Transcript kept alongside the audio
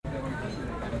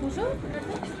Bonjour.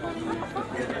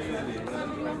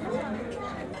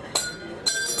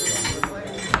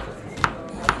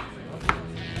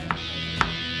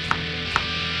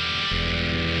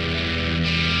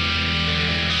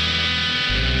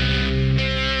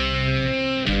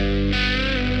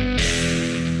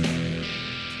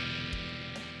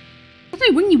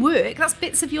 When you work, that's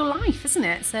bits of your life, isn't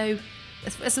it? So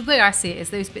as the way I see it is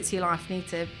those bits of your life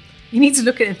you need to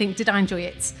look at it and think, did I enjoy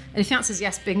it? And if the answer is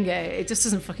yes, bingo, it just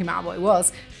doesn't fucking matter what it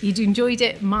was. You enjoyed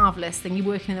it, marvellous, then you're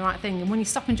working in the right thing. And when you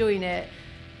stop enjoying it,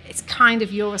 it's kind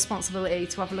of your responsibility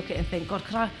to have a look at it and think, God,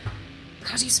 could I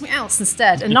do something else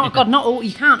instead? And not, God, not all,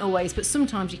 you can't always, but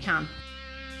sometimes you can.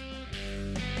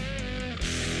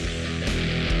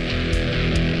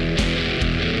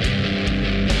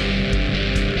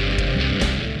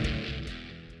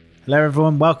 Hello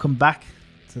everyone, welcome back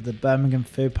to the Birmingham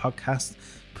Food Podcast,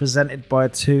 presented by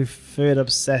two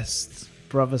food-obsessed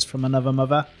brothers from another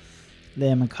mother,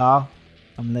 Liam and Carl.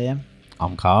 I'm Liam.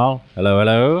 I'm Carl. Hello,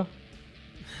 hello.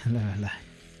 Hello, hello.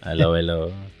 Hello,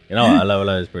 hello. You know what? Hello,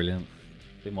 hello is brilliant.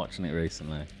 Been watching it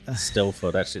recently. Still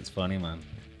for that shit's funny, man.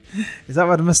 Is that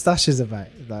what the moustache is about?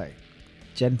 Like,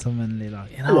 gentlemanly,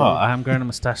 like... You know what? I am growing a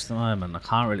moustache at the moment. I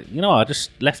can't really... You know what? I just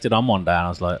left it on one day and I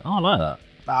was like, oh, I like that.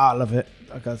 I love it.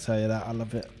 I gotta tell you that. I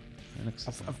love it.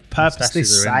 I've purposely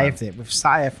saved it. We've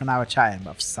sat here for an hour chatting,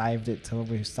 but I've saved it till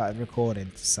we started recording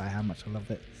to say how much I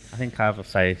love it. I think I have a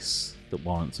face that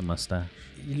warrants a moustache.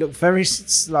 You look very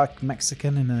like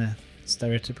Mexican in a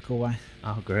stereotypical way.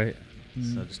 Oh, great.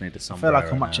 So I just need a sombrero. I feel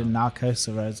like I'm watching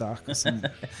Narcos or Ozark or something.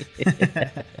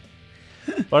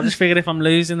 Well, I just figured if I'm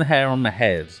losing the hair on my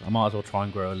head, I might as well try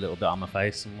and grow a little bit on my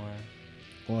face somewhere.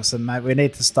 Awesome, mate. We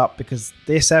need to stop because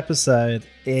this episode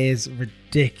is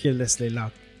ridiculously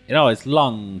long. You know, it's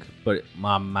long, but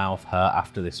my mouth hurt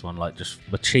after this one. Like, just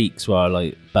my cheeks were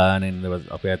like burning.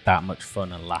 We had that much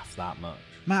fun and laughed that much.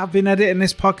 Mate, I've been editing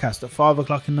this podcast at 5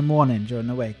 o'clock in the morning during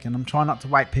the week, and I'm trying not to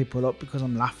wake people up because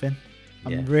I'm laughing.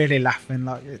 I'm really laughing.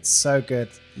 Like, it's so good.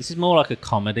 This is more like a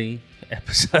comedy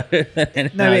episode.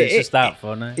 It's just that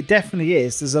funny. It definitely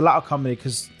is. There's a lot of comedy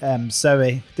because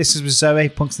Zoe. This is with Zoe,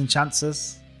 Punks and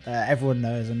Chances. Everyone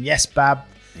knows them. Yes, Bab.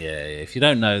 Yeah. If you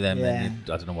don't know them, then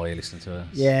I don't know why you're listening to us.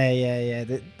 Yeah.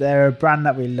 They're a brand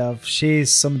that we love.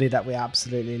 She's somebody that we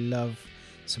absolutely love.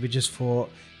 So we just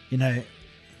thought, you know,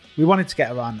 we wanted to get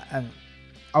her on. And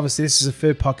obviously, this is a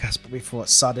food podcast, but we thought,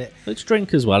 sod it. Let's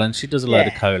drink as well. And she does a load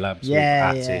of collabs with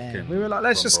Attic. And we were like,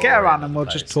 let's just get her on and we'll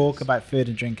just talk about food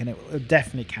and drink. And it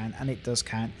definitely count. And it does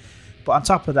count. But on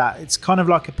top of that, it's kind of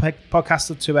like a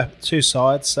podcast of two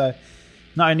sides. So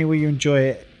not only will you enjoy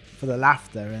it for the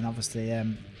laughter, and obviously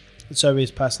Zoe's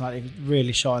personality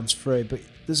really shines through, but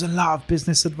there's a lot of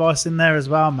business advice in there as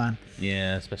well, man.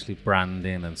 Yeah, especially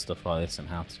branding and stuff like this and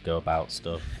how to go about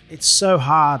stuff. It's so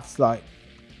hard, like,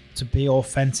 to be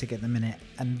authentic at the minute,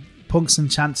 and Punks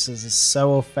and Chances is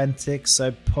so authentic,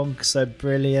 so punk, so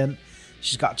brilliant.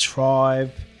 She's got a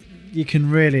tribe. You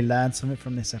can really learn something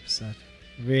from this episode.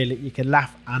 Really, you can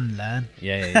laugh and learn.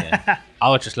 Yeah. I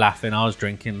was just laughing. I was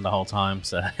drinking the whole time,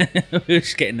 so we were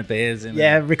just getting the beers in.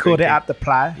 Yeah, record it at the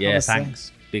Plough. Yeah, obviously.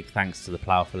 thanks. Big thanks to the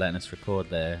Plough for letting us record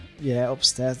there. Yeah,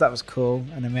 upstairs. That was cool.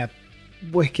 And then we had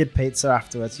wicked pizza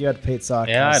afterwards. You had pizza.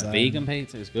 Yeah, I had vegan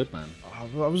pizza. It was good, man. I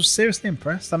was seriously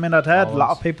impressed. I mean, I'd heard a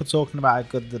lot of people talking about how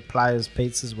good the Plough's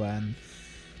pizzas were, and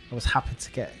I was happy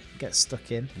to get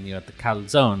stuck in. And you had the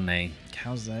calzone.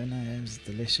 Calzone, it was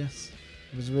delicious.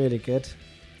 It was really good.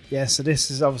 Yeah, so this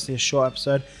is obviously a short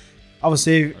episode.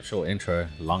 Obviously, a short intro,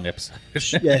 long episode.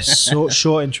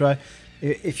 short intro.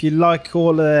 If you like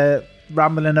all the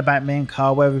rambling about me and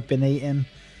Carl, where we've been eating,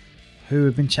 who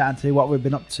we've been chatting to, what we've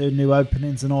been up to, new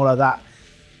openings and all of that,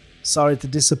 sorry to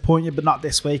disappoint you, but not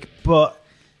this week. But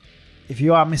if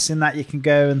you are missing that, you can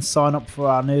go and sign up for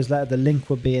our newsletter. The link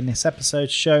will be in this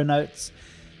episode's show notes.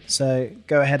 So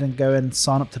go ahead and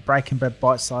sign up to Breaking Bread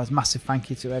Bite Size. Massive thank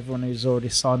you to everyone who's already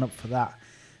signed up for that.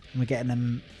 And we're getting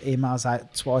them emails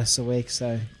out twice a week.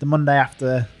 So the Monday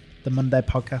after the Monday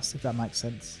podcast, if that makes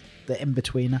sense, the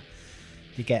in-betweener,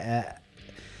 you get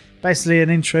basically an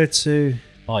intro to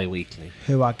bi-weekly,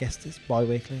 who our guest is.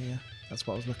 Bi-weekly, yeah, that's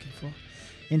what I was looking for.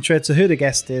 Intro to who the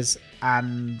guest is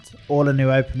and all the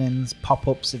new openings,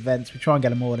 pop-ups, events. We try and get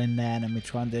them all in there, and then we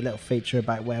try and do a little feature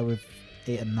about where we've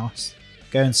eaten nice.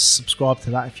 Go and subscribe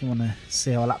to that if you want to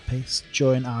see all that piece.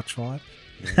 Join our tribe.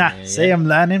 See, I'm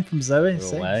learning from Zoe.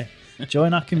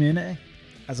 Join our community.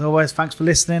 As always, thanks for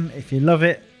listening. If you love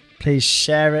it, please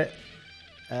share it.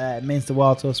 It means the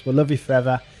world to us. We'll love you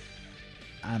forever.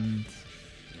 And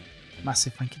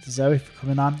massive thank you to Zoe for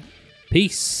coming on.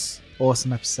 Peace.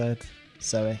 Awesome episode,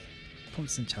 Zoe.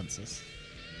 Punks and Chances.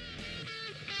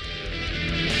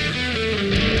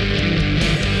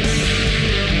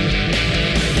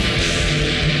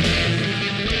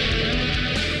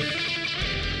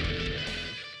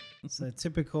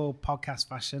 typical podcast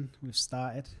fashion, we've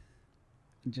started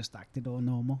and just acted all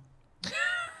normal.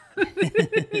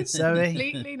 Zoe,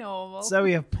 Completely normal.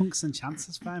 Zoe of Punks and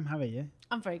Chances fame. How are you?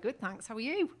 I'm very good, thanks. How are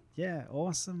you? Yeah,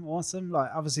 awesome.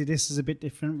 Like, obviously, this is a bit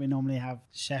different. We normally have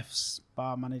chefs,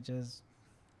 bar managers,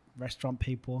 restaurant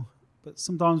people, but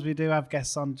sometimes we do have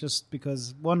guests on just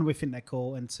because, one, we think they're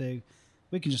cool, and two,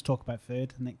 we can just talk about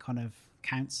food and it kind of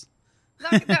counts.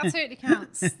 That totally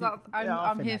counts.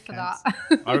 I'm think here that for counts.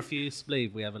 that. I refuse to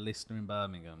believe we have a listener in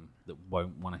Birmingham that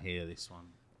won't want to hear this one.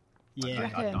 Yeah.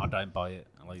 I don't buy it.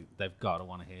 Like, they've got to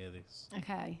want to hear this.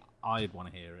 Okay. I'd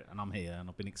want to hear it, and I'm here, and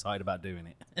I've been excited about doing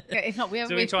it. Yeah, if not, we have.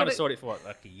 So we've been trying to sort it for what,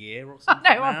 like a year or I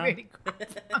something? know, now? I'm really crap.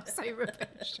 I'm so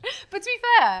rubbish. But to be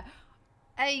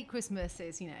fair, Christmas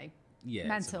is, Yeah, it's a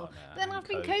mental. nightmare. Then And I've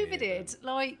been COVID, COVIDed.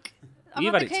 Like, I've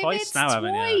You've had had the it twice now,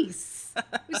 haven't you? Twice,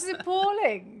 which is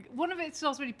appalling. One of it I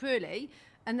was really poorly,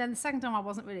 and then the second time I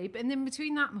wasn't really. But and then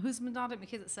between that, my husband died and my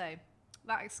kids at so.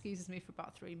 That excuses me for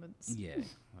about 3 months. Yeah,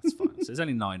 that's fine. So it's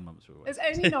only 9 months we're away. It's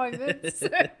only 9 months.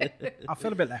 I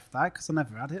feel a bit left out because I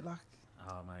never had it. Like,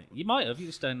 Oh, mate. You might have. You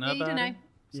just don't know Yeah, you about don't it. know.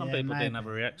 Some Yeah, people didn't maybe. have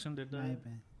a reaction, did they? maybe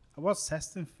I was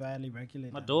testing fairly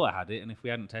regularly. My though. daughter had it, and if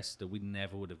we hadn't tested her, we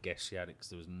never would have guessed she had it because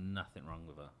there was nothing wrong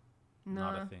with her.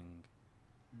 Not a No. thing.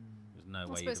 There's no I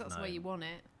way suppose you'd that's have the way known. you want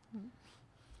it.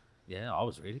 Yeah, I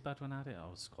was really bad when I had it. I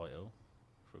was quite ill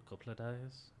for a couple of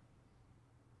days.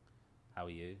 How are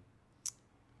you?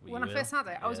 Were When you I first ill?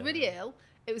 had it, I was Yeah. really ill.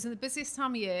 It was in the busiest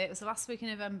time of year. It was the last week in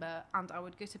November, and I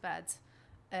would go to bed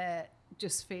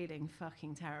just feeling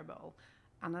fucking terrible.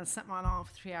 And I'd set my alarm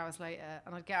for 3 hours later,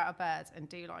 and I'd get out of bed and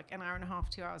do like an hour and a half,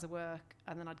 2 hours of work,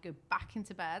 and then I'd go back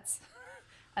into bed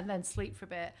and then sleep for a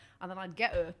bit, and then I'd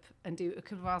get up and do a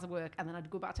couple of hours of work, and then I'd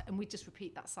go back to, and we'd just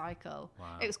repeat that cycle.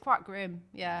 Wow. It was quite grim,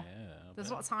 yeah. Yeah, There's a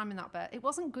bet. lot of time in that bed. It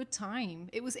wasn't good time.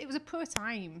 It was a poor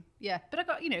time, yeah. But I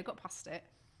got past it.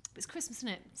 But it's Christmas, isn't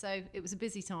it? So it was a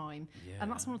busy time, and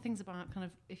that's Yeah. one of the things about kind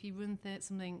of if you run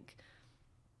something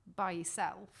by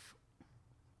yourself.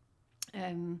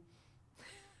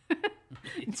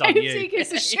 It's on James, you. he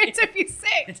gives a shit if you're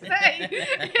sick today.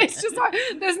 It's just like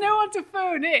there's no one to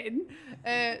phone in.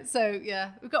 So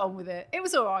yeah, we got on with it. It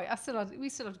was all right. We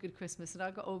still had a good Christmas, and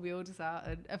I got all the orders out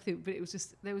and everything. But it was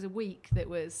just there was a week that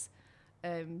was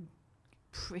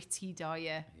pretty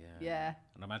dire. Yeah.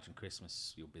 And I imagine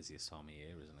Christmas your busiest time of year,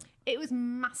 isn't it? It was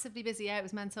massively busy. Yeah, it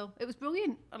was mental. It was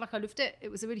brilliant. Like I loved it.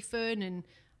 It was really fun, and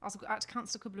I had to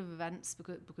cancel a couple of events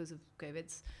because of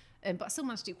COVID. But I still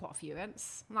managed to do quite a few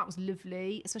events, and that was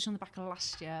lovely, especially on the back of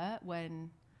last year when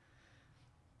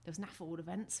there was naff all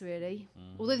events really.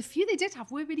 Although the few they did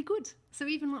have were really good. So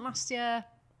even like last year,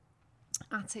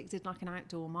 Attic did like an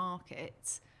outdoor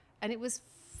market, and it was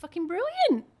fucking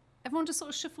brilliant. Everyone just sort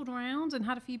of shuffled around and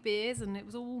had a few beers, and it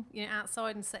was all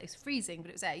outside and it was freezing, but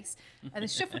it was ace. And they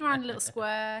shuffled around a little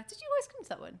square. Did you always come to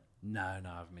that one? No, I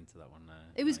haven't been to that one. No.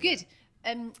 It was Not yet.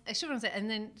 good. I shoved around it, and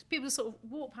then people just sort of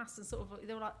walked past and sort of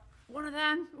they were like, one of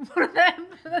them,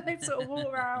 and then they'd sort of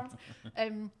walk around.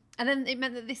 And then it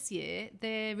meant that this year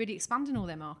they're really expanding all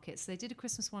their markets. They did a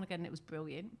Christmas one again, and it was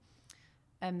brilliant.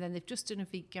 And then they've just done a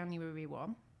Veganuary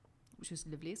one, which was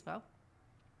lovely as well.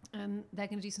 And they're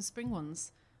going to do some spring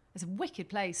ones. It's a wicked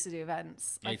place to do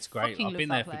events. Yeah, I it's great. fucking I've love been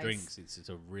that there for place. drinks. It's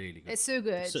a really good. It's so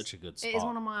good. It's such a good spot. It is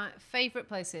one of my favourite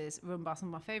places run by some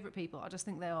of my favourite people. I just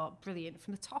think they are brilliant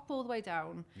from the top all the way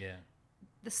down. Yeah.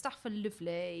 The staff are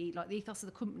lovely. Like the ethos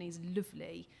of the company is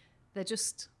lovely. I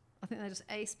think they're just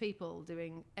ace people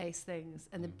doing ace things.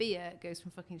 And the beer goes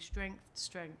from fucking strength to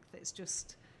strength. It's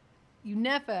just, you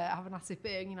never have a massive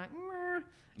beer and you're like, "Meh."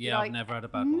 Yeah, You're I've like, never had a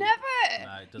bad one. Never.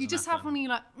 No, it You doesn't just have happen. one and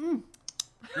you're like,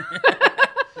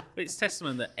 But it's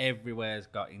testament that everywhere's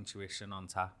got intuition on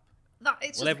tap. It's Well,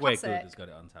 just everywhere classic. good has got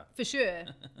it on tap. For sure.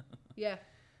 Yeah.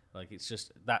 Like, it's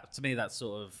just that, to me, that's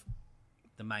sort of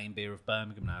the main beer of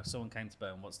Birmingham now. If someone came to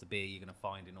Birmingham, what's the beer you're going to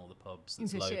find in all the pubs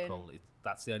that's Intuition. local?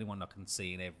 That's the only one I can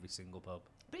see in every single pub.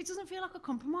 But it doesn't feel like a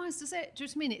compromise, does it? Do you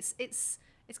know what I mean?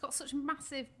 It's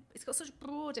got such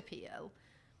broad appeal,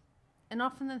 and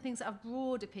often the things that have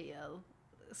broad appeal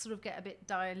sort of get a bit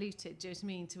diluted. Do you know what I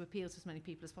mean? To appeal to as many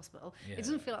people as possible. Yeah. It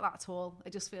doesn't feel like that at all.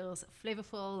 It just feels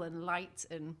flavourful and light,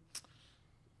 and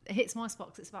it hits my spot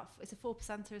 'cause it's a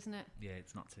 4%er, isn't it? Yeah,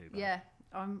 it's not too bad. Yeah,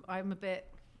 I'm a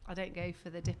bit. I don't go for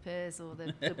the dippers or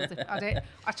the double dip.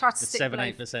 I try to The stick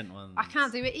 7-8% ones. I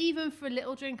can't do it. Even for a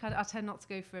little drink, I tend not to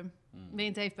go for them. Me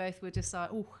and Dave both were just like,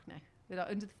 oh, no. We're like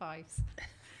under the fives.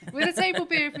 With a table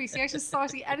beer appreciation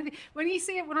society, anything. When I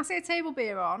see a table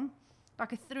beer on,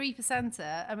 like a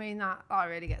 3%er, I mean, that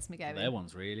really gets me going. Their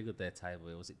one's really good, their table.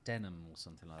 Was it denim or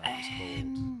something like that it was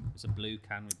called? It was a blue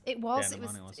can with It was. denim It was.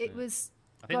 on it, wasn't It was.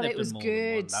 I think God, they've it was done more than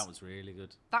one. good. That was really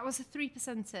good. That was a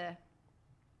 3%er.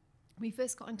 We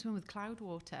first got into one with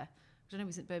Cloudwater. I don't know if it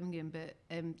was at Birmingham, but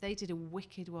they did a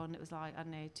wicked one. It was like, I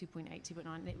don't know, 2.8, 2.9.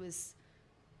 And it was,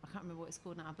 I can't remember what it's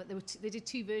called now, but they did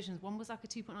two versions. One was like a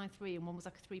 2.93 and one was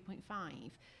like a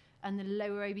 3.5. And the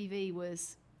lower ABV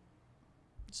was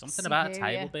Something about a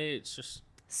superior. table beer, it's just,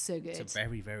 So good. it's a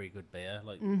very, very good beer.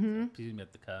 Like, I presume you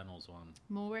had the Colonel's one.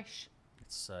 Moorish.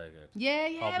 It's so good. Yeah,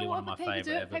 Probably what one of other my Paper favourite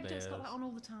Dirt? ever Paper Dirt's got beers. that on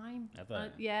all the time. Have they?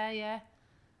 Yeah.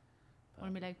 One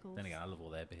of my locals. Then again, I love all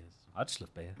their beers. I just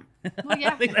love beer. Well,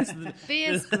 yeah. I think that's the,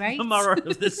 Beer's great. the moral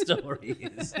of the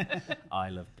story is I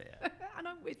love beer. And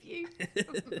I'm with you.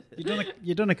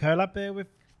 You done a collab beer with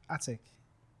Attic?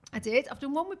 I did. I've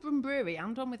done one with Brum Brewery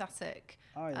and one with Attic.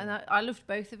 Oh, yeah. And I loved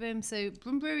both of them. So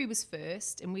Brum Brewery was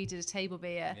first, and we did a table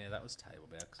beer. Yeah, that was table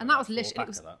beer. 'cause And I that had was a literally, 4-pack it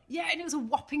was, of that. yeah, and it was a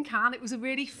whopping can. It was a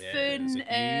really Yeah, fun,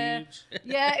 it was huge.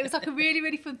 yeah, it was like a really,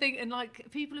 really fun thing. And like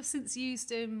people have since used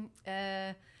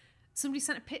somebody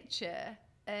sent a picture,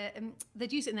 and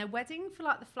they'd used it in their wedding for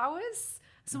like the flowers.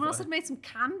 Someone else had made some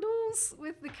candles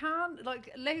with the can,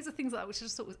 like loads of things like that, which I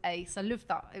just thought was ace. I loved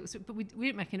that. It was, but we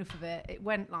didn't make enough of it.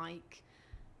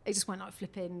 It just went like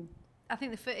flipping. I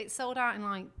think it sold out in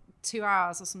like 2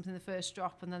 hours or something, the first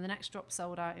drop, and then the next drop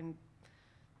sold out in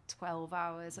 12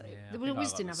 hours. Yeah, I We think I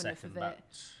just got didn't the have enough second of it.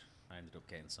 batch. I ended up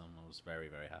getting some. I was very,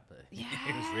 very happy. Yeah,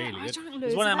 it was really I good. drank It was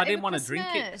loads one of of them I that didn't over want to drink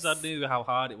it because I Christmas. knew how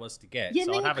hard it was to get. Yeah,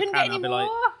 so and I'd then have you a couldn't can get and I'd any be like,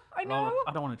 more. I well, know.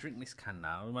 I don't want to drink this can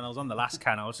now. And when I was on the last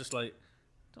can, I was just like,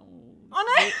 don't. I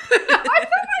know. I felt like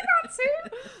that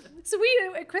too. So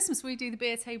at Christmas we do the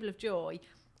beer table of joy,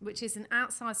 which is an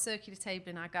outside circular table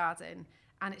in our garden,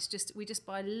 and we just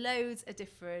buy loads of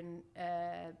different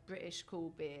British cool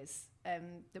beers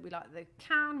that we like the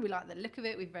can, we like the look of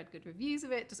it, we've read good reviews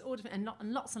of it, just all different,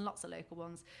 and lots of local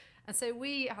ones. And so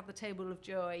we had the table of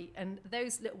joy, and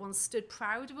those little ones stood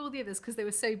proud of all the others because they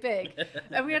were so big.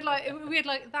 And we had like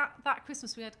that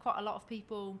Christmas we had quite a lot of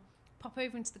people pop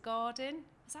over into the garden.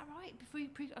 Is that right?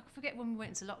 I forget when we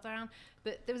went into lockdown,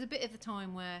 but there was a bit of the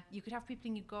time where you could have people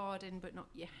in your garden but not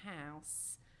your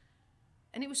house.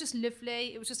 And it was just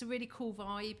lovely. It was just a really cool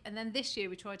vibe. And then this year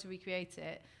we tried to recreate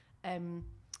it. And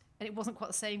it wasn't quite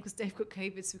the same because Dave got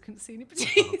COVID, so we couldn't see anybody.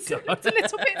 So it looked a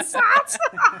little bit sad.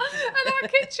 And our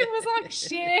kitchen was like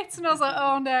shit. And I was like,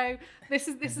 oh no, this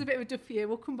is a bit of a duff year.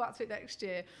 We'll come back to it next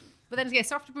year. But then, yeah,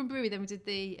 so after Brum Brewery, then we did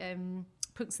the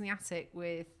Punks in the Attic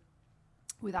with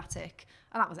Attic.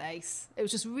 And that was ace. It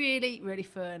was just really, really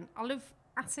fun. I love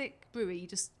Attic Brewery.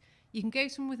 You can go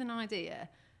to them with an idea,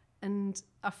 and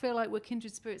I feel like we're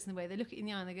kindred spirits in the way they look at you in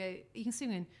the eye and they go, you can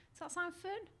sing in, does that sound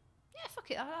fun? Yeah,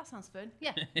 fuck it, that sounds fun.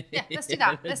 Yeah, let's do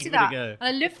that. Let's do Give it a that. go.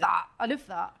 And I love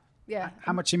that. Yeah.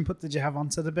 How much input did you have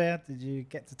onto the beer? Did you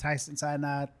get to taste it and say,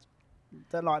 no,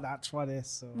 don't like that, try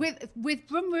this? Or? With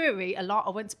Brum Brewery, a lot, I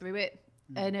went to brew it.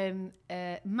 And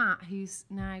Matt, who's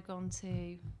now gone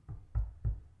to...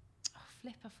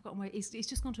 I've forgotten where he's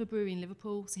just gone to a brewery in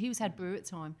Liverpool, so he was head brewer at the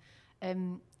time,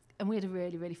 and we had a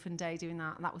really, really fun day doing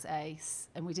that, and that was ace.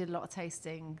 And we did a lot of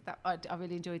tasting. That I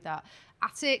really enjoyed that.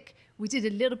 Attic, we did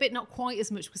a little bit, not quite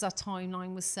as much because our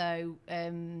timeline was so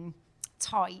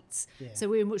tight. Yeah. So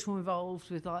we were much more involved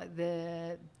with like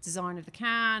the design of the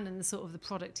can and the sort of the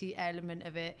producty element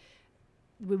of it.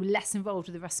 We were less involved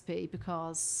with the recipe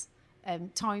because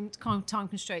time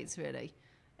constraints really.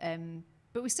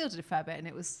 But we still did a fair bit, and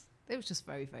it was just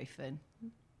very, very fun.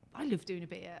 I love doing a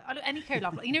beer. Any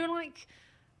collab, like,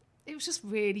 it was just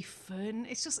really fun.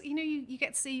 It's just, you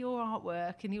get to see your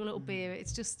artwork and your little beer.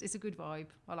 It's a good vibe.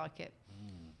 I like it.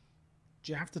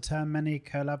 Do you have to turn many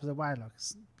collabs away?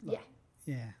 Yeah.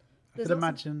 Yeah. I There's could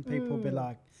lots of- imagine people be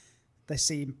like, they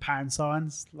see pound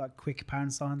signs, like quick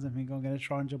pound signs, and think, I'm going to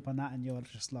try and jump on that, and you're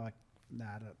just like, nah,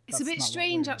 It's that's a bit not what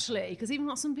strange we're actually, because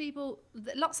even some people,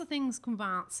 lots of things come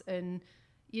about and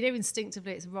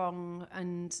instinctively it's wrong,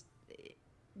 and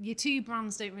your two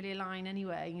brands don't really align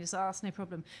anyway, and you just that's no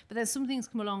problem. But then some things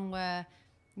come along where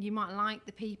you might like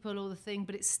the people or the thing,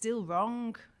 but it's still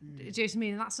wrong. Do you know what I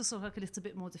mean? And that's just sort of like a little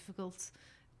bit more difficult.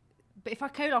 But if I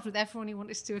collab with everyone who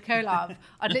wanted to do a collab,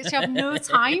 I'd literally have no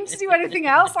time to do anything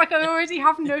else. Like, I already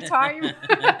have no time.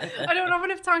 I don't have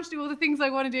enough time to do all the things I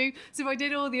want to do. So if I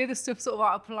did all the other stuff sort of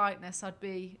out of politeness, I'd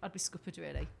be scuppered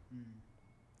really.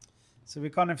 So we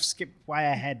kind of skipped way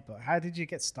ahead, but how did you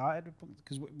get started with Punks?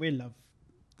 Because we love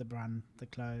the brand, the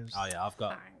clothes. Oh yeah, I've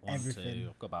got Everything.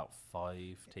 I've got about 5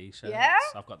 t-shirts. Yeah?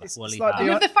 I've got the It's woolly like I the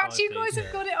hat. love the fact 5 you guys have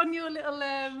t-shirts. got it on your little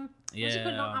what do you call it?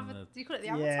 Yeah, Not on do you call it the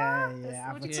Yeah, avatar?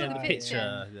 yeah, What do you Yeah, call the the picture.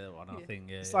 picture? Yeah, one I Yeah. think.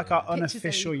 Yeah, It's yeah, like yeah. our Pictures,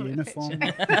 though, unofficial you call it a uniform.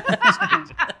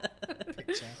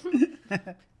 picture.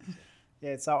 Picture. Yeah,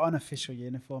 Yeah, it's our unofficial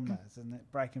uniform, that isn't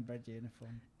it? Breaking Bread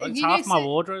uniform. But And it's you know, half my so-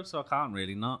 wardrobe, so I can't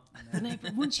really not. No,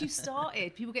 but once you've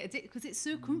started, people get addicted because it's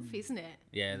so comfy, isn't it?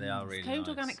 Yeah, they are really Combed nice.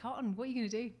 organic cotton. What are you going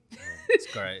to do? Yeah, it's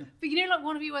great. But you know, like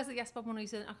one of you wears the Yes Bob one, or you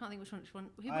said, I can't think which one.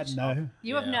 Who I which- know.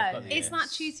 You Yeah, have I've no. got the It's not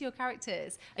Yes. true to your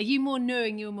characters. Are you more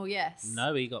knowing? You're more yes.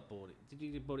 No, he got bought it. Did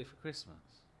you bought it for Christmas?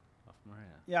 Off Maria.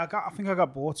 Yeah, I think I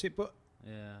got bought it, but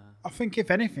Yeah. I think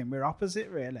if anything, we're opposite,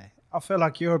 really. I feel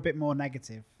like you're a bit more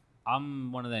negative.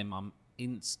 I'm one of them. I'm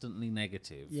instantly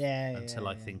negative. Yeah, Until yeah,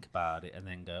 I yeah. think about it and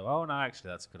then go, oh no,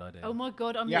 actually that's a good idea. Oh my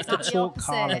god, I'm You have to exactly talk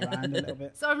Carl opposite. around a little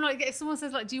bit. So I'm like, if someone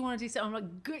says like, "Do you want to do something?" I'm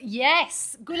like, "Good,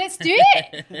 yes, good, let's do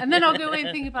it." And then I'll go away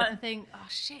and think about it and think, "Oh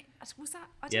shit, was that?"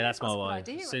 I don't Yeah, know that's if my a good wife.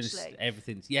 idea, As soon as actually.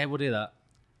 everything's, yeah, we'll do that.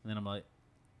 And then I'm like,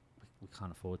 we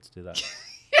can't afford to do that.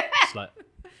 It's like,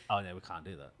 oh no, we can't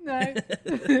do that.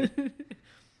 No.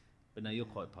 But no, you're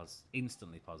quite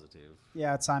instantly positive.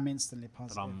 Yeah, I'd say I'm instantly But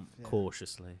positive. I'm yeah.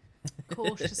 cautiously.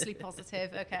 Cautiously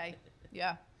positive. Okay.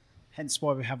 Yeah. Hence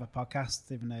why we have a podcast,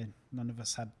 even though none of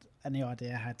us had any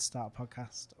idea how to start a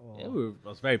podcast. Or Yeah, I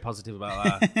was very positive about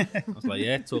that. I was like,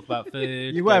 yeah, talk about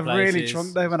food. you go were really places,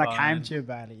 drunk though when I fine. came to you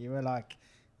about it. You were like,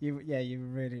 you were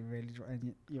really, really drunk.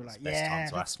 And you were like, It's the best time yeah,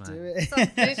 to let's ask me. do it. It's the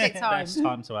perfect time. Best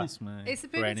time to ask me. It's the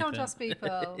for perfect time to anything. ask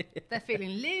people. They're feeling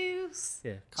loose,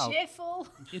 Yeah, Carl, cheerful.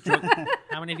 you're drunk.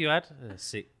 How many have you had?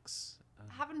 6.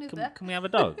 Have another. Can we have a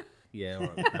dog? Yeah, all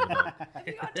right. We can have a dog. Have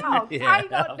you got a dog? Yeah, I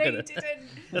got I'm no, gonna- you didn't.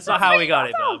 That's not how we got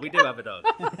it, but we do have a dog.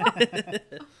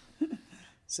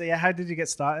 So yeah, how did you get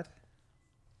started?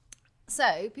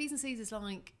 So P's and C's is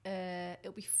like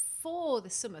it'll be 4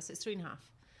 this summer, so it's 3.5.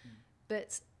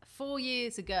 But 4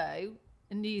 years ago,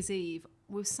 on New Year's Eve,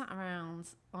 we were sat around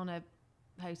on a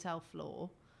hotel floor,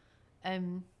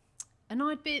 and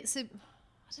I'd been I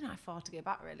don't know how far to go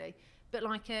back really, but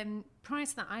like prior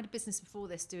to that, I had a business before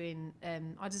this doing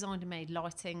I designed and made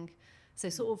lighting. So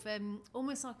sort of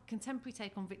almost like a contemporary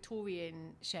take on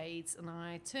Victorian shades, and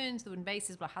I turned the wooden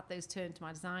bases, but I had those turned to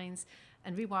my designs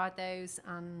and rewired those,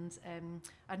 and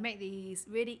I'd make these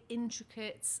really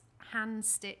intricate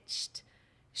hand-stitched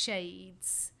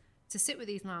shades to sit with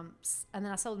these lamps, and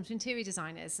then I sold them to interior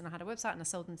designers, and I had a website and I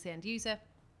sold them to the end user,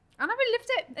 and I really loved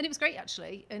it, and it was great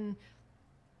actually, and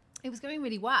it was going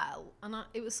really well, and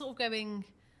it was sort of going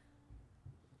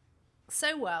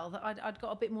so well that I'd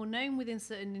got a bit more known within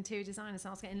certain interior designers, and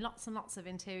I was getting lots and lots of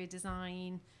interior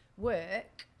design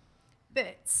work,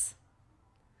 but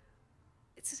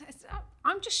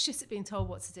I'm just shit at being told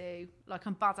what to do. Like,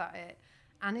 I'm bad at it.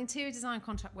 And interior design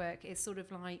contract work is sort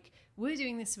of like, we're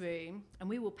doing this room and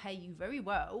we will pay you very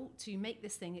well to make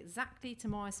this thing exactly to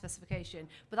my specification.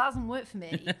 But that doesn't work for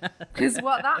me, because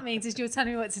what that means is you're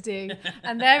telling me what to do,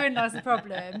 and therein lies the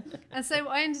problem. And so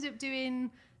I ended up doing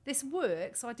this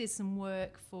work. So I did some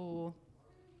work for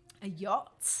a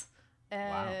yacht.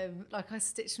 Wow. Like, I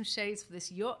stitched some shades for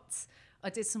this yacht. I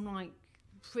did some like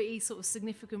pretty sort of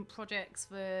significant projects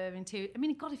for interior. I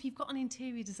mean, God, if you've got an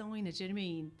interior designer, do you know what I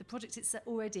mean? The project itself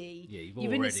already, Yeah, you've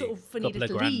you're in a already sort of funny couple of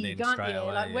little grand league, in aren't straight you?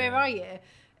 away, Like, where yeah.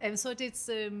 are you? So I did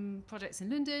some projects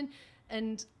in London,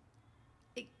 and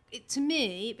it to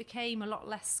me, it became a lot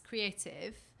less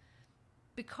creative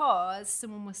because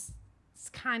someone was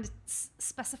kind of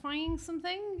specifying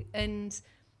something, and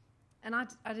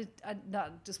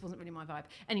that just wasn't really my vibe.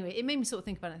 Anyway, it made me sort of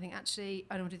think about it and think, actually,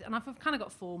 I don't want to do that. And I've kind of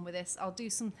got form with this. I'll do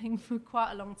something for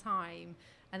quite a long time,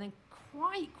 and then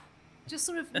just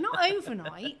sort of, not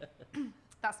overnight,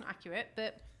 that's not accurate,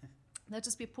 but there'll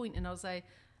just be a point and I'll say,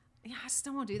 yeah, I just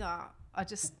don't want to do that. I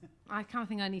kind of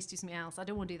think I need to do something else. I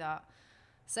don't want to do that.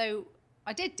 So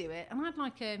I did do it, and I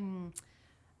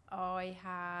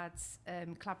had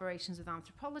collaborations with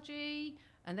Anthropology,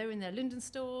 and they were in their London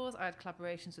stores. I had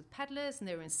collaborations with Peddlers, and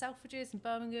they were in Selfridges in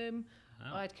Birmingham.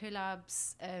 Oh. I had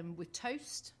collabs with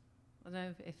Toast. I don't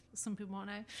know if some people might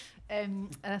know.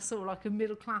 Sort of like a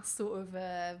middle class sort of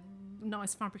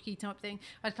nice fabric-y type thing.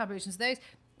 I had collaborations with those.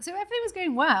 So everything was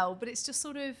going well, but it's just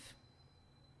sort of,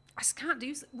 I just can't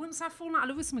do. Once I've fallen out of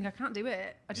love with something, I can't do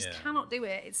it. I just cannot do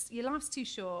it. Your life's too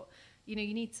short. You know,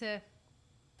 you need to.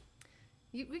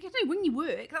 When you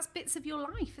work, that's bits of your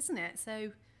life, isn't it?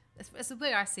 So, as the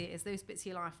way I see it is, those bits of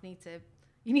your life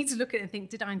you need to look at it and think,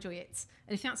 did I enjoy it?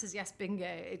 And if the answer is yes, bingo.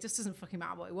 It just doesn't fucking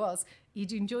matter what it was. You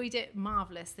enjoyed it,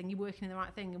 marvelous. Then you're working in the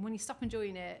right thing. And when you stop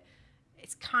enjoying it,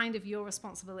 it's kind of your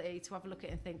responsibility to have a look at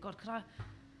it and think, God, could I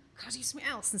do something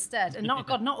else instead? And not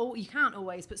you can't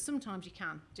always, but sometimes you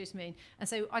can. Do you know what I mean? And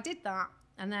so I did that,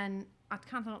 and then I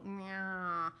kind of thought,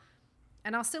 nah.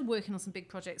 And I was still working on some big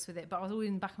projects with it, but I was always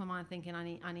in the back of my mind thinking,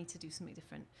 I need to do something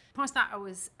different. Prior to that, I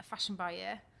was a fashion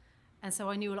buyer, And so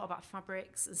I knew a lot about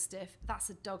fabrics and stuff. That's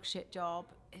a dog shit job.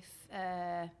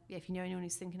 If you know anyone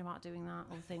who's thinking about doing that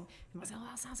or think, you might say, oh,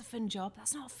 that sounds a fun job.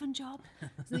 That's not a fun job.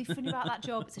 There's nothing funny about that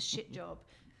job. It's a shit job.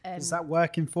 Is that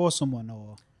working for someone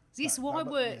or? Yes, well, I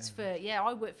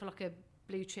worked for like a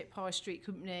blue chip high street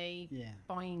company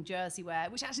buying jersey wear,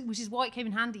 which is why it came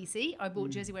in handy. See, I bought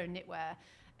jersey wear and knitwear.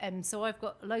 So I've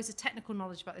got loads of technical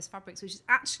knowledge about those fabrics, which is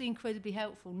actually incredibly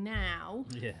helpful now.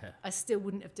 Yeah. I still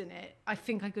wouldn't have done it. I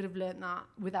think I could have learnt that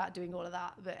without doing all of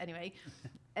that. But anyway,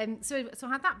 so I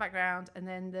had that background and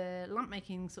then the lamp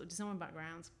making sort of design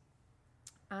background.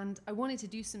 And I wanted to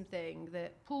do something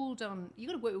that pulled on, you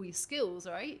got to work with your skills,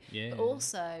 right? Yeah. But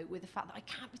also with the fact that I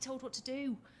can't be told what to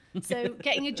do. So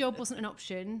getting a job wasn't an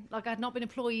option. Like I'd not been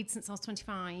employed since I was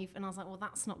 25. And I was like, well,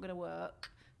 that's not going to work.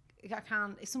 I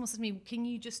can't. If someone says to me, can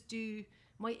you just do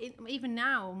even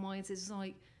now mine is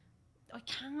like, I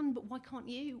can, but why can't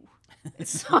you?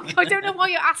 It's like, I don't know why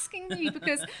you're asking me,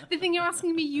 because the thing you're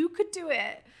asking me, you could do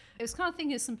it. It was kind of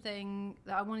thinking of something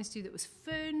that I wanted to do that was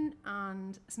fun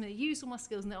and something that used all my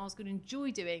skills and that I was going to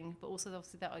enjoy doing, but also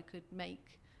obviously that I could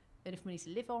make enough money to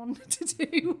live on to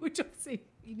do, which obviously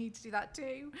you need to do that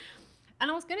too. And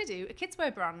I was going to do a kids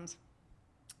wear brand.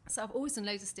 So I've always done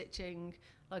loads of stitching.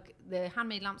 Like the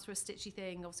handmade lamps were a stitchy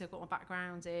thing. Obviously, I've got my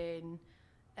background in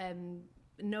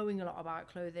knowing a lot about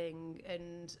clothing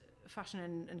and fashion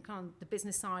and kind of the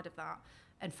business side of that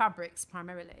and fabrics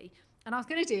primarily. And I was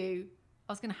going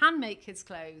to hand make kids'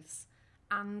 clothes.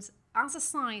 And as a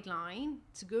sideline,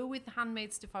 to go with the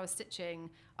handmade stuff I was stitching,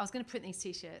 I was going to print these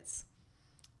T-shirts.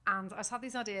 And I just had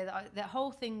this idea that that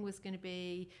whole thing was going to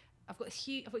be, I've got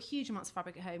huge amounts of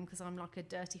fabric at home because I'm like a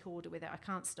dirty hoarder with it. I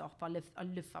can't stop. I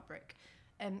love fabric.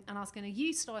 And I was going to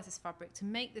utilise this fabric to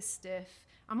make this stuff.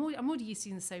 I'm already used to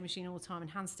using the sewing machine all the time and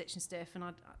hand stitching stuff, and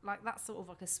that's sort of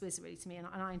like a swizz really to me, and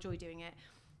I enjoy doing it.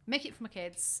 Make it for my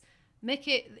kids.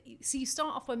 So you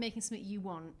start off by making something you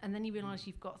want, and then you realise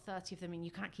you've got 30 of them and you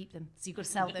can't keep them, so you've got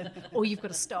to sell them or you've got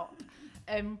to stop.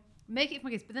 Make it for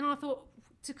my kids. But then I thought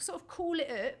to sort of call it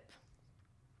up,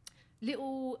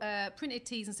 little printed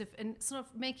tees and stuff, and sort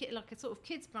of make it like a sort of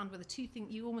kids brand where the two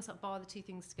things, you almost like bar the two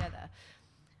things together.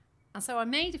 And so I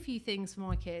made a few things for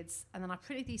my kids, and then I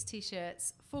printed these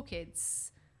T-shirts for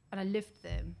kids, and I loved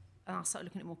them. And I started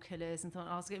looking at more colours and thought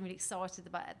I was getting really excited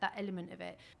about that element of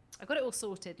it. I got it all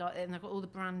sorted, and I got all the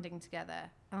branding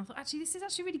together. And I thought, actually, this is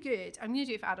actually really good. I'm going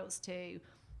to do it for adults too.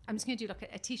 I'm just going to do like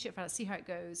a T-shirt for adults, see how it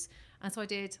goes. And so I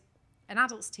did an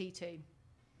adults tee too.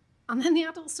 And then the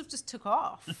adult stuff just took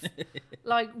off,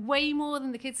 like way more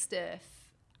than the kids stuff.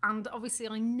 And obviously,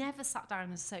 I never sat down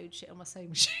and sewed shit on my sewing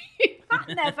machine. That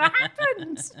never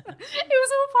happened. It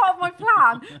was all part of my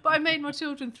plan. But I made my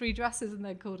children 3 dresses and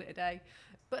then called it a day.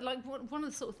 But like one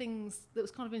of the sort of things that was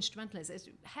kind of instrumental is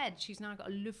Head. She's now got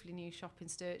a lovely new shop in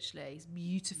Sturchley. It's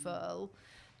beautiful.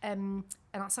 And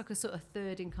that's like a sort of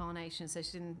third incarnation. So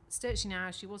she's in Sturchley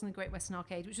now. She was in the Great Western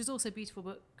Arcade, which was also beautiful.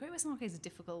 But Great Western Arcades are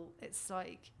difficult. It's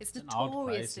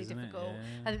notoriously difficult.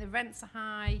 Yeah. I think the rents are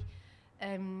high.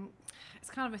 It's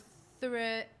kind of a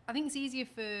thorough. I think it's easier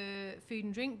for food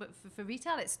and drink, but for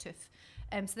retail, it's tough.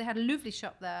 So they had a lovely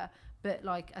shop there, but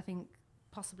like I think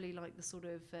possibly like the sort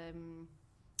of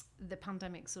the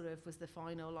pandemic sort of was the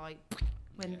final like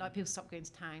when like people stopped going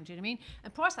to town. Do you know what I mean?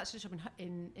 And prior to that, she was shop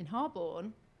in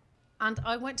Harborne, and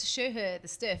I went to show her the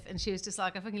stuff, and she was just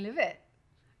like, "I fucking love it.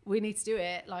 We need to do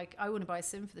it. Like I want to buy a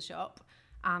sim for the shop."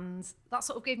 And that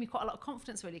sort of gave me quite a lot of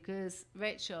confidence, really, because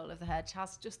Rachel of the Hedge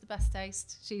has just the best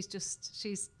taste.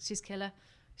 She's killer.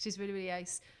 She's really, really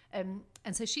ace. And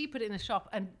so she put it in a shop,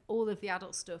 and all of the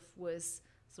adult stuff was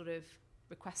sort of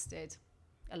requested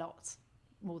a lot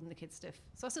more than the kids stuff.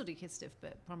 So I still do kids stuff,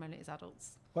 but primarily it's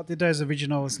adults. What did those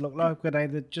originals look like? Were they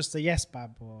just a Yes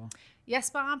Bab or?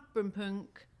 Yes Bab, Brumpunk.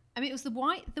 I mean, it was the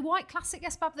white classic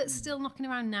Yes Bab that's still knocking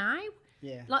around now.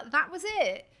 Yeah. Like that was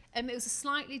it. It was a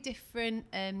slightly different,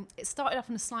 it started off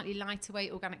in a slightly lighter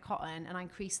weight organic cotton, and I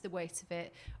increased the weight of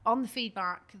it on the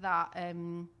feedback that,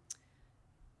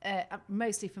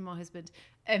 mostly from my husband,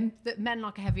 that men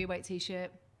like a heavier weight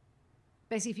T-shirt.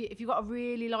 Basically, if you've got a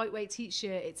really lightweight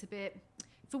T-shirt, it's a bit,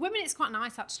 for women it's quite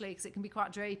nice actually, because it can be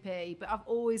quite drapey, but I've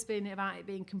always been about it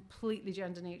being completely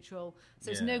gender neutral, so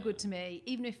it's no good to me,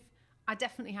 even if I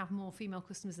definitely have more female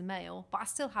customers than male, but I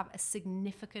still have a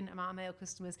significant amount of male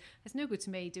customers. It's no good to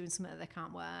me doing something that they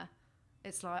can't wear.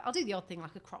 It's like, I'll do the odd thing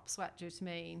like a crop sweat, do you know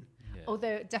what I mean? Yeah.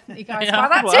 Although definitely guys buy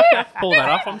that too. Pull that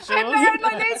off, I'm sure. And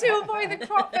like those who will buy the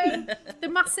crop, the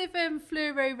massive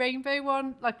fluoro rainbow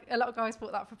one, like a lot of guys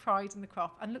bought that for pride in the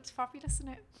crop and looked fabulous in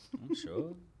it. I'm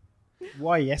sure.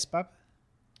 Why Yes Bab?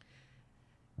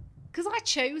 Because I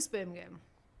chose Birmingham.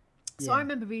 So I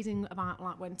remember reading about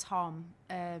like when Tom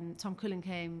Cullen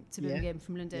came to Birmingham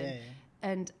from London,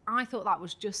 and I thought that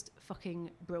was just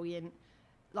fucking brilliant.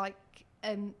 Like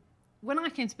when I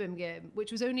came to Birmingham,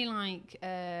 which was only like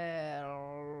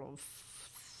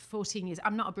 14 years.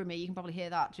 I'm not a Brummie, you can probably hear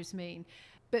that. Do you know what I mean?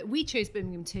 But we chose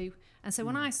Birmingham too, and so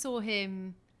when I saw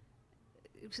him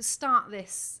start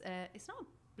this, it's not a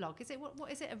blog, is it?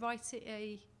 What is it?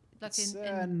 It's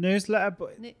a newsletter,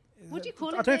 but. What do you call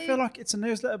it? I don't feel like it's a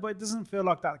newsletter, but it doesn't feel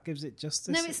like that gives it justice.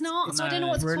 No, it's not. So I don't know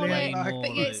what to call it. But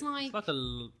it's like a,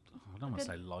 I don't want to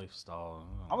say lifestyle.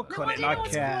 I would call I it don't know like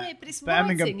what to call it, but it's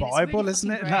Birmingham Bible, really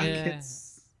isn't it? fucking Like great.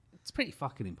 It's pretty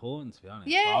fucking important, to be honest.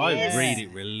 Yeah, I it is. read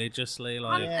it religiously,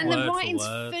 like and word the for writing's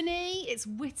word. funny, it's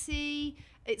witty,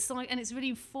 it's like, and it's really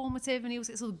informative, and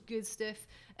it's all good stuff.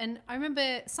 And I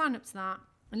remember signing up to that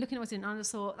and looking at what it, and I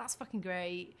just thought, that's fucking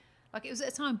great. Like, it was at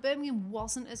a time Birmingham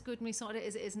wasn't as good when we started it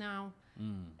as it is now.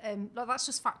 Like, that's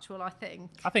just factual, I think.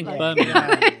 I think like,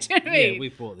 Birmingham. do you know what I mean? Yeah,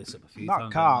 we've brought this up a few Not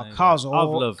times. Carl. haven't we? Carl's I've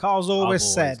al- loved- Carl's always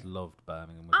said- I've loved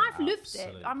Birmingham. with I've an loved it.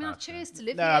 absolute I mean, I passion. chose to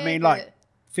live No, here. I mean, but- like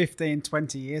 15,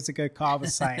 20 years ago, Carl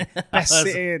was saying, best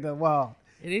city in the world.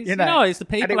 It is. You know, No, it's the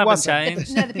and it people haven't wasn't.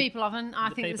 changed. No, the people haven't. I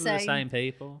The think people the are same. the same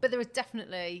people. But there was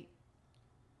definitely,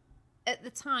 at the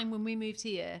time when we moved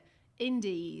here,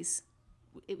 indies,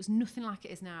 it was nothing like it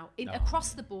is now.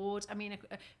 Across the board, I mean,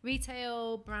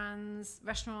 retail, brands,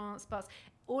 restaurants, bars,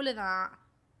 all of that.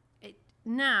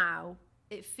 Now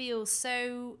it feels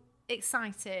so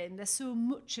exciting. There's so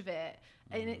much of it,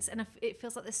 and it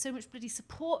feels like there's so much bloody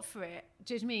support for it.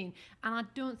 Do you know what I mean? And I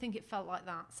don't think it felt like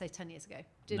that, say, 10 years ago.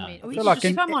 Do you know what I mean? I Or feel like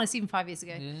if I'm honest, even 5 years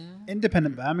ago.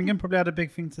 Independent Birmingham probably had a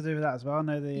big thing to do with that as well. I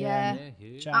know the Yeah.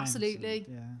 Huge. Giants Absolutely.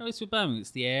 and- yeah. No, it's with Birmingham.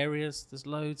 It's the areas. There's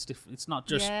loads different. It's not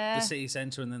just Yeah. the city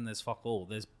centre and then there's fuck all.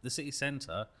 There's the city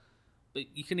centre, but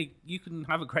you can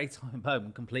have a great time in Birmingham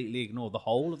and completely ignore the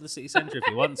whole of the city centre if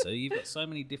you want to. You've got so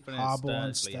many different areas.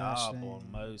 Harborne, Stursley, Stursley.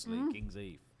 Harborne, Moseley, Kings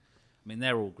Heath. I mean,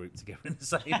 they're all grouped together in the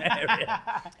same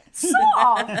area. Sort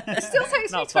of. It still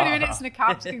takes me Not 20 far. minutes in a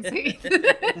cab to concede.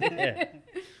 Yeah.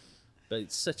 But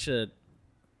it's such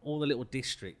all the little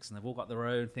districts, and they've all got their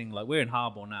own thing. Like, we're in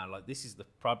Harborne now. Like, this is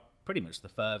pretty much the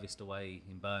furthest away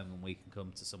in Birmingham we can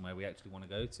come to somewhere we actually want to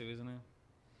go to, isn't it?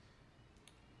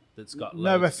 That's got No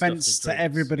loads of stuff offence to drinks.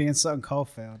 everybody in Sutton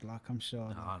Coldfield, like I'm sure.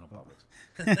 No, I'm not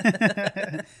but-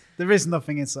 bothered. There is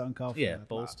nothing in Sutton Coldfield. Yeah, like,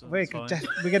 Ballston, we're it's fine.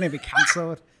 we're going to be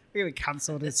cancelled. We're going to be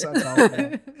cancelled in Sutton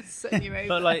Coldfield. Setting you over.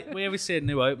 But like, whenever we see a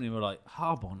new opening, we're like,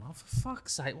 Harborne. Oh, for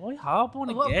fuck's sake, why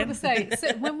Harborne What again? was I going to say?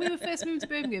 So when we were first moving to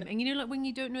Birmingham, and you know, like when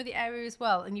you don't know the area as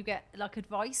well, and you get like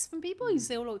advice from people, you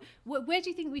say, "Oh, look, where do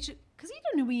you think we should?" Because you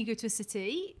don't know when you go to a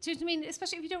city. Do you know what I mean?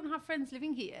 Especially if you don't have friends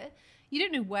living here, you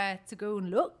don't know where to go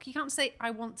and look. You can't say,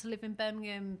 "I want to live in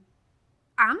Birmingham,"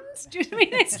 and do you know what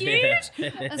I mean? It's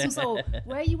huge. And so,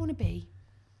 where you want to be?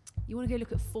 You want to go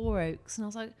look at Four Oaks, and I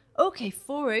was like, okay,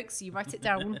 Four Oaks. You write it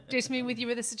down. Do you know what I mean, with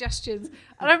your other suggestions?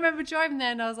 And I remember driving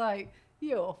there, and I was like,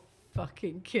 you're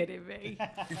fucking kidding me.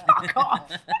 Fuck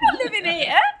off. I'm not living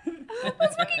here.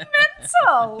 That's fucking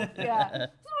mental. Yeah.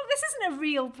 This isn't a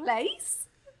real place.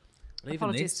 Even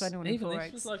Apologies this, to anyone in even Four this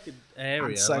Oaks. was like an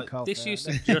area. so Like, cold this there. used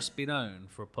to just be known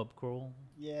for a pub crawl.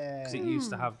 Yeah. Because it used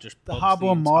to have just The pubs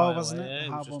Harborne Mall, entire wasn't way. it? Yeah,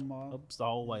 The was just Harborne Mall. Pubs the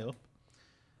whole way up.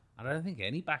 I don't think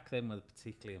any back then were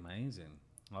particularly amazing.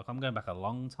 Like, I'm going back a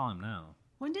long time now.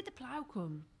 When did the plough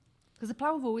come? Because the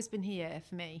plough have always been here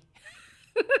for me.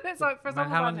 It's like for as long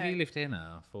How as long I have know. you lived here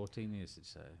now? 14 years, did you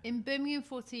say? In Birmingham,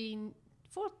 14.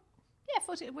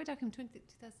 Where did I come?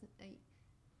 2008.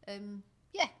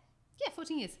 Yeah,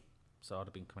 14 years. So I'd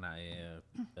have been coming out here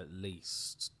at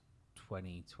least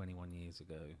 20, 21 years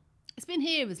ago. It's been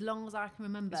here as long as I can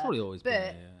remember. It's probably always but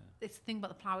been here. it's the thing about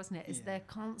the plough, isn't it? Is they're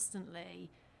constantly.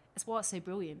 That's why it's so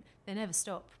brilliant. They never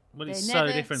stop. Well, They it's so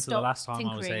never different to the stop last time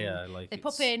I was tinkering. here. Like, They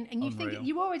pop it's in, and you unreal. think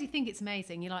you already think it's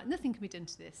amazing. You're like, nothing can be done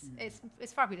to this.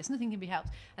 It's fabulous. Nothing can be helped.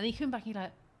 And then you come back, and you're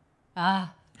like,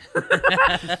 ah.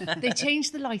 They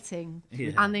changed the lighting,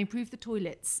 Yeah. and they improved the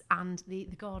toilets and the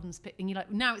gardens. And you're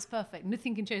like, now it's perfect.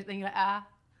 Nothing can change. Then you're like, ah.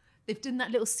 They've done that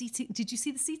little seating. Did you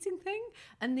see the seating thing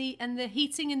and the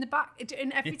heating in the back?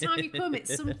 And every time you come,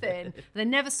 it's something. They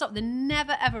never stop. They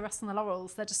never ever rest on their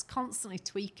laurels. They're just constantly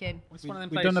tweaking. It's one of them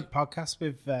We've done a places- podcast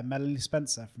with Melanie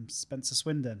Spencer from Spencer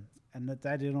Swindon, and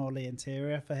they're doing all the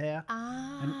interior for here.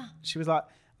 And she was like, I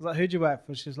was like, who do you work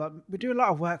for? She was like, we do a lot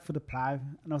of work for the plough.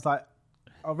 And I was like,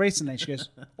 oh, recently? She goes,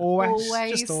 always.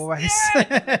 Just always.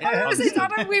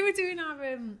 We were doing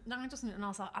our Nine Dozen, and I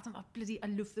was like, I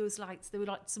love those lights. They were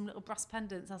like some little brass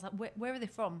pendants. I was like, where are they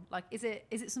from? Like, is it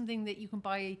something that you can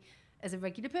buy as a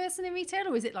regular person in retail,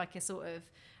 or is it like a sort of? And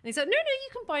he's like, no, you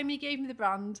can buy me. He gave me the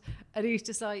brand, and he was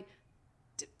just like,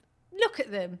 look at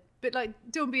them, but like,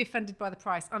 don't be offended by the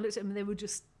price. I looked at them and they were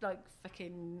just like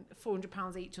fucking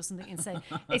 £400 each or something insane.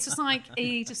 It's just like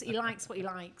he likes what he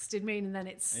likes. Do you know what I mean? And then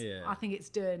I think it's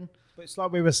done. But it's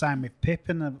like we were saying with Pip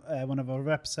in one of our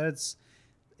episodes.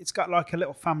 It's got like a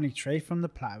little family tree from the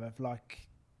plough of like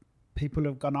people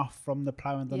who've gone off from the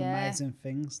plough and done amazing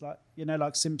things, like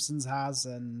like Simpsons has,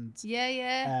 and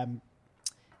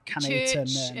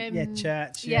Caneton,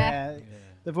 Church,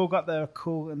 they've all got their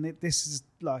cool, and this is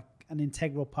like an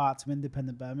integral part to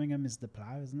independent Birmingham is the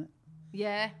plough, isn't it?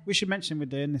 Yeah. We should mention we're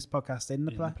doing this podcast in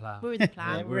the plough. We're in the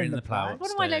plough. Yeah, we're in the plough.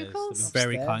 One of my locals. They've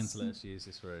been very kind to let us use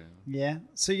this room. Yeah.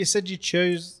 So you said you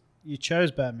chose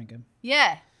Birmingham.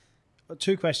 Yeah.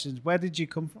 2 questions. Where did you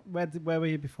come from? Where were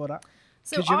you before that?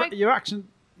 So your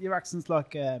accent's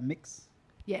like a mix.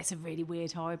 Yeah, it's a really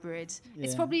weird hybrid. Yeah.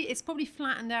 It's probably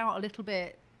flattened out a little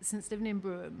bit since living in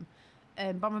Brougham.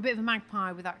 But I'm a bit of a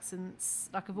magpie with accents.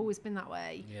 Like, I've always been that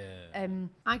way. Yeah.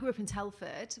 I grew up in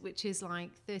Telford, which is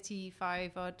like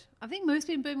 35 odd. I think most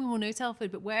people in Birmingham will know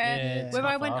Telford, but where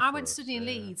I went to study in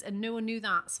Leeds, and no one knew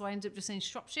that, so I ended up just saying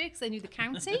Shropshire because they knew the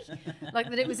county, like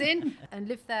that it was in, and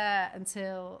lived there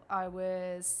until I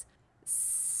was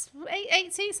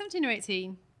 17 or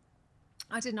 18.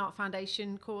 I did an art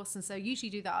foundation course, and so usually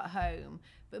do that at home.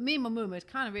 But me and my mum had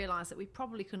kind of realised that we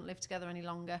probably couldn't live together any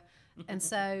longer. And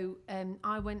so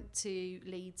I went to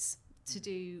Leeds to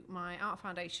do my art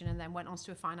foundation and then went on to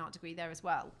do a fine art degree there as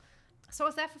well. So I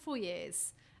was there for 4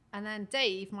 years. And then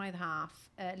Dave, my other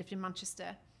half, lived in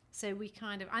Manchester. So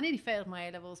I nearly failed my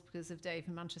A-levels because of Dave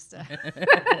in Manchester. Tell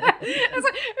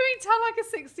like a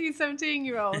 16,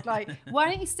 17-year-old, like, why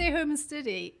don't you stay home and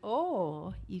study?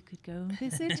 Or you could go and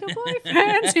visit your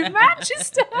boyfriend in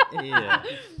Manchester.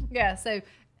 Yeah, so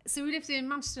we lived in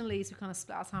Manchester and Leeds. We kind of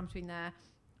split our time between there.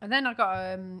 And then I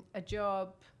got a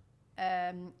job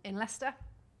in Leicester.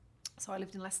 So I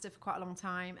lived in Leicester for quite a long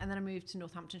time. And then I moved to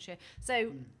Northamptonshire.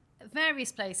 So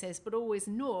various places, but always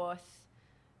north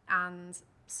and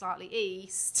slightly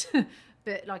east.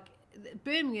 But like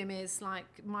Birmingham is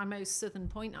like my most southern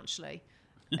point, actually.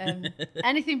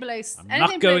 Anything below... I'm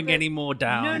not going any more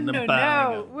down than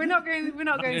Birmingham. No, we're not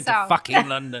going south. To fucking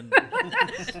London.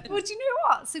 Well, do you know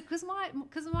what? So because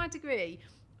of my degree...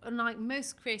 Unlike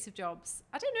most creative jobs,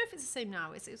 I don't know if it's the same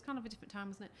now. It was kind of a different time,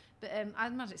 wasn't it? But I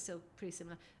imagine it's still pretty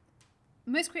similar.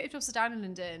 Most creative jobs are down in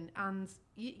London, and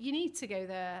you need to go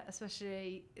there,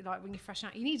 especially like when you're fresh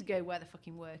out. You need to go where the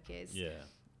fucking work is. Yeah.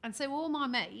 And so all my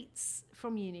mates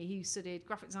from uni who studied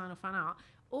graphic design or fan art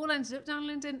all ended up down in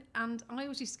London, and I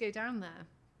always used to go down there.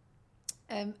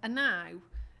 And now...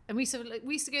 And we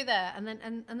used to go there, and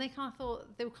they kind of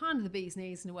thought they were kind of the bee's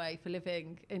knees in a way for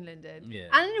living in London. Yeah.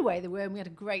 And in a way they were, and we had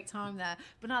a great time there.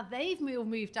 But now they've all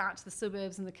moved out to the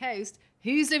suburbs and the coast.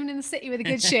 Who's living in the city with a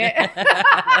good shit?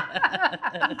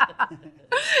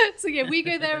 So yeah, we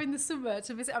go there in the summer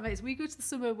to visit our mates. We go to the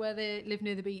summer where they live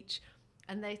near the beach,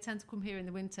 and they tend to come here in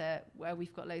the winter where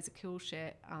we've got loads of cool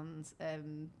shit, and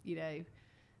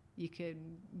you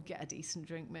can get a decent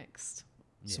drink mixed.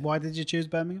 So why did you choose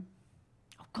Birmingham?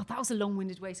 Oh, God, that was a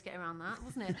long-winded way to get around that,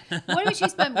 wasn't it? Why did we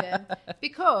choose Birmingham?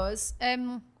 Because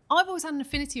I've always had an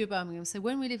affinity with Birmingham. So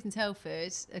when we lived in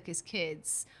Telford, like as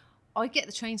kids, I'd get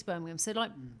the train to Birmingham. So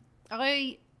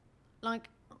I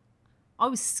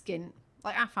was skint.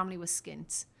 Like our family was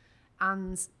skint.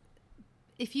 And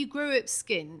if you grow up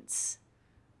skint,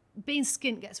 being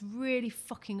skint gets really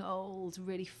fucking old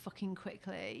really fucking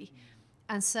quickly.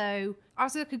 And so I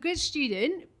was like a good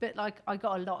student, but like I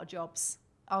got a lot of jobs.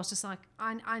 I was just like,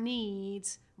 I need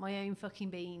my own fucking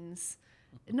beans.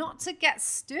 Not to get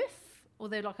stuff,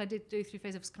 although like I did do 3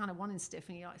 phases, I was kind of wanting stuff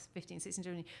when you're like 15, 16,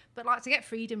 17, but like to get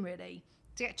freedom really,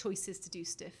 to get choices to do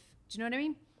stuff. Do you know what I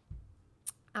mean?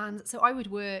 And so I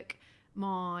would work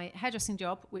my hairdressing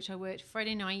job, which I worked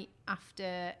Friday night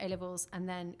after A-levels, and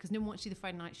then, because no one wants to do the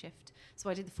Friday night shift, so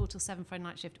I did the 4 till 7 Friday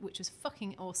night shift, which was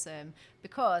fucking awesome,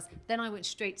 because then I went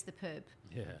straight to the pub.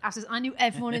 Yeah. After I knew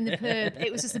everyone in the pub.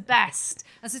 It was just the best.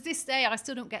 And so to this day, I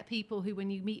still don't get people who, when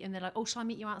you meet them, they're like, oh, shall I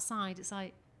meet you outside? It's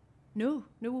like, no,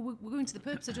 we're going to the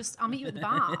pub, so just, I'll meet you at the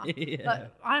bar. Yeah.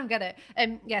 Like, I don't get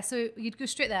it. So you'd go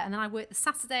straight there, and then I worked the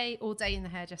Saturday all day in the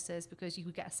hairdressers, because you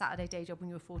could get a Saturday day job when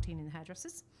you were 14 in the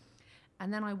hairdressers.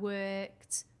 And then I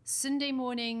worked Sunday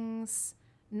mornings,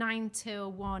 9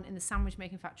 till 1 in the sandwich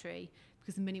making factory,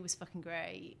 because the money was fucking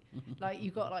great. Like,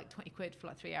 you got like 20 quid for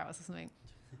like 3 hours or something.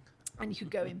 And you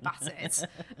could go in battered.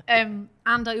 And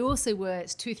I also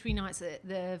worked 2 or 3 nights at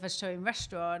the vegetarian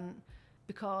restaurant,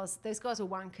 because those guys were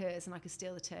wankers and I could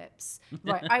steal the tips.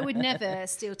 Right, I would never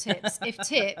steal tips if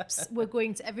tips were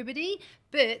going to everybody,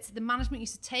 but the management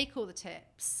used to take all the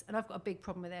tips, and I've got a big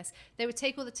problem with this. They would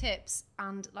take all the tips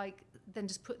and like then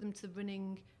just put them to the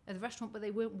running of the restaurant, but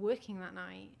they weren't working that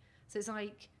night. So it's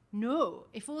like, no,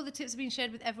 if all the tips are being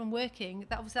shared with everyone working,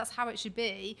 that's how it should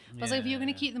be. But I was like, if you're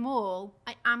going to keep them all,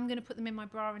 I am going to put them in my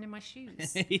bra and in my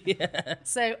shoes. Yeah.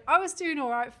 So I was doing all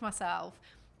right for myself.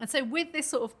 And so with this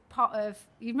sort of part of,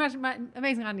 you imagine,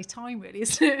 amazing how any time really,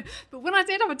 isn't it? But when I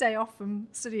did have a day off from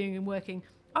studying and working,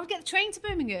 I would get the train to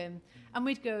Birmingham and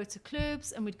we'd go to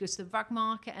clubs and we'd go to the rag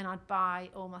market and I'd buy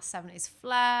all my 70s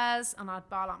flares and I'd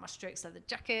buy like my Strokes leather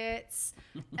jackets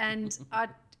and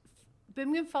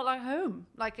Birmingham felt like home.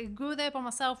 Like I could go there by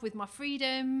myself with my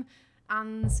freedom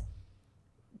and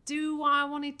do what I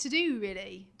wanted to do,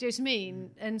 really. Do you know what I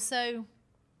mean? And so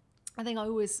I think I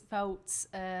always felt,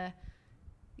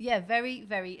 very,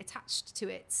 very attached to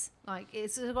it. Like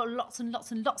I've got lots and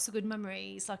lots and lots of good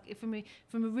memories. Like from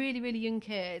a really, really young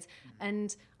kid.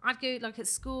 And I'd go like at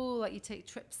school, like you take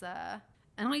trips there.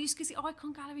 And I used to go see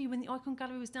Icon Gallery when the Icon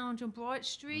Gallery was down on John Bright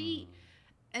Street.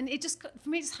 And it just, for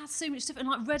me, it just had so much stuff. And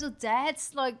like Red or Dead,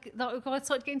 like I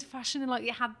started getting into fashion and like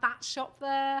you had that shop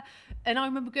there. And I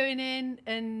remember going in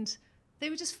and they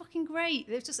were just fucking great.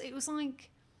 It was like,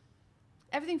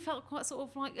 everything felt quite sort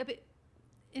of like a bit,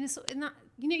 in that,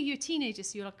 you know, you're a teenager,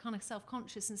 so you're like kind of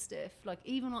self-conscious and stuff. Like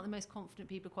even like the most confident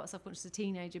people are quite self-conscious as a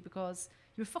teenager because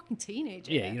you're a fucking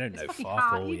teenager. Yeah, you don't know fuck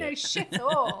all. You know shit at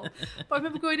all. But I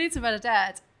remember going into Red or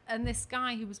Dead and this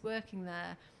guy who was working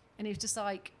there and he was just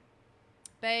like,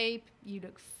 babe, you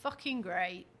look fucking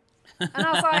great. And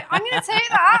I was like, I'm going to take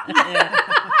that.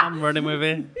 Yeah, I'm running with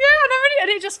it. And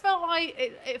it just felt like,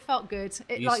 it felt good.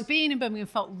 Like being in Birmingham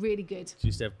felt really good. Did you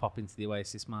used to ever pop into the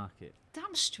Oasis Market?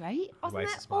 Damn straight. I was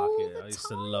Oasis there all Market. the I used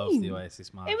time. to love the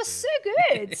Oasis Market. It was so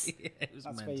good. Yeah, it was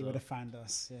That's mental. where you would have found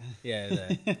us.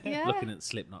 Yeah, Yeah. looking at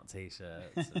Slipknot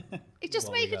t-shirts. It just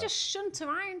what made we you could got. just shunt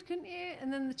around, couldn't you?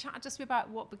 And then the chat would just be about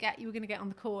what baguette you were going to get on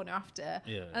the corner after.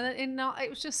 Yeah. And then it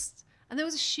was just, and there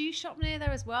was a shoe shop near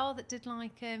there as well that did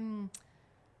like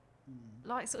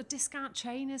sort of discount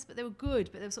trainers, but they were good,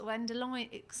 but they were sort of end of line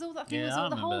because all that thing was I all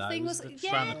the remember whole that. thing It was was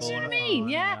yeah. around Do the you know what I corner. mean?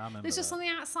 Yeah, I Yeah. remember There's just that. on the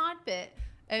outside bit.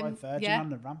 Quite Virgin Yeah. on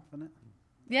the ramp, isn't it?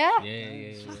 Yeah.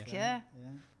 Yeah. Fuck yeah.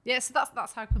 Yeah, so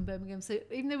that's how I come Birmingham. So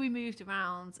even though we moved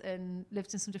around and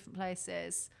lived in some different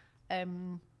places,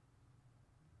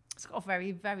 it's got a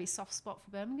very, very soft spot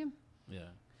for Birmingham. Yeah.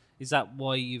 Is that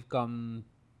why you've gone?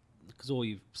 Because all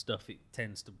your stuff, it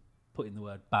tends to put in the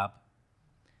word bab.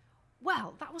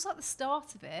 Well, that was like the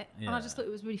start of it, and I just thought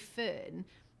it was really fun,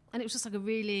 and it was just like a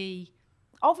really.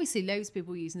 Obviously, loads of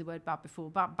people were using the word bab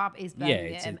before. Bab is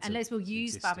Birmingham, it's and loads of people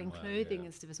use bab in existing word, clothing yeah.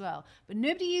 and stuff as well. But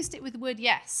nobody used it with the word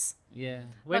yes. Yeah.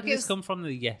 Where Like did it this was- come from?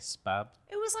 The yes bab.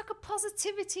 It was like a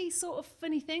positivity sort of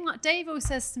funny thing. Like Dave always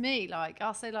says to me, like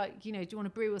I'll say like, you know, do you want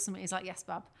a brew or something? He's like, yes,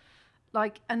 bab.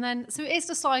 Like, and then so it is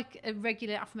just like a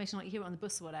regular affirmation, like you hear it on the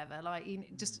bus or whatever. Like, you know,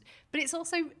 just, but it's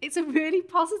a really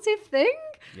positive thing.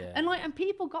 Yeah. And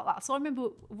people got that. So I remember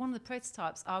one of the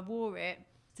prototypes, I wore it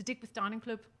to Digworth Dining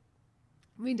Club.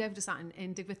 Me and Dave just sat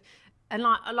in Digworth, and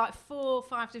like 4 or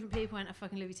 5 different people went, I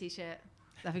fucking love your t-shirt.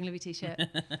 Loving Louis t-shirt.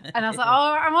 And I was like,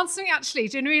 oh, I'm on something actually.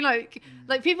 Do you know what I mean?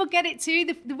 Like people get it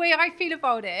too. The way I feel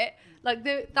about it, like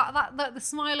the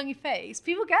smile on your face,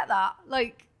 people get that.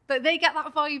 Like they get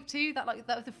that vibe too.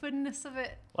 The funness of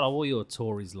it. Well, I wore your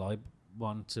Tories Live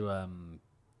one to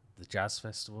the jazz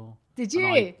festival. Did And you?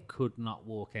 I could not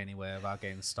walk anywhere without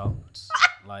getting stopped.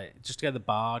 Like just to go to the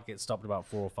bar, I'd get stopped about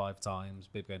 4 or 5 times.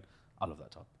 People going, I love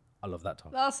that top. I love that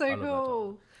top. That's so I love that top."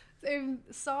 cool.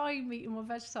 Si meeting my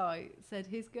veg site said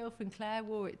his girlfriend Claire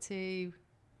wore it to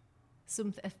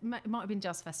something. It might have been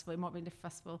jazz festival. It might have been a different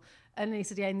festival. And he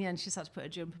said, yeah, in the end, she just had to put her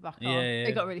jumper back on. Yeah.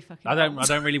 It got really fucking. I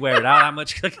don't really wear it out that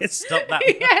much because I get stopped that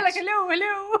much. Yeah, like hello.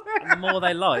 And the more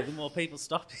they like, the more people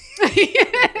stop.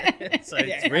 So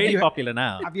it's really popular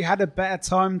now. Have you had a better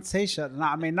time t-shirt than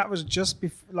that? I mean, that was just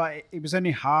before, like, it was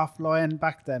only half lion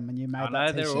back then when you made I that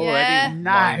know they're t-shirt. already.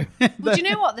 Yeah. No. But do you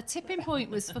know what? The tipping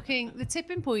point was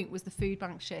the food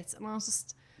bank shit. And I was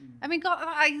just, I mean, God,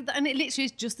 and it literally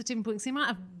is just the tipping point. 'Cause the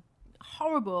amount of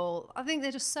horrible, I think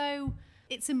they're just so,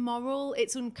 it's immoral,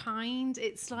 it's unkind,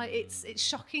 it's like, it's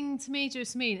shocking to me, do you know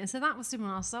what I mean? And so that was when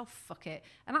I was like, oh, fuck it.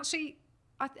 And actually,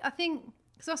 I think,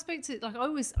 because I spoke to, like, I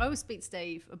always speak to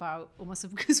Dave about all my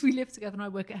stuff because we live together and I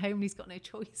work at home and he's got no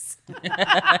choice.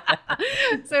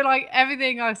 So, like,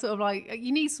 everything I sort of like,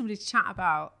 you need somebody to chat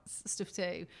about stuff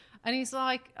too. And he's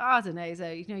like, I don't know,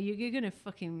 Zoe, you know, you're going to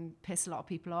fucking piss a lot of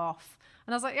people off.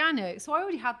 And I was like, yeah, I know. So I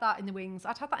already had that in the wings.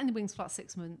 I'd had that in the wings for like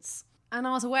 6 months. And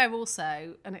I was aware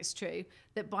also, and it's true,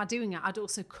 that by doing it, I'd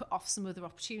also cut off some other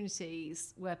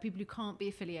opportunities where people who can't be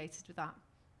affiliated with that.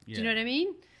 Do you know what I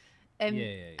mean?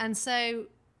 And so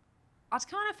I'd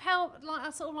kind of felt like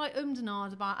I sort of like and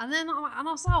ahed about it. And then I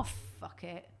was like, oh, fuck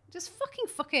it. Just fucking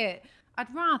fuck it.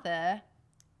 I'd rather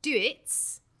do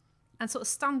it and sort of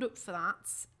stand up for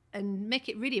that and make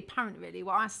it really apparent, really,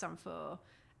 what I stand for,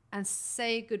 and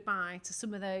say goodbye to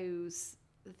some of those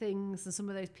things and some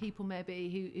of those people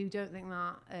maybe who don't think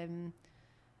that. And,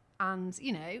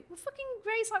 you know, we fucking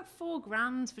raised like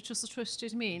 $4,000 for Trust the Trust, do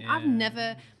you know what I mean? I've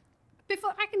never...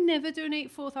 Before, I can never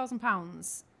donate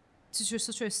 £4,000 to Trust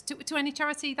the Trust to any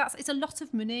charity. It's a lot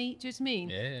of money. Do you know what I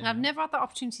mean? And I've never had that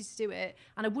opportunity to do it,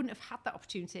 and I wouldn't have had that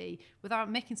opportunity without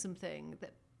making something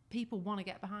that people want to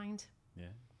get behind. Yeah,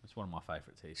 it's one of my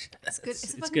favourite t-shirts. It's good.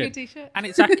 It's a fucking good t-shirt, and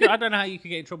it's accurate. I don't know how you can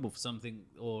get in trouble for something,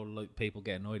 or like people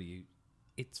get annoyed at you.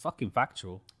 It's fucking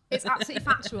factual. It's absolutely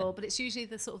factual, but it's usually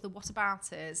the sort of the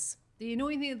whatabouters. The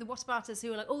annoying thing of the whatabouters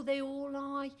who are like, oh, they all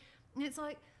lie, and it's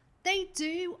like. They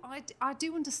do. I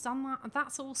do understand that, and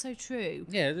that's also true.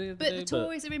 Yeah, but the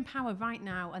Tories are in power right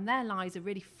now, and their lies are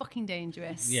really fucking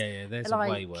dangerous. Yeah, theirs are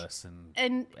way worse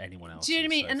than anyone else. Do you know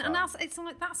what I mean? And it's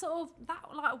like that sort of that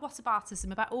like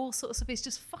whataboutism about all sorts of stuff is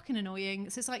just fucking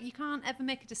annoying. So it's like you can't ever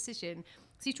make a decision.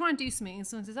 So you try and do something, and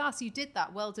someone says, "Oh, so you did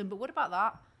that? Well done." But what about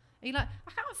that? And you're like,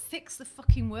 I can't fix the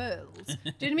fucking world. Do you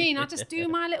know what I mean? I just do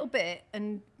my little bit,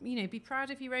 and be proud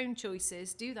of your own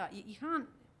choices. Do that. You can't.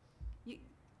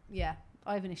 Yeah,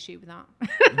 I have an issue with that.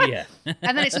 Yeah.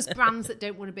 And then it's just brands that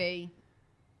don't want to be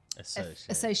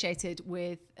associated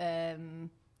with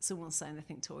someone saying they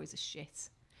think Tories are shit.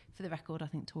 For the record, I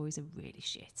think Tories are really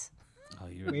shit. Oh,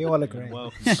 we all agree.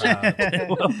 Welcome crowd.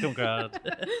 Welcome crowd.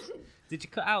 Did you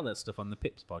cut out that stuff on the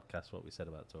Pips podcast, what we said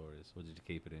about Tories, or did you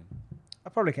keep it in? I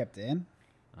probably kept it in.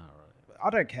 All right. I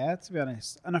don't care, to be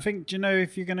honest. And I think,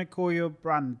 if you're going to call your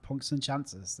brand Punks and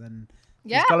Chances, then...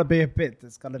 Yeah. There's got to be a bit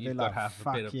that's got to be like,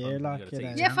 fuck you,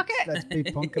 yeah, fuck it. Let's be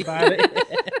punk about it.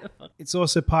 It's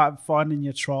also part of finding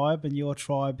your tribe, and your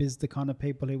tribe is the kind of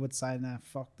people who would say, "No,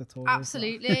 fuck the Tories."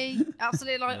 Absolutely.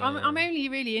 Like I'm only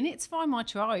really in it to find my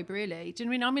tribe, really. Do you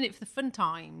know what I mean? I'm in it for the fun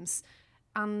times,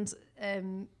 and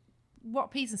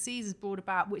what P's and C's has brought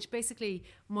about, which basically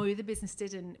my other business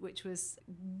didn't, which was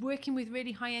working with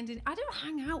really high-end... I don't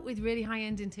hang out with really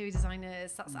high-end interior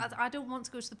designers. I don't want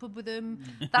to go to the pub with them.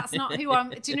 That's not who I'm...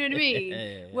 Do you know what I mean?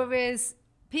 Yeah. Whereas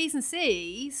P's and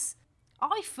C's,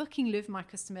 I fucking love my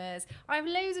customers. I have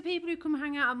loads of people who come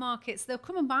hang out at markets. They'll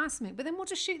come and buy something, but then we'll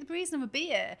just shoot the breeze and have a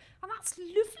beer. And that's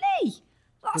lovely.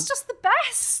 That's just the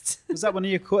best. Was that one of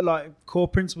your core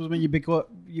principles when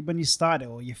you started,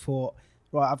 or you thought...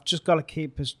 Right, I've just got to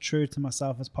keep as true to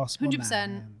myself as possible.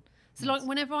 100%. So, like,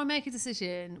 whenever I make a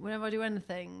decision, whenever I do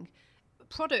anything,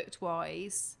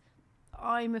 product-wise,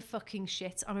 I'm a fucking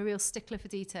shit. I'm a real stickler for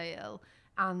detail,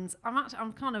 and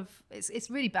I'm kind of.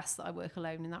 It's really best that I work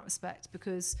alone in that respect,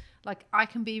 because like I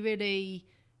can be really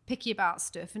picky about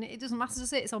stuff, and it doesn't matter,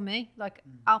 does it? It's on me. Like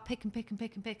I'll pick and pick and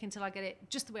pick and pick until I get it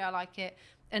just the way I like it.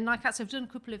 And like actually, I've done a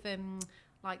couple of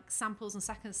like samples and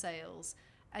second sales.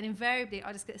 And invariably,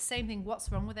 I just get the same thing. What's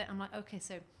wrong with it? I'm like, okay,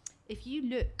 so if you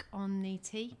look on the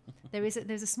tea, there's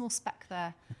a small speck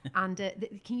there, and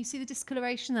can you see the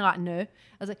discoloration? They're like, no. I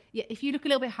was like, yeah. If you look a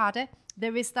little bit harder,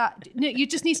 there is that. No, you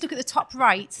just need to look at the top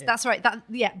right. Yeah. That's right.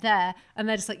 There. And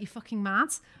they're just like, you're fucking mad.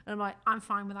 And I'm like, I'm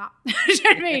fine with that. Do you know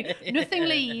what I mean? Nothing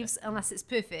leaves unless it's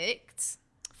perfect.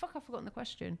 Fuck, I've forgotten the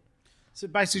question. So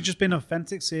basically, just being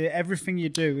authentic. So everything you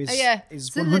do is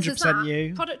 100%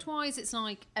 you. Product-wise, it's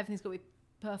like everything's got to be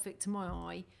perfect to my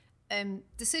eye.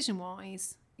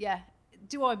 Decision-wise, yeah.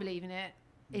 Do I believe in it?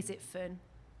 Is it fun?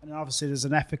 And obviously, there's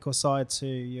an ethical side to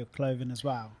your clothing as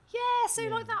well. Yeah, so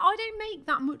like that, I don't make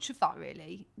that much of that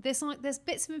really. There's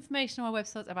bits of information on my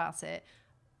website about it,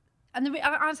 and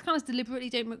I just kind of deliberately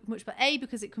don't make much. But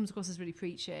because it comes across as really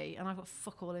preachy, and I've got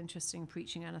fuck all interest in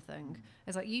preaching anything.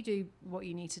 It's like you do what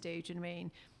you need to do. Do you know what I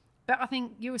mean? But I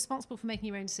think you're responsible for making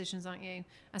your own decisions, aren't you?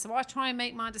 And so I try and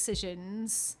make my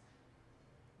decisions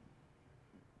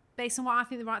based on what I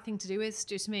think the right thing to do is.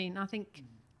 Do you know what I mean? I think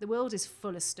the world is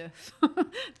full of stuff.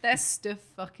 There's stuff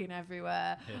fucking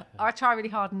everywhere. Yeah. I try really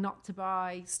hard not to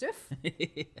buy stuff.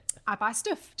 I buy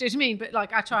stuff. Do you know what I mean? But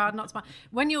like, I try hard not to buy.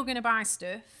 When you're going to buy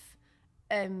stuff,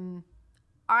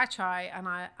 I try and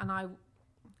I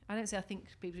don't say I think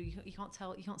people. You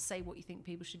can't say what you think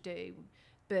people should do,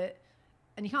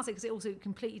 and you can't say because it also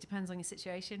completely depends on your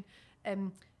situation.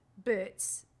 But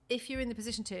if you're in the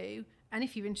position to. And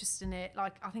if you're interested in it,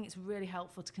 like I think it's really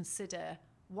helpful to consider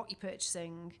what you're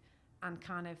purchasing and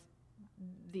kind of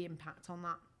the impact on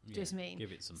that. Do you know what I mean?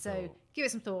 Give it some thought. Give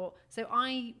it some thought. So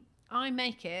I I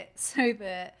make it so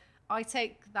that I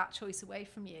take that choice away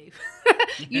from you.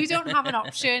 You don't have an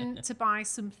option to buy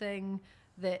something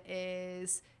that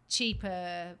is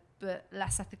cheaper but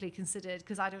less ethically considered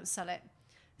because I don't sell it.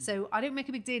 So I don't make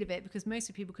a big deal of it because most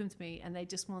of people come to me and they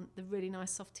just want the really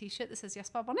nice soft t-shirt that says Yes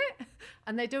Bab on it.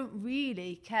 And they don't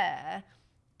really care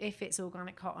if it's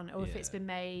organic cotton or if it's been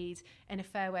made in a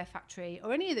fair wear factory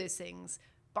or any of those things.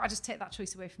 But I just take that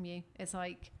choice away from you. It's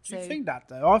like... Do you think that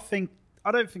though?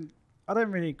 I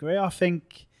don't really agree. I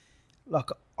think, like,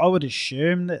 I would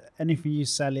assume that anything you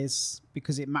sell is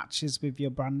because it matches with your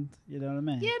brand. You know what I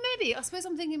mean? Yeah, maybe. I suppose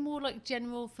I'm thinking more like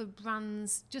general for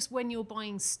brands, just when you're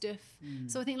buying stuff.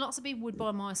 So I think lots of people would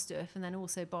buy my stuff and then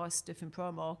also buy stuff in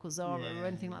Primark or Zara or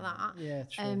anything like that. Yeah,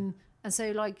 true. And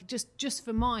so, like, just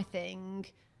for my thing,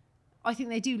 I think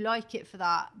they do like it for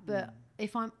that. But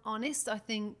if I'm honest, I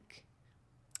think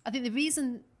the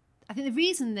reason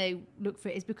they look for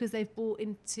it is because they've bought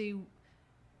into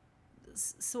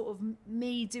sort of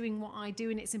me doing what I do,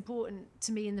 and it's important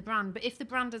to me in the brand. But if the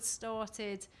brand had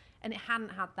started and it hadn't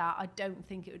had that, I don't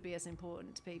think it would be as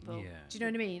important to people. Yeah. Do you know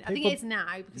what I mean? I think it is now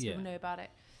because people know about it.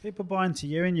 People buy into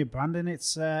you and your branding.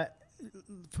 It's for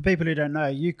people who don't know,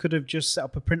 you could have just set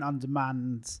up a print on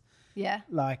demand. Yeah.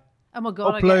 Like, oh my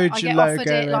god, upload I your get offered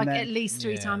logo it like and at least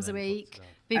 3 times a week.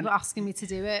 People asking me to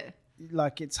do it.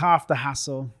 Like, it's half the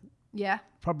hassle. Yeah.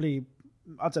 Probably,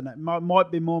 I don't know. Might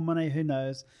be more money. Who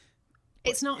knows?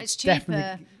 It's not. It's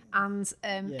cheaper and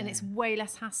it's way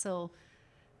less hassle.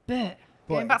 But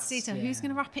going back to detail, who's going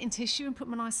to wrap it in tissue and put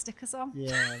my nice stickers on?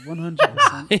 Yeah,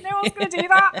 100%. No one's going to do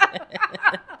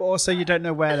that. But also, you don't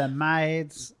know where they're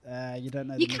made. You don't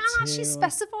know. You the can actually material.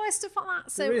 specify stuff like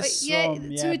that. So There is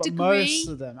some, to a but degree. most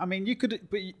of them. I mean, you could.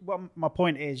 But what my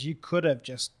point is, you could have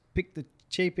just picked the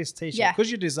cheapest t-shirt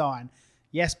because your design.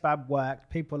 Yes, Bab worked.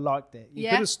 People liked it. You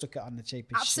could have stuck it on the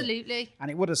cheapest Absolutely. shit,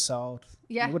 and it would have sold.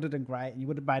 Yeah. It would have done great, and you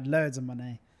would have made loads of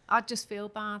money. I'd just feel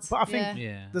bad. But I think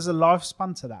there's a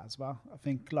lifespan to that as well. I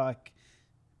think, like,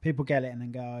 people get it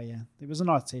and go, oh yeah, it was a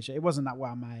nice t-shirt. It wasn't that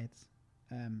well made.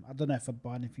 I don't know if I'd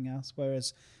buy anything else.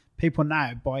 Whereas people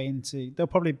now they'll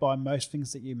probably buy most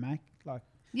things that you make. Like,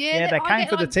 they came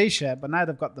for the t-shirt, but now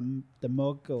they've got the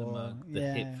mug or the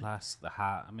hip flask, the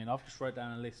hat. I mean, I've just wrote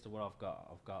down a list of what I've got.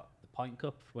 I've got the pint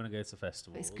cup when I go to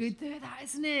festivals. It's good though, that,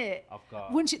 isn't it? I've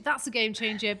got. That's a game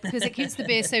changer because it keeps the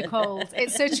beer so cold.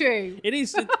 It's so true. It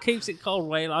is. It keeps it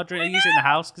cold. I use it in the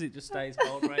house because it just stays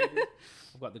cold.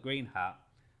 I've got the green hat.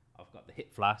 I've got the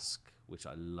hip flask, which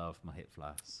I love my hip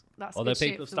flask. Although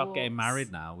people have stopped getting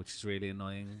married now, which is really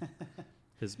annoying.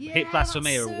 Because hip flasks for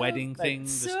me are a wedding thing.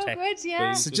 So good,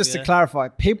 yeah. So just to clarify,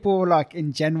 people like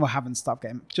in general haven't stopped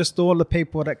getting. Just all the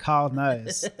people that Carl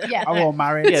knows are all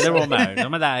married. Yeah, they're all married.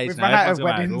 I'm at that age We've now. run out of Everyone's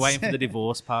married. weddings. We're waiting for the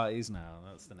divorce parties now.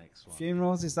 That's the next one.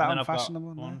 Funerals, is that And then unfashionable?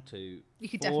 I've got 1, 2, You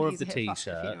could 4 definitely of the use a hip flask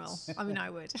at a funeral. t-shirts. I mean, I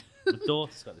would. My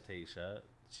daughter's got the t-shirt.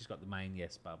 She's got the main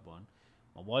Yes Bab one.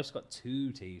 My wife's got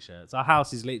 2 t-shirts. Our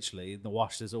house is literally in the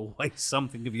wash. There's always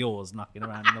something of yours knocking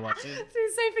around in the washing. So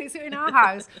it's so funny. So in our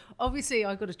house, obviously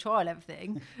I got to trial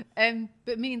everything.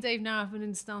 But me and Dave now have an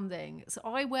understanding. So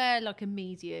I wear like a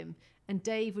medium and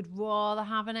Dave would rather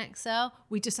have an XL.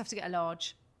 We just have to get a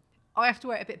large. I have to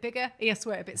wear it a bit bigger. He has to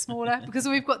wear it a bit smaller because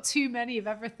we've got too many of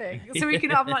everything. So we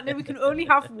can. I'm like, no, we can only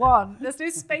have one. There's no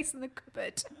space in the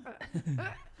cupboard.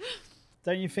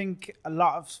 Don't you think a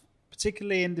lot of,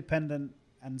 particularly independent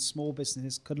and small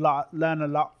businesses, could learn a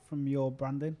lot from your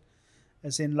branding?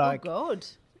 As in, like, oh God.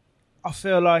 I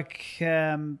feel like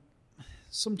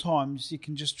sometimes you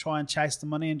can just try and chase the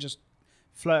money and just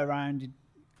float around.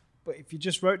 But if you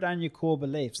just wrote down your core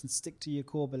beliefs and stick to your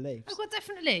core beliefs. Oh God,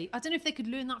 definitely. I don't know if they could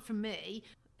learn that from me.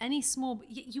 Any small,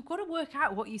 you've got to work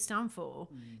out what you stand for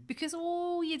because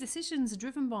all your decisions are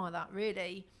driven by that.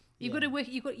 Really, you've got to work.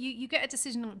 You get a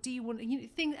decision on do you want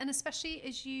things, and especially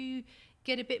as you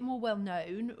get a bit more well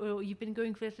known or you've been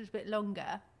going for a little bit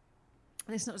longer.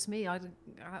 And it's not just me. I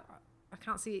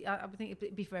can't see. I would think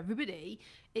it'd be for everybody.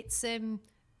 It's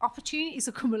opportunities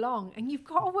will come along, and you've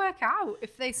got to work out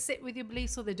if they sit with your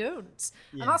beliefs or they don't.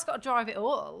 And that's got to drive it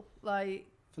all. Like.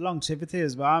 For longevity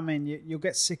as well. I mean, you'll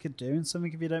get sick of doing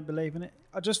something if you don't believe in it.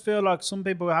 I just feel like some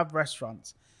people have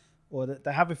restaurants or that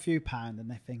they have a few pounds and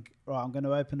they think, right, I'm going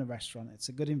to open a restaurant. It's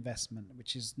a good investment,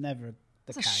 which is never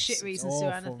the case. It's a shit reason to do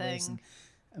anything.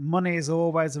 And money is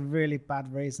always a really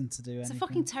bad reason to do anything. It's a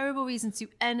fucking terrible reason to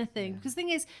do anything. Because the thing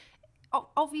is,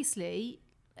 obviously,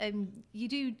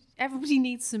 everybody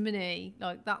needs some money.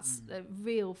 Like, that's a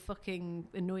real fucking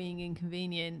annoying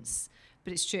inconvenience,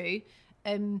 but it's true.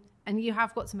 And you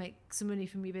have got to make some money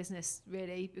from your business,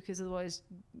 really, because otherwise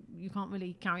you can't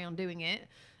really carry on doing it.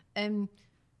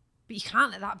 But you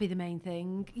can't let that be the main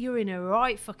thing. You're in a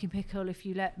right fucking pickle if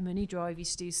you let money drive you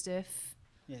to do stuff.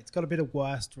 Yeah, it's got to be the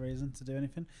worst reason to do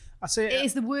anything. I see It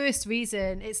is the worst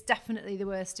reason. It's definitely the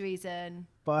worst reason.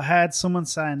 But I heard someone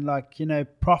saying, like,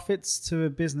 profits to a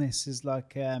business is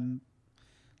like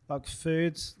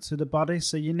food to the body.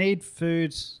 So you need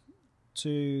food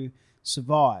to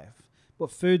survive.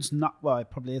 But food's not, well, it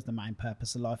probably is the main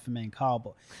purpose of life for me and Carl.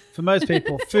 But for most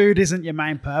people, food isn't your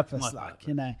main purpose.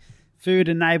 Food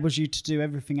enables you to do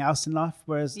everything else in life.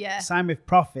 Whereas same with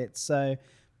profits. So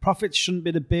profits shouldn't be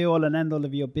the be all and end all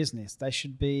of your business. They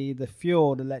should be the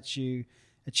fuel that lets you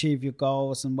achieve your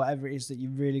goals and whatever it is that you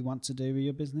really want to do with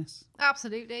your business.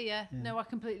 Absolutely, yeah. No, I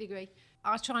completely agree.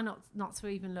 I try not to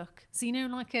even look. So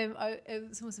like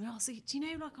someone said, so do you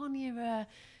know like on your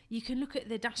you can look at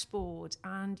the dashboard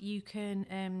and you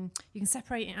can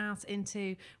separate it out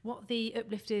into what the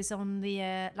uplift is on the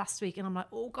last week, and I'm like,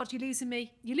 oh god, you're losing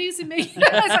me.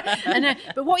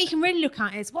 But what you can really look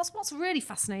at is what's really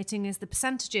fascinating is the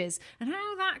percentages and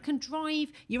how that can drive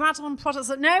your add-on products.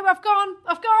 Like, no, I've gone.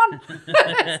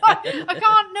 It's like, I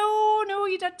can't. No,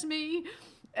 you're dead to me.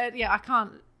 I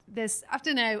can't. I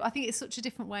don't know. I think it's such a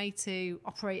different way to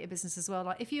operate a business as well.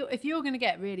 Like if you're going to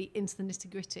get really into the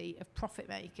nitty gritty of profit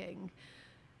making,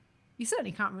 you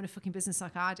certainly can't run a fucking business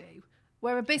like I do.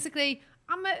 Where basically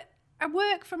I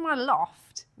work from my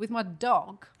loft with my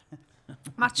dog.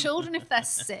 My children, if they're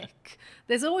sick,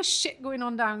 there's always shit going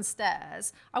on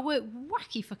downstairs. I work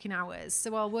wacky fucking hours.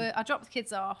 So I drop the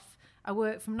kids off. I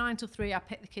work from 9 till 3. I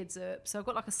pick the kids up. So I've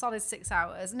got like a solid 6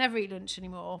 hours. I never eat lunch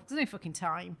anymore. There's no fucking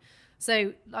time.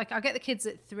 So, like, I get the kids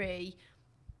at 3,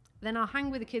 then I'll hang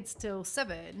with the kids till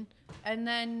 7, and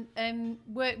then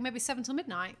work maybe 7 till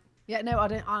midnight. Yeah, no, I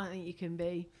don't think you can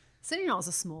be. Certainly not as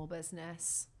a small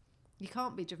business. You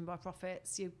can't be driven by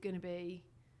profits. You're going to be...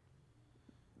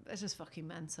 It's just fucking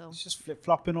mental. It's just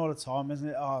flip-flopping all the time, isn't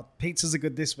it? Oh, pizzas are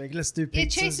good this week. Let's do pizzas. You're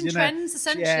chasing trends,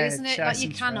 essentially, isn't it? Like, you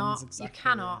cannot. Trends, exactly, you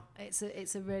cannot. Yeah.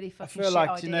 It's a really fucking shit idea.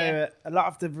 I feel like, a lot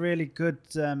of the really good...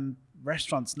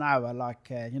 restaurants now are like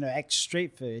ex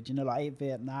street food, like Eat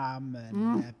Vietnam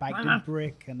and Baked and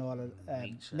Brick and all of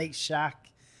Meat Shack.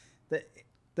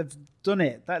 They've done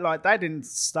it. They didn't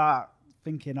start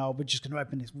thinking, oh, we're just going to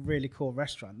open this really cool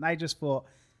restaurant. They just thought,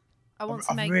 I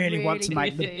really want to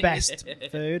make the best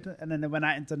food, and then they went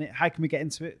out and done it. How can we get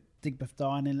into it? Digbeth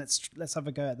Dining. Let's have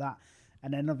a go at that,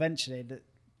 and then eventually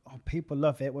people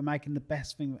love it. We're making the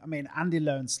best thing. I mean, Andy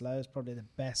Lowe and Slow is probably the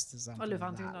best example. I love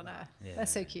Andy Lowe. They're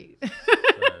so cute.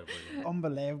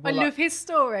 Unbelievable. I love his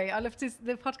story. I loved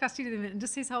the podcast he did with him, and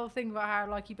just his whole thing about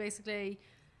how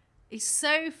he's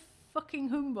so fucking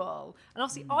humble. And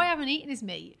obviously, I haven't eaten his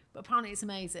meat, but apparently it's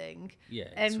amazing. Yeah,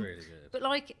 it's really good. But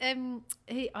like,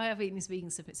 I have eaten his vegan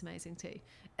stuff. It's amazing too.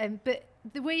 But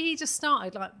the way he just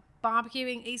started like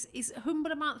barbecuing, he's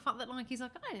humble about the fact that like I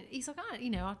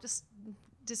just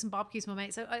did some barbecues with my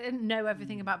mates, so I didn't know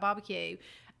everything about barbecue,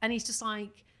 and he's just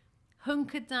like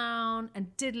hunkered down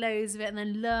and did loads of it and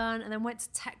then learned and then went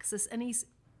to Texas, and he's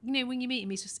when you meet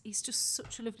him he's just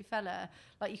such a lovely fella.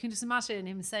 Like you can just imagine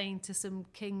him saying to some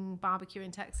king barbecue in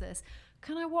Texas,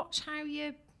 can I watch how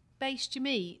you baste your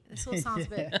meat? This all sounds a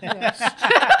bit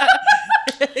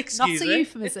not a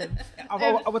euphemism.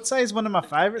 I would say he's one of my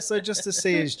favourites, so just to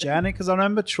see his journey, because I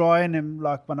remember trying him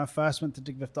like when I first went to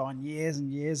Digbeth Dining years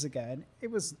and years ago, and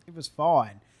it was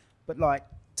fine, but like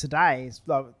today it's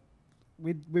like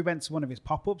we went to one of his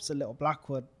pop-ups at Little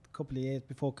Blackwood a couple of years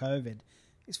before COVID.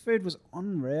 His food was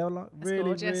unreal, like really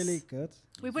gorgeous. Really good.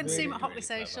 We went to see him at Hotly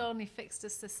Social, and he fixed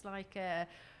us this like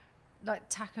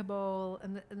taco bowl,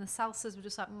 and the salsas were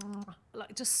just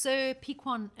like just so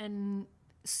piquant and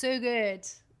so good.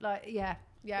 Like yeah.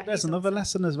 But there's another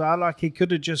lesson as well. Like he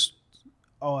could have just,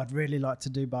 I'd really like to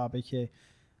do barbecue,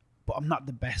 but I'm not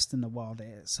the best in the world at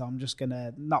it, so I'm just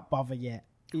gonna not bother yet.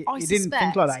 He didn't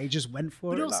think like that. He just went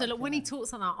for it. But also, when he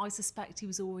talks like that, I suspect he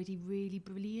was already really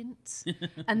brilliant.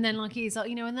 And then, like, he's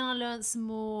like, and then I learned some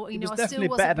more. I still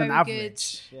wasn't very good.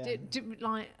 Yeah.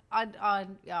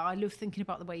 I love thinking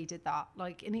about the way he did that.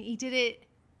 Like, and he did it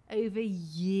over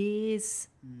years.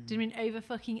 Over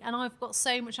fucking. And I've got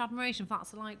so much admiration for that.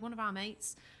 So, like, one of our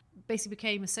mates basically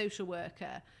became a social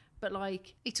worker. But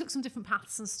like he took some different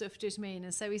paths and stuff. Do you know what I mean?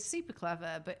 And so he's super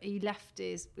clever. But he left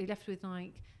with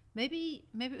like. Maybe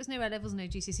it was no A-levels, no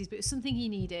GCSEs, but it was something he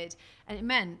needed, and it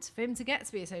meant for him to get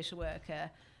to be a social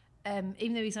worker,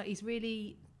 even though he's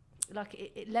really like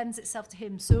it lends itself to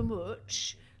him so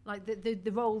much, like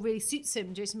the role really suits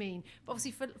him. Do you know what I mean? But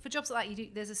obviously for jobs like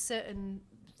that, there's a certain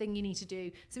thing you need to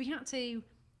do. So he had to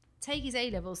take his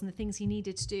A-levels and the things he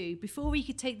needed to do before he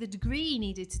could take the degree he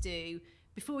needed to do,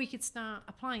 before he could start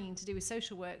applying to do his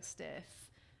social work stuff.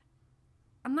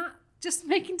 And that, just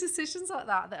making decisions like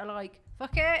that are like,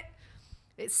 fuck it,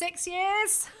 it's 6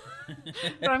 years,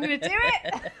 but I'm going to do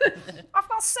it. I've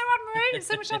got so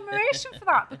much admiration for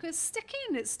that, because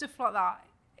sticking at stuff like that,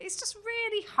 it's just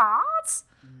really hard.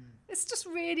 It's just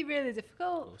really, really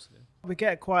difficult. We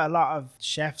get quite a lot of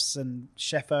chefs and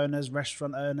chef owners,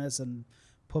 restaurant owners and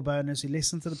pub owners who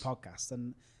listen to the podcast,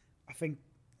 and I think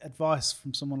advice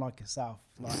from someone like yourself,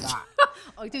 like that.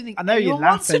 I don't think I know you're anyone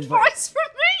wants laughing, but advice from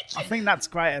me. I think that's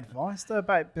great advice though,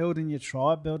 about building your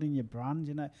tribe, building your brand.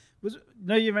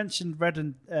 You mentioned Red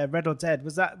or Dead.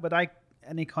 Were they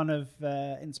any kind of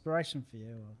inspiration for you?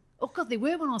 Or? Oh God, they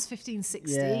were when I was 15,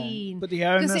 16. Yeah. But the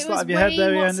owners, have you heard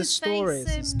their owners' stories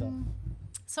and stuff?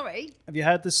 Sorry? Have you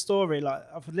heard the story? Like,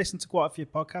 I've listened to quite a few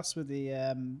podcasts with the...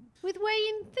 with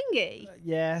Wayne Thingy?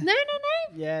 Yeah. No.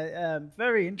 Yeah,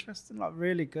 very interesting, like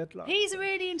really good. Like, He's a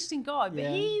really interesting guy, but Yeah.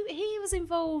 he was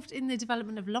involved in the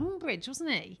development of Longbridge,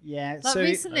 wasn't he? yeah, Like so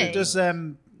recently? he does,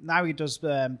 now he does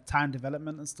town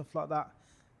development and stuff like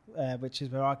that, which is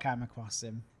where I came across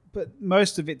him. But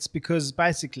most of it's because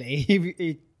basically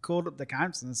he called up the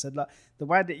council and said, like, the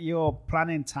way that you're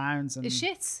planning towns and It's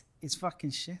shit. it's fucking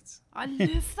shit. I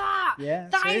love that. Yeah,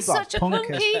 That so is he's like such a punk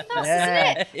punk as- ethos,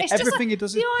 Yeah. isn't it? It's Everything he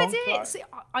does is the punk, idea. like. See,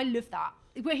 I love that.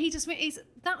 Where he just is,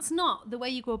 that's not the way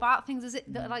you go about things, is it?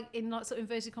 That, like, in like sort of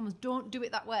inverted commas, don't do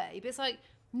it that way. But it's like,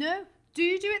 no, do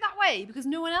it that way, because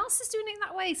no one else is doing it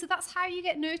that way. So that's how you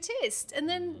get noticed, and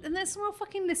then someone will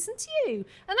fucking listen to you. And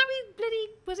then we bloody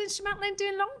was instrumental in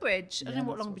doing Longbridge. I don't know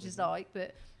what that's Longbridge is like,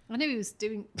 but I know he was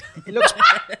doing. It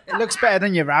looks better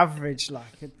than your average, like,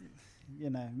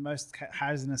 most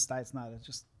housing estates now, they're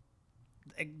just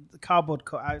cardboard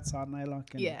cutouts, aren't they?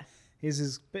 Like, and Yeah. his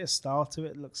is a bit of style to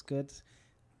it, looks good.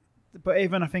 But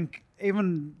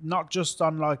even not just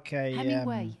on like a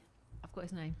Hemingway. I've got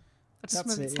his name. I just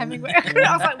That's remember it, it's yeah. Hemingway.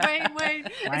 I was like, Wayne.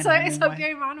 It's like Hemingway.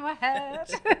 going around my head.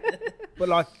 But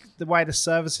like the way the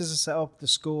services are set up, the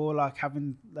school, like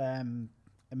having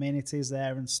amenities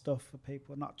there and stuff for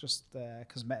people, not just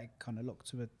cosmetic kind of look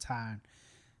to a town.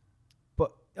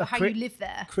 But How you live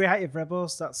there. Creative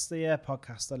Rebels, that's the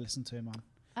podcast I listen to him on.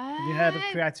 Have you heard of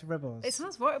Creative Rebels? It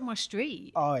sounds right up my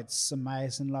street. Oh, it's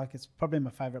amazing. Like, it's probably my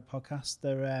favourite podcast.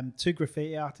 They're two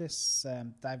graffiti artists.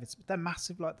 They're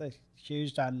massive, like, they're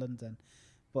huge down in London.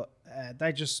 But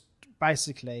they just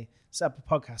basically set up a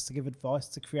podcast to give advice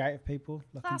to creative people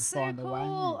looking That's to so find cool. a way.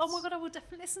 Oh my God, I would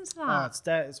definitely listen to Oh, that. it's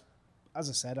there. As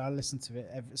I said, I listen to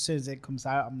it as soon as it comes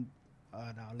out.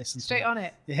 I'll listen Straight to it. on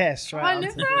it. Yeah, straight I on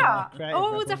love to it, that. Creative Oh,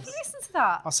 we'll Rebels. definitely listen to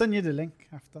that. I'll send you the link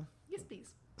after. Yes,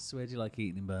 please. So where do you like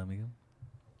eating in Birmingham?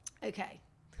 Okay.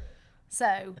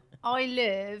 So, I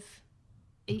love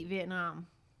Eat Vietnam.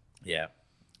 Yeah.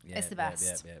 It's the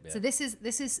best. Yeah. So this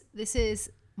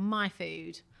is my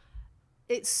food.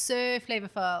 It's so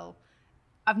flavourful.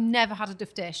 I've never had a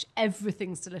duff dish.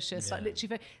 Everything's delicious. Like,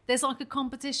 literally, there's like a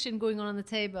competition going on the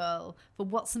table for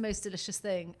what's the most delicious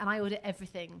thing, and I order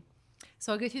everything.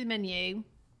 So I go through the menu.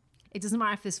 It doesn't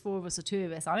matter if there's 4 of us or 2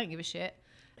 of us. I don't give a shit.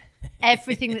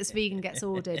 Everything that's vegan gets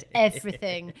ordered.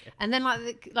 Everything. And then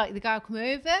the guy will come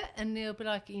over and they'll be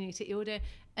like, you take your order.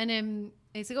 And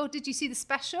he's like, oh, did you see the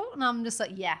special? And I'm just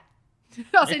like, yeah.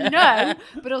 I said no,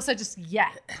 but also just, yeah,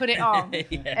 put it on.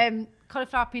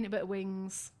 Cauliflower peanut butter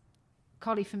wings.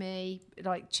 Collie for me,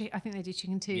 like I think they do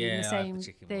chicken too in the same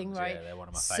thing, ones, right? Yeah, they're one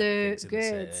of my so favourite things in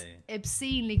good, the city.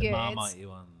 obscenely The good. Marmite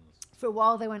ones. For a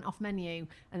while they went off menu,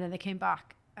 and then they came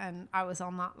back, and I was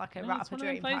on that like a rat It's up a one of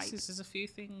them drain pipe. places. There's a few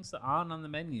things that aren't on the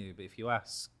menu, but if you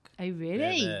ask, Oh they're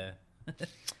really? there.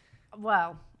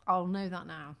 Well, I'll know that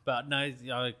now. But no,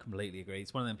 I completely agree.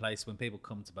 It's one of them places when people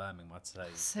come to Birmingham, I'd say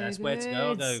So that's where to go.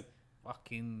 I'll go good.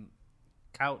 fucking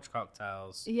couch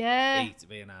cocktails. Yeah. Eat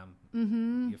Vietnam.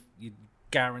 Mm-hmm. You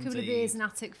guaranteed. Couple of beers and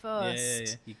attic first.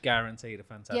 Yeah. You guaranteed a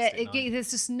fantastic Yeah, night.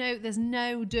 there's just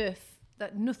no duff.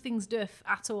 That nothing's duff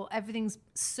at all. Everything's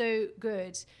so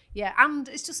good. Yeah, and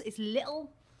it's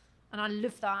little, and I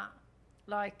love that.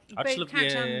 Like, I just both love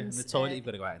couch in and, the toilet. You've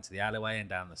got to go out into the alleyway and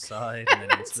down the side, and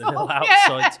then into the little Yeah.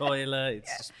 outside toilet.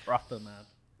 It's just proper mad.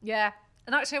 Yeah,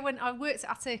 and actually, when I worked at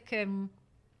Attic,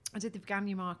 I did the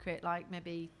Veganuary market like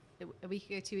maybe a week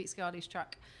ago, 2 weeks ago. I lose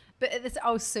track, but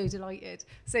I was so delighted.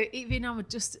 So Eat Vietnam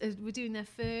were doing their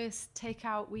first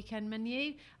takeout weekend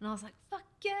menu, and I was like, "Fuck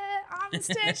yeah, I'm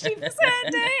Sturchley for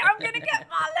Sunday. I'm gonna get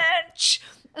my lunch."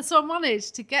 And so I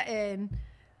managed to get in.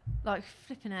 Like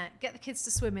flipping it, get the kids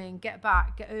to swimming, get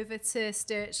back, get over to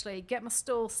Sturchley, get my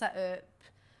stall set up,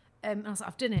 And I was like,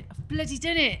 I've done it. I've bloody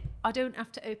done it. I don't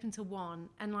have to open till 1.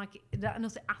 And like, and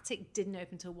also the attic didn't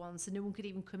open till 1, so no one could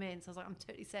even come in. So I was like, I'm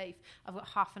totally safe. I've got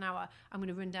half an hour. I'm going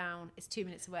to run down. It's 2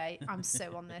 minutes away. I'm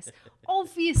so on this.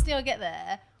 Obviously, I get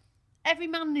there. Every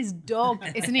man and his dog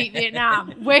is in Eat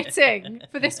Vietnam waiting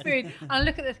for this food. And I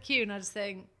look at the queue and I just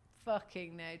think,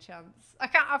 fucking no chance.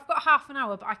 I've got half an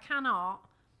hour, but I cannot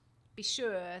be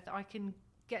sure that I can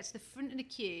get to the front of the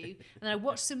queue. And then I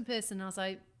watched some person and I was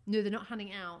like, no, they're not handing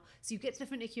it out. So you get to the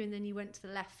front of the queue and then you went to the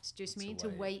left, do you know what I mean? To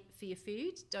wait for your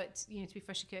food, to be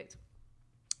freshly cooked.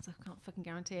 So I can't fucking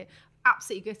guarantee it.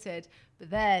 Absolutely gutted. But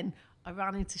then I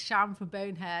ran into Sham from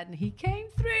Bonehead and he came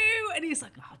through and he's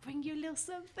like, I'll bring you a little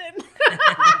something.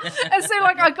 And so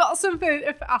like I got some food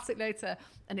for attic later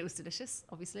and it was delicious,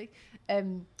 obviously.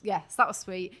 Yeah, so that was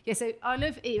sweet. Yeah, so I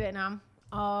love Eat Vietnam.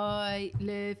 I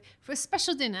love, for a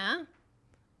special dinner,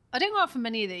 I don't go out for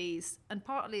many of these, and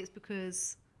partly it's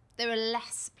because there are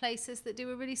less places that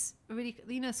do a really,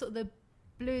 sort of the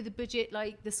below the budget,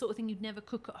 like the sort of thing you'd never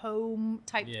cook at home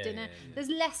type dinner. Yeah. There's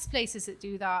less places that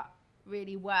do that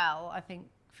really well, I think,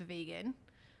 for vegan.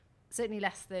 Certainly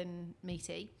less than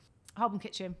meaty. Harbin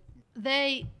Kitchen.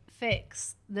 They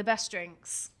fix the best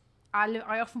drinks.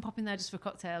 I often pop in there just for a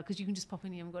cocktail because you can just pop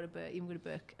in, you haven't got a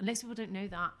book. And most people don't know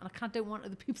that. And I kind of don't want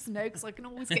other people to know because I can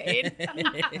always get in.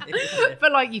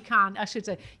 But like you can, I should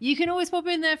say. You can always pop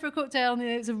in there for a cocktail and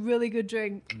it's a really good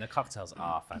drink. And the cocktails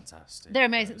are fantastic. They're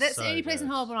amazing. That's the only place in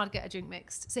Holborn I'd get a drink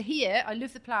mixed. So here, I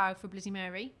love the Plough for Bloody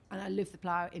Mary. And I love the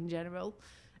Plough in general.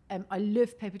 I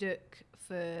love Paper Duck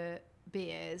for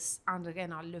beers. And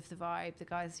again, I love the vibe. The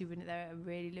guys who run it there are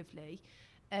really lovely.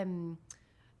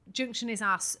 Junction is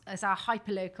our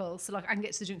hyper local, so like I can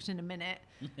get to the junction in a minute.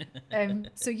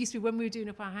 So it used to be when we were doing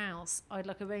up our house, I'd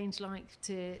like arrange if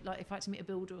I had to meet a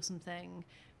builder or something,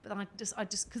 but then I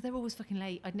just because they're always fucking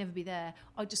late, I'd never be there.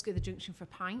 I'd just go to the junction for a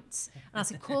pint, and I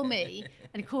said call me,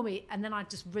 and he'd call me, and then I'd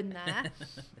just run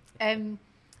there.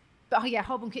 But yeah,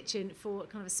 Holborn Kitchen for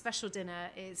kind of a special dinner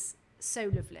is so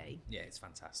lovely. Yeah, it's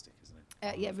fantastic, isn't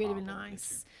it? Yeah, really, really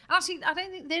nice. And actually, I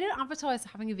don't think they don't advertise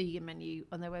having a vegan menu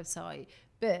on their website.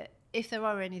 But if there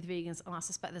are any of the vegans, and I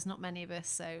suspect there's not many of us,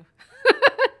 so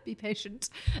be patient.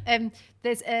 They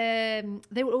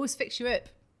will always fix you up.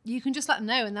 You can just let them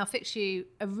know, and they'll fix you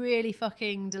a really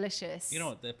fucking delicious. You know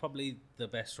what? They're probably the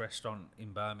best restaurant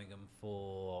in Birmingham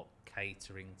for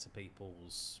catering to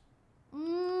people's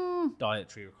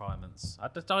dietary requirements.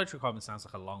 Dietary requirements sounds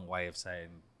like a long way of saying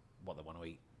what they want to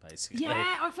eat. Basically.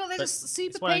 Yeah, I feel they're just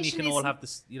super patient. You can all have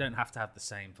this. You don't have to have the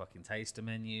same fucking taster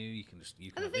menu. You can just.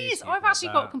 And the thing is, I've actually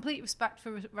got complete respect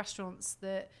for restaurants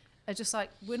that are just like,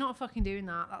 we're not fucking doing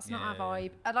that. That's not our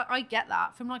vibe. And I get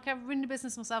that from like I've run a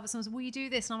business myself. And someone says, "Will you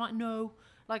do this?" And I'm like, "No."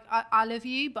 Like I love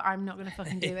you, but I'm not going to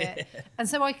fucking do it. And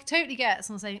so I totally get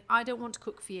someone saying, "I don't want to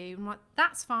cook for you." I'm like,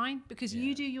 "That's fine because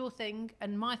you do your thing,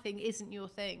 and my thing isn't your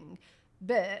thing."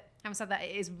 But having said that,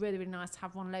 it is really, really nice to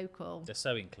have one local. They're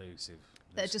so inclusive.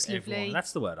 They're just lovely.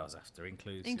 That's the word I was after,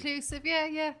 inclusive. Inclusive,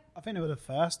 yeah. I think they were the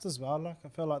first as well. Like I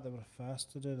feel like they were the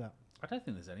first to do that. I don't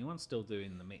think there's anyone still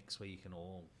doing the mix where you can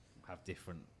all have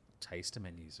different taster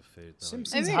menus of food.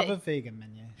 Simpsons have a vegan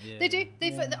menu. Yeah. They do.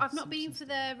 I've not been for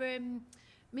their...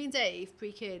 me and Dave,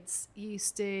 pre-kids,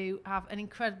 used to have an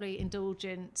incredibly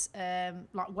indulgent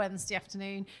like Wednesday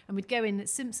afternoon, and we'd go in at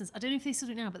Simpsons. I don't know if they still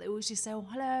do it now, but they always just say, "Oh,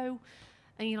 hello."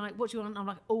 And you're like, "What do you want?" And I'm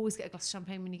like, "Always get a glass of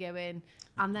champagne when you go in."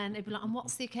 And then they'd be like, "And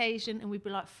what's the occasion?" And we'd be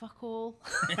like, "Fuck all."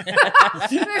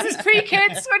 This is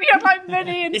pre-kids when you have like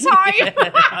money and time.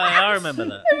 I remember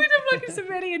that. And we'd have like a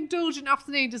really indulgent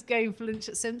afternoon just going for lunch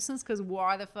at Simpsons because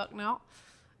why the fuck not?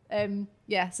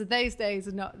 So those days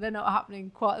they're not happening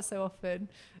quite so often.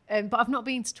 But I've not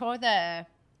been to try their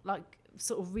like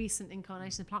sort of recent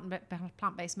incarnation of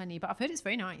plant-based menu, but I've heard it's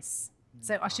very nice.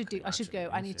 So I should go.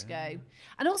 I need to go.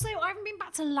 And also, I haven't been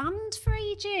back to Land for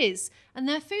ages, and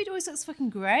their food always looks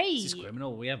fucking great. It's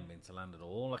criminal. We haven't been to Land at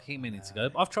all. I keep meaning to go.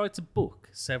 I've tried to book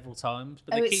several times,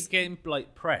 but they keep getting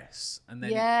like press, and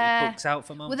then it books out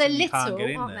for months. Well, they're and little, can't get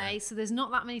in aren't there. they? So there's not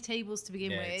that many tables to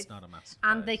begin with. It's not a massive.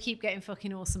 And they keep getting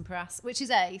fucking awesome press, which is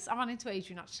ace. I ran into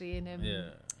Adrian actually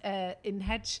in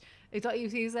Hedge.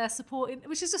 He was there supporting,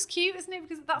 which is just cute, isn't it?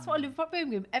 Because that's what I love about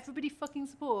Birmingham. Everybody fucking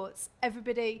supports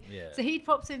everybody. Yeah. So he'd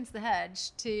popped into the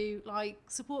Hedge to like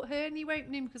support her new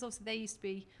opening because obviously they used to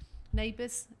be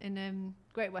neighbours in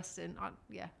Great Western. I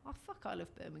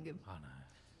love Birmingham. I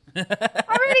know.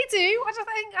 I really do.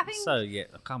 I think. So yeah,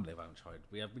 I can't believe I haven't tried.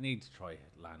 We need to try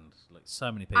Land. Like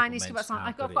so many people. I need to go back.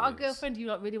 I've got a girlfriend who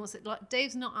like really wants it. Like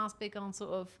Dave's not as big on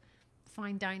sort of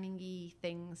fine dining-y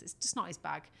things. It's just not his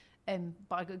bag.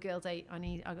 But I got a girl date I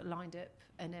got lined up,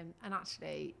 and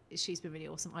actually she's been really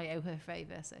awesome. I owe her a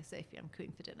favour, so Sophie, I'm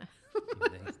cooking for dinner.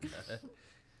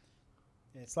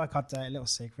 Yeah, it's like our dirty little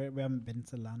secret. We haven't been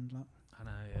to land, like I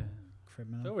know, yeah. I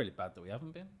criminal. feel really bad that we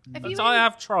haven't been. Have But you I been-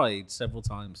 have tried several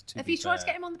times to Have be you tried to fair.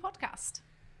 get him on the podcast?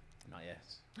 Not yet.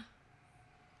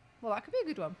 Well, that could be a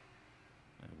good one.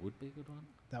 It would be a good one.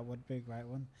 That would be a great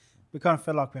one. We kind of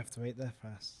feel like we have to eat there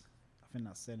first. I think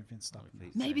that's the only thing stopping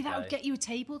us. Maybe that would get you a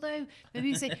table though. Maybe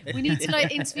you say we need to like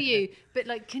interview you, but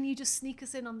like, can you just sneak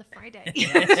us in on the Friday?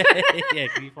 Yeah,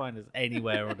 can you find us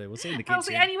anywhere or we'll see you in the I'll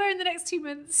see kitchen. anywhere in the next 2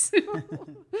 months.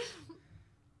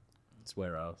 It's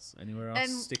where else? Anywhere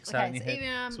else sticks okay, out in your so head?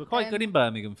 even, So we're quite good in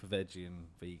Birmingham for veggie and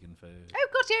vegan food. Oh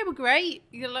god, yeah, we're great.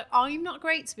 You're like, I'm not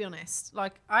great to be honest.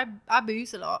 Like I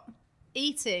booze a lot.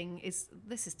 Eating is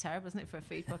terrible, isn't it, for a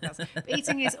food podcast? But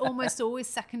eating is almost always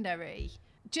secondary,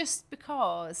 just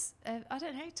because I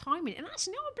don't know, timing. And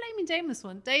actually, no, I'm blaming Dave on this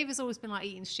one. Dave has always been like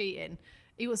eating, cheating.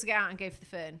 He wants to get out and go for the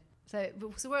fun.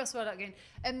 So where else would I like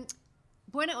going?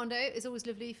 Bueno Hondo is always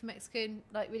lovely for Mexican,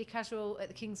 like really casual at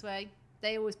the Kingsway.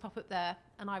 They always pop up there,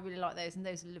 and I really like those. And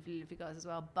those are lovely, lovely guys as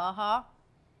well. Baja,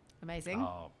 amazing.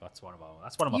 Oh, that's one of my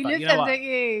You fa- live you know them, what? don't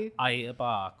you? I eat at a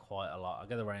bar quite a lot. I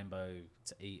go to the Rainbow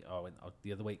to eat. I went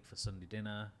the other week for Sunday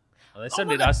dinner. Oh, Oh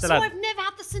Sunday, my God, I still so had. I've never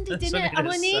had the Sunday dinner, Sunday and I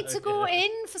dinner's need so to go good.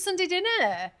 in for Sunday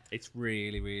dinner. It's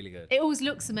really, really good. It always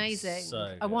looks amazing. So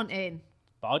I good. want in.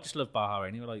 But I just love Baja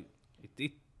anyway. Like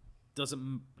it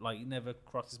doesn't it never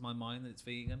crosses my mind that it's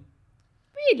vegan.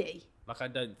 Really? Like I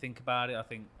don't think about it. I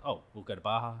think, oh, we'll go to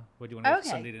Baja. Where do you want to go for Okay.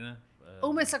 Sunday dinner?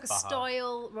 Almost like a Baja.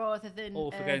 style rather than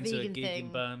Or if we're a going to a vegan gig thing.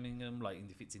 in Birmingham, like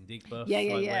if it's in Digbuff, Yeah,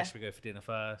 yeah, like yeah. where should we go for dinner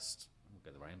first? We'll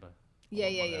go to the Rainbow. Yeah, I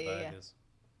want yeah, one of yeah, their yeah, yeah. burgers.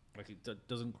 Like it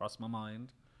doesn't cross my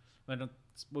mind.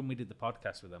 When we did the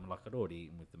podcast with them, like I'd already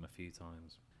eaten with them a few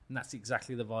times. And that's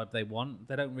exactly the vibe they want.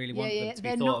 They don't really want them to be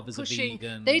They're thought not of as pushing. a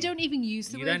vegan. They don't even use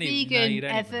the You word don't even- no, vegan you don't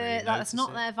even ever. really That's notice not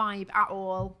it. their vibe at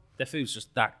all. Their food's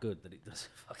just that good that it doesn't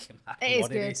fucking matter It is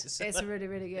what good. it is. It's really,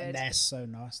 really And good. they're so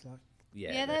nice, like.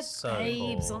 Yeah, they're so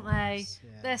babes, cool. aren't they?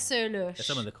 Yeah. They're so lush. They're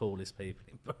some of the coolest people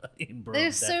in Brum,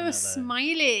 They're so definitely.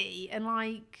 smiley and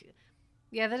like,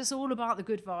 yeah, they're just all about the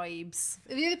good vibes.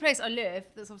 The other place I live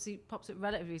that's obviously pops up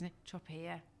relatively recently,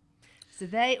 Tropea. So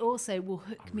they also will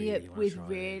hook me really up wanna with try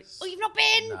real. this. Oh, you've not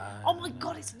been? No, Oh my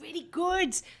god, it's really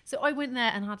good. So I went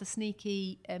there and had a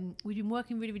sneaky. We'd been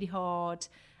working really, really hard,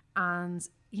 and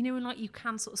you know when like you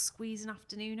can sort of squeeze an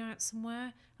afternoon out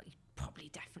somewhere, like you probably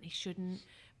definitely shouldn't.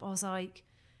 But I was like,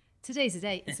 today's the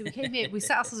day. And so we came here. We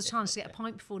set ourselves a challenge to get a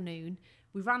pint before noon.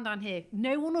 We ran down here.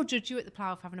 No one will judge you at the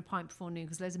Plough for having a pint before noon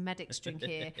because loads of medics drink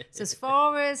here. So as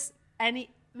far as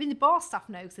the bar staff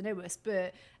know because they know us,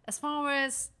 but as far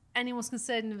as anyone's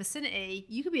concerned in the vicinity,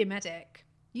 you could be a medic.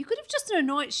 You could have just done a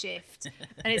night shift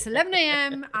and it's 11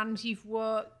 a.m. and you've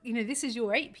worked, this is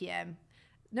your 8 p.m.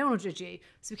 No one will judge you.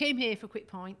 So we came here for a quick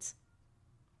pint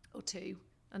or two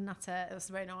and that was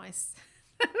very nice.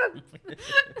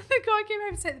 The guy came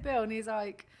over to take the bill and he's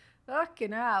like,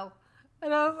 fucking hell.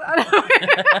 And I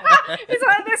was he's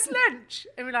like, this lunch?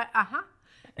 And we're like, uh-huh.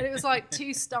 And it was like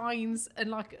 2 steins and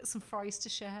like some fries to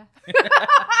share.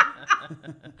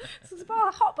 So it's a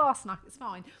hot bar snack, it's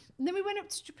fine. And then we went up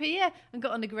to Tropea and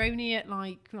got a Negroni at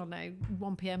like, I don't know,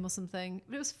 1 p.m. or something.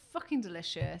 But it was fucking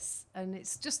delicious and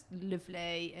it's just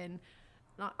lovely. And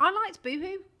like, I liked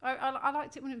Boohoo. I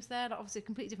liked it when it was there. Like, obviously a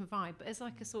completely different vibe, but it's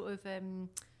like a sort of...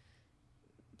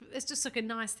 it's just like a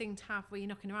nice thing to have where you're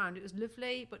knocking around. It was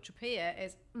lovely, but Tropea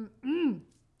is...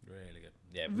 Really good.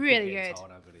 Yeah, we Really keep getting good.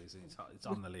 told how good it is. It's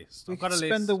on the list. We I've got could a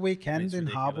spend list. the weekend It's in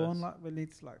ridiculous. Harborne. Like we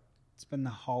need to spend the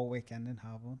whole weekend in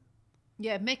Harborne.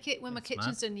 Yeah, make it when my That's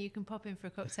kitchen's mad. done, you can pop in for a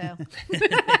cocktail.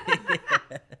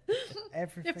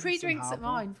 Everything. Yeah, pre-drinks at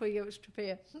mine before you go to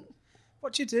Tropea.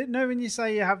 What do you do? No, when you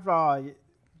say you have, do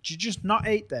you just not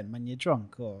eat then when you're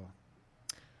drunk, or?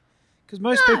 Because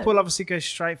most No. people obviously go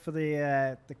straight for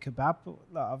the kebab. But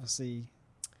like, obviously,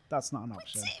 that's not an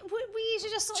option. We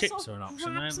usually just Chips sort are an of option,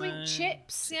 grab aren't something. they?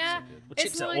 Chips, yeah. Well, It's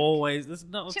chips like- are always. There's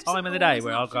not a Chips time are of the day always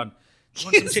where an I've option. gone. Do you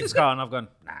want some chips, Carl? And I've gone.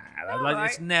 Nah, like,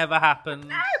 it's right. never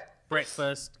happened.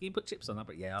 Breakfast. Can you put chips on that?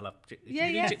 But yeah, I'll have chips. Yeah,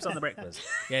 you do yeah. chips on the breakfast.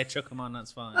 Yeah, chuck them on.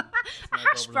 That's fine. It's no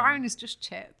Hash problem. brown is just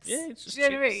chips. Yeah, it's just Do you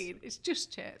know what I chips. mean? It's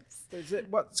just chips. Is it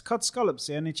what's cod scallops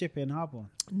the only chip in Harborne?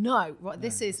 No, right.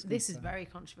 This is very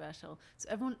controversial. So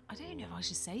everyone, I don't know if I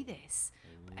should say this,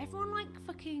 but everyone like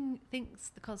fucking thinks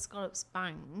the cod scallops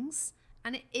bangs,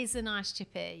 and it is a nice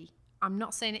chippy. I'm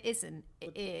not saying it isn't.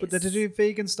 It is. But did they do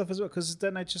vegan stuff as well? Because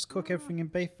don't they just cook everything in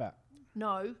beef fat?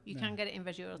 No, you can get it in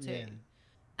veggie oil too. Yeah.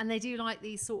 And they do like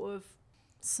these sort of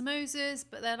samosas,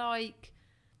 but they're like,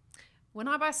 when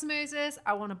I buy samosas,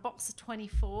 I want a box of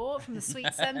 24 from the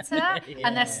sweet centre,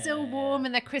 and they're still warm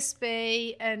and they're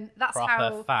crispy, and that's Proper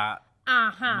how. fat,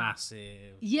 Uh-huh.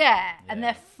 massive. Yeah, and Yeah.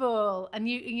 they're full, and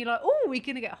you're like, oh, we're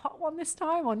gonna get a hot one this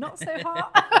time, or not so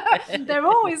hot. They're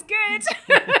always good.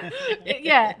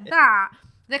 Yeah, that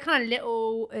they're kind of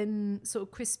little and sort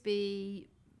of crispy.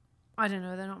 I don't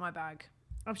know, they're not my bag.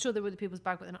 I'm sure they're other people's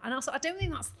bag, but they're not. And also, I don't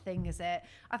think that's the thing, is it?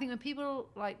 I think when people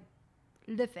like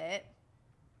live it,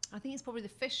 I think it's probably the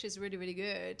fish is really, really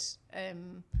good.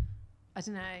 I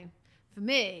don't know. For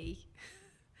me,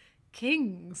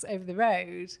 King's over the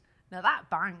road. Now that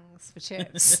bangs for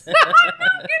chips. So like,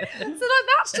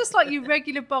 that's just like your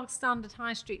regular bog standard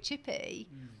high street chippy.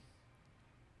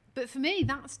 But for me,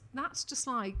 that's just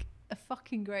like a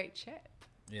fucking great chip.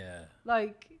 Yeah.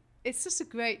 Like, it's just a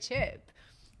great chip.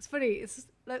 It's funny. It's just,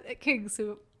 like at King's.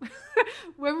 So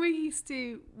when we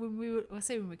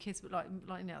were kids, but like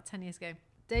 10 years ago,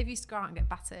 Dave used to go out and get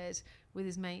battered with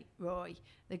his mate Roy.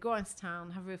 They'd go into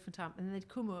town, have a real fun time, and then they'd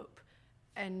come up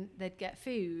and they'd get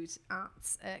food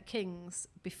at King's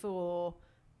before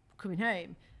coming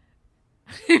home.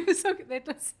 It was like, they'd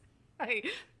just say,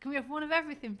 can we have one of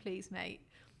everything, please, mate?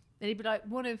 And he'd be like,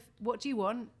 one of, what do you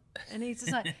want? And he's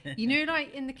just like, you know,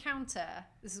 like in the counter,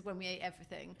 this is when we ate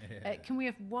everything. Can we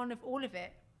have one of all of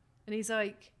it? And he's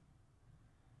like,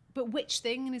 but which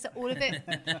thing? And he's like, all of it.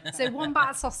 So one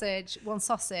battered sausage,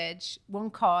 one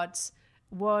cod,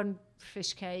 one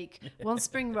fish cake, one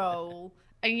spring roll,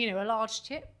 and, you know, a large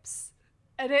chips.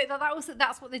 And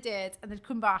that's what they did. And they'd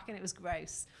come back and it was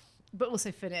gross, but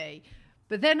also funny.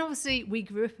 But then obviously we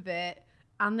grew up a bit,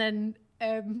 and then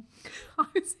I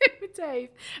was in with Dave,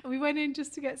 and we went in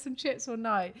just to get some chips one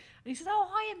night. And he said, oh,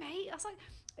 hiya, mate. I was like,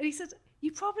 and he said,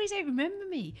 you probably don't remember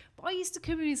me, but I used to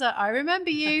come in. He's like, I remember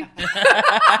you.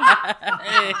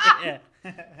 And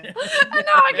now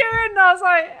I go in and I was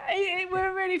like,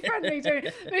 we're really friendly.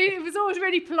 But it was always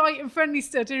really polite and friendly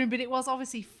still doing, but it was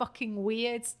obviously fucking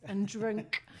weird and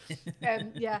drunk.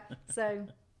 Yeah, so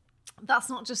that's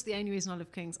not just the only reason I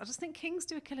love King's. I just think King's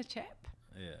do a killer chip.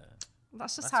 Yeah.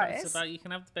 That's just That's how what it it's is. about. You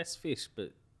can have the best fish,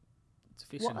 but it's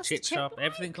fish What and was the chip chip shop. like?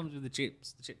 Everything comes with the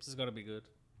chips. The chips has got to be good.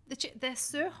 They're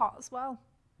so hot as well.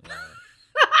 Yeah.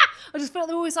 I just feel like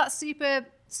they're always like super,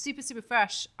 super, super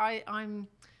fresh. I'm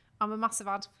a massive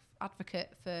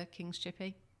advocate for King's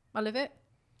Chippy. I love it.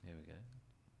 Here we go.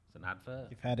 It's an advert.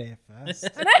 You've had it here first.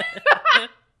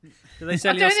 Do they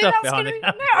sell your stuff behind it? No,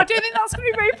 I don't think that's going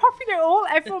to be very popular at all.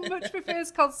 Everyone much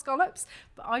prefers cod scallops,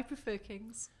 but I prefer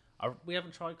King's. We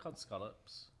haven't tried cod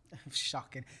scallops.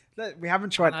 Shocking. Look, we haven't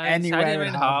tried I know, it's anywhere only in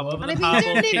in Harbour. Harbour. And The if you don't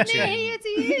Harborne live Kitchen. near here, do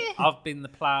you? I've been the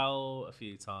Plough a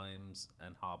few times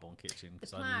and Harborne Kitchen The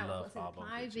because I Plough, love what's it, the Harborne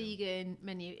Plough Kitchen. vegan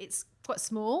menu. It's quite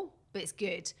small, but it's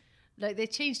good. Like, they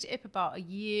changed it up about a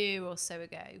year or so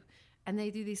ago, and they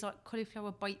do these like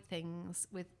cauliflower bite things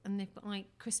and they've got like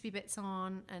crispy bits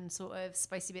on and sort of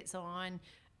spicy bits on.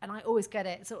 And I always get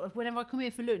it. Sort of whenever I come here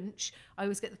for lunch, I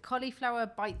always get the cauliflower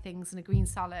bite things and a green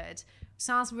salad.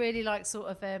 Sounds really like sort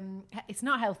of, it's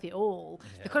not healthy at all.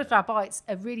 Yeah. The cauliflower bites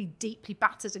are really deeply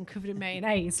battered and covered in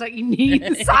mayonnaise. Like, you need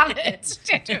the salad.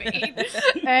 Do you know what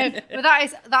I mean? But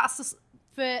that's just,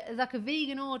 for like a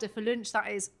vegan order for lunch,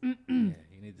 that is, Yeah,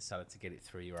 you need the salad to get it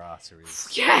through your arteries.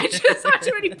 yeah, just have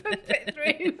to really pump it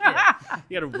through. You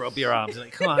got to rub your arms.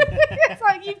 Like, come on, It's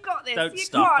like, you've got this. don't you've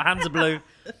stop. got- The hands are blue.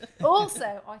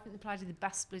 Also, I think the Plough do the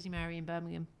best Bloody Mary in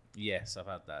Birmingham. Yes, I've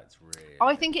had that. It's really.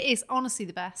 I think it is honestly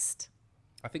the best.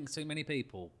 I think too many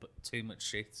people, but too much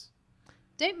shit.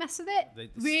 Don't mess with it.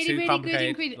 It's Really, too really good complicated,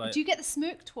 ingredient. like- Do you get the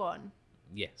smoked one?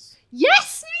 Yes.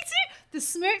 Yes, me too. The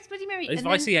smoked Bloody Mary. If and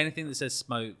I then see anything that says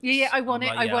smoked, Yeah, I want I'm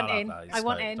it. like, I want I'll have in. that. It's I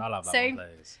want smoked. in. I'll have that So- one,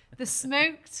 please. the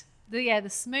smoked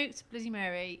Bloody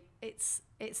Mary. It's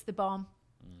the bomb.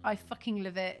 I fucking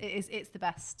love it. It's the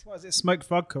best. What is it, smoked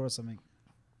vodka or something?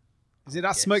 Is it that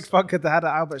Yes. smoked vodka they had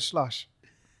at Albert Schloss?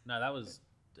 No, that was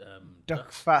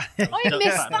Duck fat. I Duck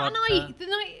missed fat that vodka. night. The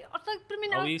night. I was like, I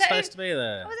mean, Oh, were you supposed to be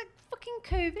there? I was like, fucking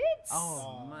COVID.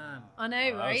 Oh man. I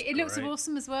know, that right? was It looks great.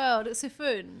 awesome as well. It looks so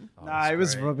fun. Oh, Nah, it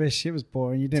was great. rubbish. It was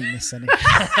boring. You didn't miss anything.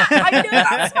 I know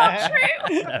that's not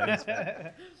true. No, it was fun.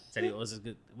 Tell you, it was a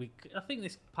good. I think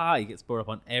this pie gets brought up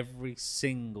on every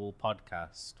single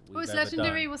podcast. It was we've ever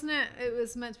legendary, done. wasn't it? It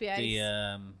was meant to be ace.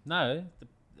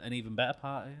 An even better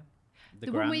party.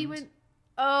 The one we went.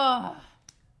 Oh,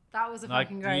 that was a I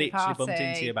fucking literally great party. bumped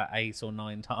into you about 8 or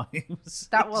 9 times.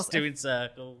 That was Just doing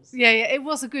circles. Yeah, it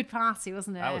was a good party,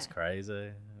 wasn't it? That was crazy.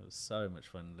 It was so much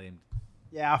fun. Liam.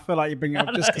 Yeah, I feel like you bring it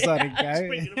up just because I didn't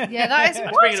go. Yeah, that is.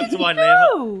 Let's Why bring it up did to you mine,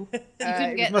 go? You It couldn't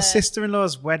was get my there.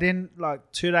 sister-in-law's wedding, like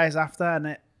 2 days after,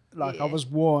 and I Yeah. was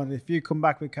warned, if you come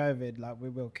back with COVID, like, we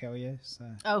will kill you. So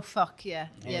Oh fuck yeah,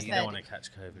 Yeah, yeah, you fair. don't want to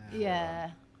catch COVID.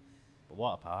 Yeah, But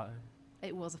what a party.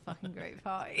 it was a fucking great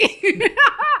party.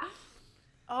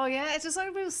 Oh yeah, it's just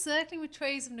like we were circling with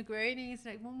trays of Negronis.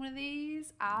 Like, one of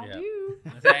these, I'll Yeah. do.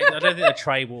 I don't think a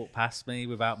tray walked past me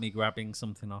without me grabbing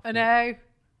something off I it. know.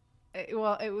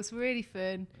 It was really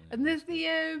fun. And there's the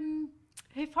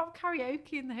hip hop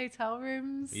karaoke in the hotel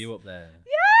rooms. Were you up there?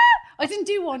 Yeah, I didn't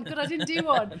do one. Good, I didn't do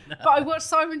one. But I watched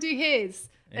Simon do his,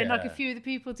 and like a Yeah. few of the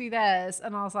people do theirs,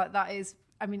 and I was like, that is.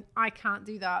 I mean, I can't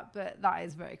do that, but that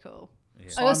is very cool. Yeah.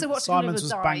 I also watched Simon's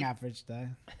was Oliver bang Die. average though.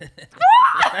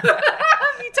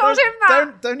 You told him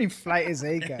that. Don't inflate his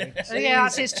ego. Yeah,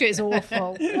 actually, it's true. It's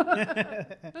awful.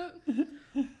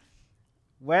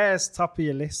 Where's top of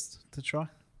your list to try?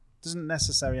 Doesn't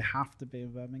necessarily have to be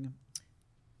in Birmingham.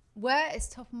 Where is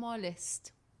top of my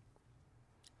list?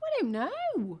 I don't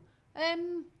know.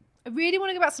 I really want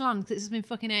to go back to London because it's been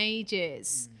fucking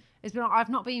ages. It's been. I've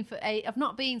not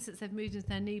been since they've moved into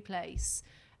their new place,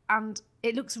 and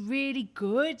it looks really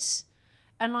good.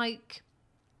 And like,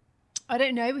 I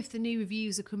don't know if the new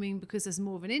reviews are coming because there's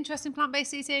more of an interest in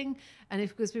plant-based eating, and if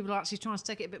because people are actually trying to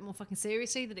take it a bit more fucking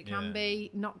seriously than it can Yeah.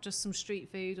 be, not just some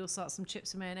street food or sort of some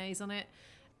chips and mayonnaise on it.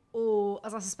 Or,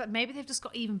 as I suspect, maybe they've just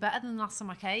got even better than the last time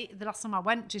I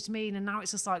went, do you know what I mean? And now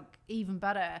it's just like even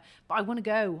better. But I want to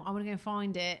go. I want to go and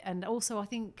find it. And also, I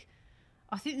think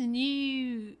the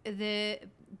new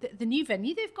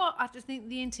venue they've got. I just think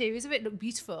the interiors of it look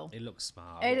beautiful. It looks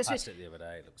smart. It I looks passed it the other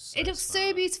day. It looks so It looks so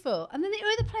smart. beautiful. And then the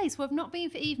other place where I've not been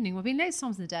for evening, I've been loads of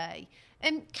times in the day.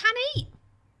 Can Eat.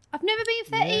 I've never been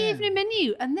for their Yeah. evening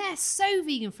menu, and they're so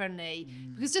vegan friendly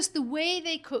because just the way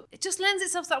they cook, it just lends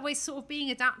itself to that way, sort of being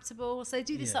adaptable. So they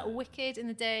do this Yeah. like wicked in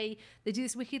the day. They do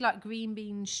this wicked like green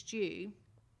bean stew,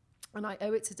 and I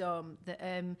owe it to Dom that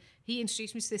he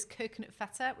introduced me to this coconut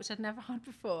feta, which I'd never had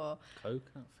before.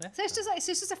 Coconut feta. So it's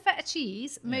just a feta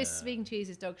cheese. Most Yeah. vegan cheese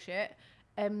is dog shit.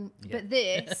 But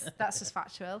this, that's just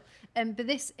factual. But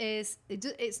this is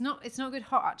it's not good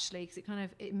hot actually because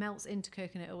it melts into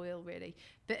coconut oil really.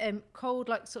 But cold,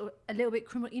 like sort of a little bit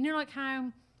criminal. You know, like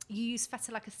how you use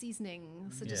feta like a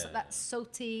seasoning, so just like Yeah. that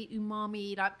salty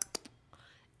umami, like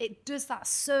it does that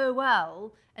so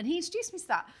well. And he introduced me to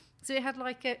that. So it had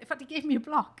like in fact he gave me a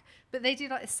block. But they do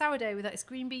like a sourdough with like this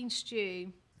green bean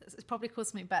stew. It's probably called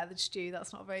something better than stew.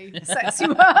 That's not a very sexy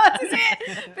word, is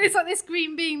it? But it's like this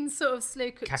green bean sort of slow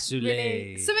cooked. Cassoulet.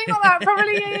 Really, something like that,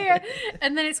 probably, yeah.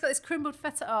 And then it's got this crumbled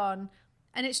feta on.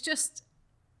 And it's just,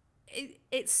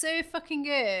 it's so fucking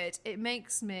good. It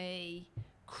makes me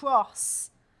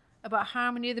cross about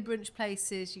how many other brunch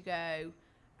places you go.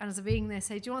 And as a vegan, they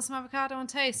say, do you want some avocado on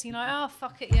toast? And you're like, oh,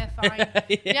 fuck it, yeah, fine.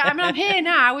 Yeah, I mean, I'm here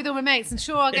now with all my mates, and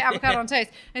sure, I'll get avocado on toast.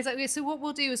 And it's like, yeah, so what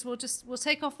we'll do is we'll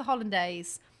take off the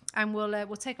hollandaise, and we'll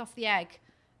take off the egg,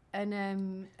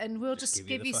 and we'll just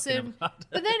give you the fucking some. avocado.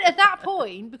 But then at that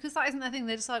point, because that isn't their thing,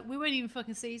 they're just like, we won't even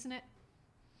fucking season it.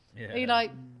 Yeah. And you're like,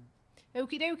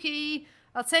 okie dokie,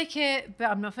 I'll take it, but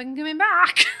I'm not fucking coming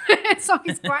back. It's like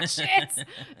it's quite shit.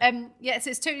 Yeah, so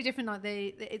it's totally different. Like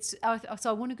so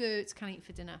I want to go to Can Eat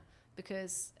for dinner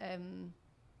because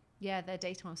yeah, their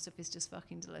daytime stuff is just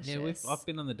fucking delicious. Yeah, I've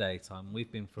been on the daytime.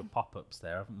 We've been for pop-ups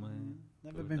there, haven't we?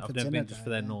 Never been for I've never dinner been just though, for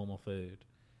their yeah. normal food.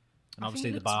 And I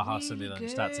obviously think the it looks bar house Sunday really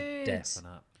lunch. That's a good.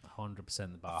 definite 100%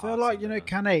 the bar I house. feel like, you Sunday know, lunch.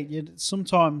 Can Eat,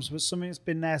 sometimes with something that's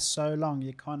been there so long,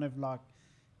 you kind of like,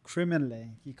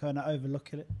 criminally, you kind of overlook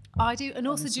it. I do, and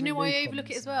also, there's do you know something why I new overlook it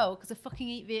coming, as so- well? Because I fucking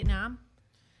eat Vietnam.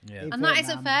 Yeah. Eat And that isn't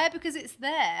Vietnam. fair because it's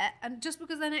there, and just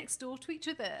because they're next door to each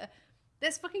other,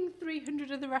 there's fucking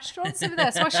 300 other restaurants over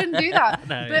there, so I shouldn't do that.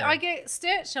 No, but yeah. I get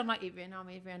searched, I'm like, eat Vietnam,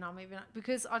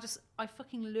 because I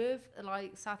fucking love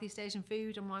like Southeast Asian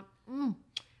food. I'm like,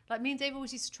 Like me and Dave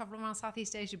always used to travel around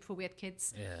Southeast Asia before we had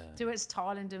kids. Yeah. So we went to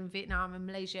Thailand and Vietnam and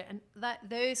Malaysia, and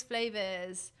those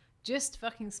flavours just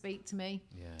fucking speak to me.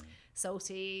 Yeah.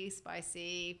 Salty,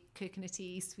 spicy,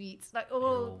 coconutty, sweet, like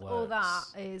all all that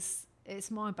works.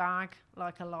 it's my bag,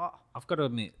 like a lot. I've got to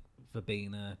admit,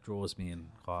 Verbena draws me in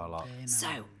quite a lot. So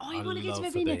I I want to go to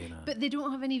love Verbena, Verbena. but they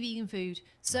don't have any vegan food.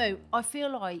 So I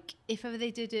feel like if ever they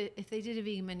did a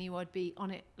vegan menu, I'd be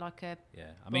on it like a.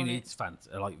 Yeah, I mean, on it. it's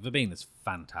like Verbena's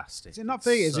fantastic. Is it not It's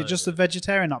vegan? Is so it just a good.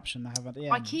 vegetarian option they have at the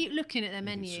end? I keep looking at their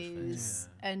think it's just menus,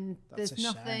 vegan. and That's there's a shame,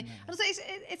 nothing. yeah. And so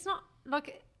it's not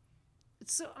like.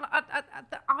 So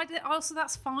also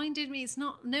that's fine, didn't we? It's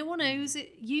not. No one owes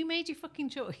it. You made your fucking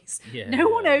choice. Yeah, no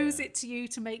one yeah, owes yeah. it to you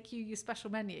to make you your special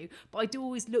menu. But I do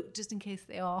always look just in case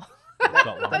they are.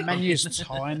 Got one. The menu's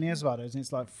tiny as well, isn't it?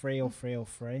 It's like free or free or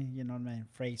free. You know what I mean?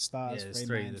 Free starters, Yeah, there's free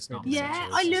three, mains, there's free not desserts. many Yeah,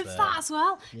 I choices love there. that as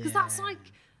well because that's Yeah.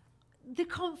 like the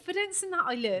confidence in that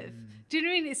I love. Do you know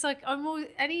what I mean? It's like I'm always,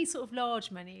 any sort of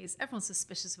large menus. Everyone's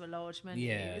suspicious of a large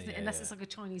menu, isn't it? Unless it's like a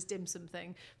Chinese dim sum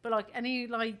thing. But like any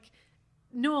like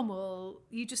normal,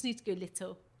 you just need to go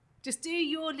little. Just do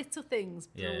your little things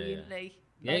brilliantly.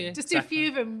 Just do a few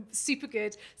of them super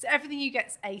good. So everything you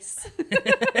get's ace.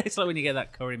 It's like when you get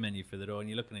that curry menu for the door and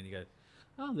you're looking and you go,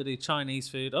 oh, they do Chinese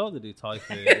food. Oh, they do Thai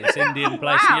food. It's Indian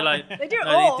place. Wow. And you're like, they do it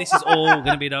no, all. this is all going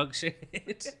to be dog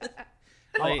shit.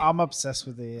 I'm obsessed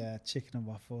with the chicken and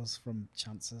waffles from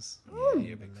Chances. You're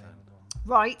a big fan.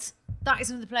 Right, that is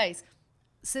another place.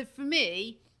 So for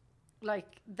me, like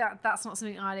that's not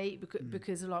something I'd eat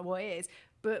because of like what it is.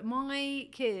 But my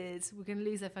kids were going to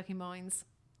lose their fucking minds.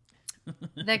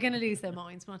 They're going to lose their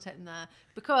minds when I take them there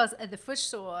because of the fish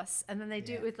sauce, and then they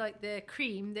do it with like the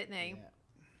cream, don't they? Yeah.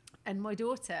 And my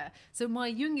daughter, so my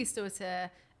youngest daughter,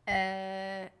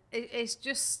 it's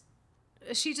just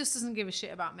she just doesn't give a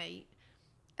shit about meat.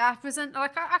 I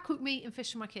cook meat and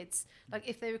fish for my kids. Like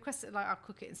if they request it, like I'll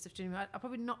cook it and stuff. I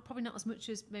probably not as much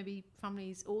as maybe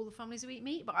all the families who eat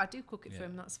meat, but I do cook it for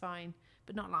them. That's fine,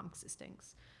 but not lamb because it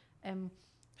stinks.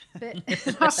 But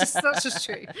that's just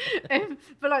true.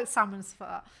 But like salmon and stuff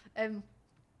like that.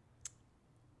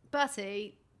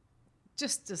 Bertie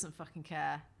just doesn't fucking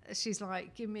care. She's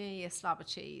like, give me a slab of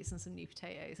cheese and some new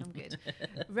potatoes. I'm good.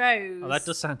 Rose. Oh, that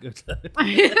does sound good though.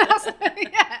 Yeah.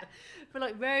 But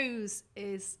like Rose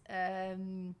is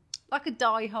like a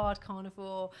die-hard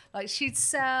carnivore. Like she'd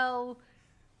sell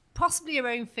possibly her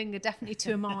own finger, definitely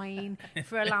to a mine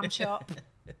for a lamb chop.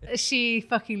 She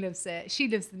fucking loves it. She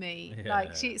loves the meat. Yeah.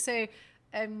 Like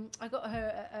I got her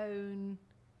her own.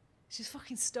 She's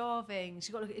fucking starving.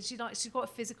 She's got a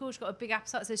physical. She's got a big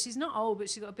appetite. So she's not old, but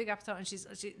she's got a big appetite, and she's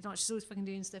always fucking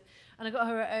doing stuff. And I got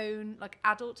her own like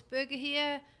adult burger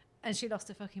here, and she lost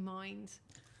her fucking mind.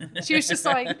 She was just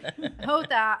like, hold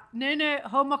that. No,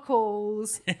 hold my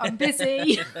calls. I'm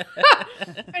busy.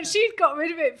 And she'd got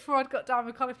rid of it before I'd got down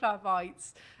with cauliflower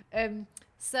bites.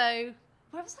 So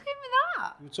where was I going with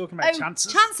that? We were talking about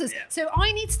Chances. Chances. Yeah. So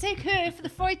I need to take her for the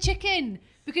fried chicken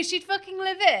because she'd fucking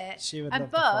love it. She would and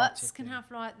love the fried Butts chicken. can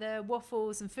have like the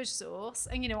waffles and fish sauce,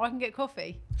 and I can get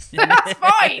coffee. That's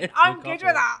fine. I'm good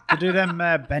with that. They do them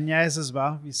beignets as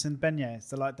well. Have you seen beignets?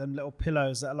 They're like them little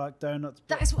pillows that are like donuts.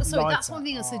 That's what. Sorry, that's lighter.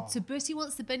 one thing. So Bertie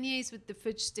wants the beignets with the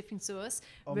fudge dipping sauce.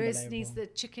 Rose needs the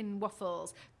chicken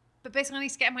waffles. But basically, I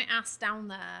need to get my ass down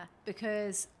there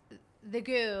because the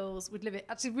girls would love it.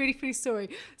 Actually, really funny story.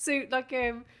 So, like,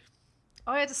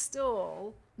 I had a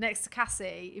stall next to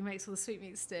Cassie, who makes all the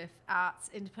sweetmeat stuff at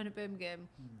Independent Birmingham,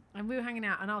 and we were hanging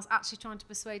out, and I was actually trying to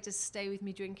persuade her to stay with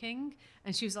me drinking,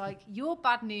 and she was like, "You're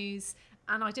bad news,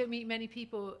 and I don't meet many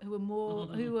people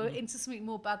who are into something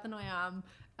more bad than I am,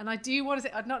 and I do want to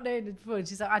say, I'd not known it before." And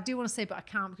she's like, "I do want to say, but I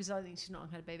can't because I think she's not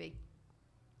had a baby."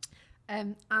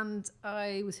 And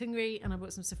I was hungry, and I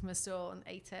bought some stuff from her stall and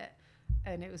ate it.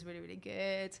 And it was really, really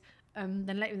good.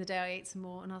 Then later in the day, I ate some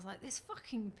more, and I was like, "This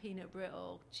fucking peanut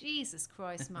brittle, Jesus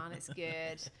Christ, man, it's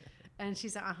good." And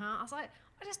she's like, "Uh-huh." I was like,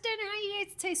 "I just don't know how you get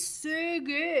it to taste so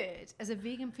good as a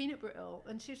vegan peanut brittle."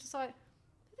 And she was just like,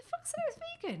 "Who the fuck said it was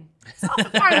vegan? It's half a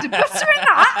pound of butter in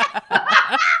that."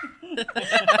 And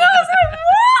I was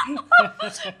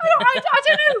like, "What?" I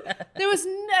don't know. There was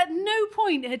no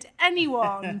point had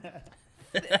anyone.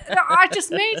 I just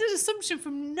made an assumption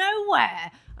from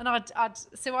nowhere. And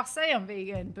so I say I'm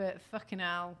vegan, but fucking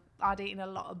hell, I'd eaten a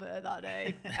lot of butter that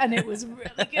day, and it was really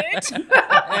good.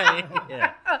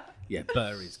 Yeah,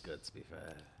 butter is good, to be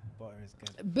fair. Butter is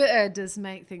good. Butter does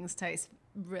make things taste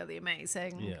really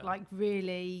amazing, Yeah. like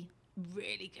really,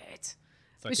 really good. It's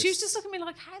But like she was just looking at me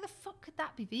like, "How the fuck could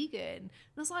that be vegan?" And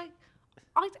I was like,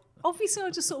 I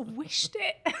just sort of wished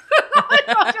it.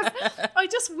 I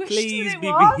just wished Please that it be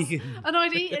was, vegan. and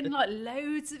I'd eaten like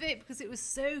loads of it because it was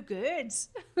so good.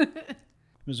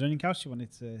 Was there anything else you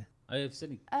wanted to? I have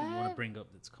anything you want to bring up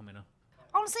that's coming up?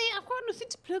 Honestly, I've got nothing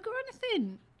to plug or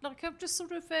anything. Like I've just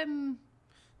sort of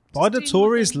Buy the doing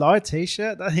Tories nothing. Lie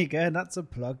t-shirt. There you go. That's a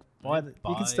plug. You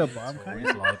can still buy them, can't you?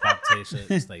 Tories lie bad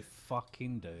t-shirts. They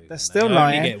fucking do. They're And still they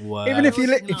only lying. get worse. Even if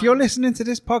Lying. you're listening to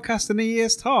this podcast in a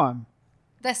year's time,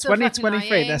 they're still fucking 2023,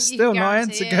 lying. they're You still can lying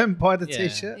guarantee to go and buy the Yeah.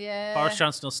 t-shirt. Yeah. Boris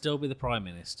Johnson will still be the Prime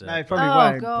Minister. No, he probably Oh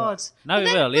won't. God. No, he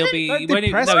But will. then- He'll but be. then- He Don't won't,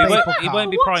 depress no, he people, won't, he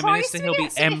won't be What Prime price Minister. do He'll we be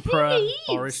get if he Emperor leaves?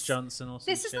 Boris Johnson or some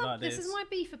This is shit like this is my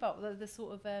beef about the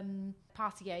sort of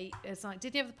Partygate. It's like,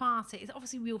 did he have the party? It's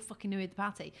obviously we all fucking knew he had the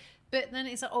party, but then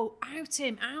it's like, oh, oust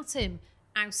him, oust him.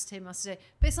 I said,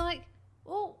 but it's like,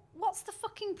 well, what's the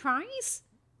fucking prize?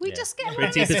 We Yeah. just get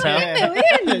Pretty away with Patel.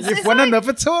 millions. You've It's won like-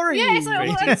 another Tory. Yeah, it's like,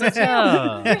 Pretty well,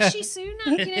 Patel. Rishi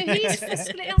Sunak, you know, he's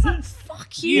fiscally. I was like,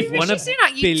 fuck you, You've won Rishi a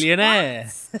Sunak, you billionaire.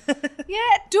 twat. Yeah,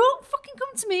 don't fucking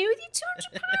come to me with your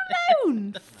 £200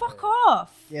 loan. Fuck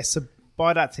off. Yeah, so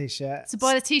buy that T-shirt. So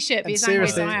buy the T-shirt, be And as angry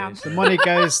as seriously, I am. the money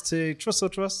goes to Trust or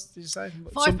Trust. Did you say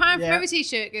 £5 for yeah. every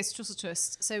T-shirt goes to Trust or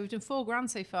Trust. So we've done $4,000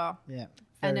 so far. Yeah,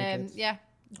 And very good. yeah, do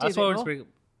That's a why I bit was more. bring up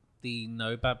the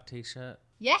Nobab t-shirt.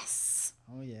 Yes.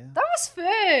 Oh yeah. That was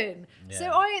fun. So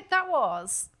Yeah.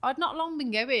 I'd not long been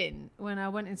going when I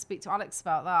went and speak to Alex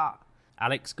about that.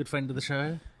 Alex, good friend of the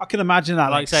show. I can imagine that. I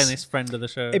like saying this, friend of the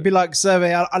show. It'd be like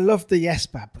Zoe. I love the yes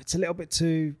bab, but it's a little bit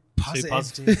too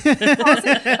positive. Too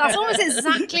positive. That's almost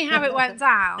exactly how it went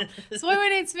down. So I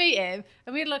went in to meet him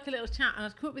and we had like a little chat and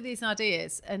I'd come up with these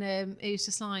ideas and he was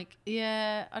just like,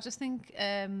 yeah, I just think,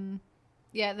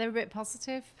 yeah, they're a bit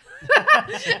positive.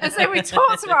 And so we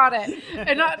talked about it.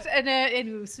 And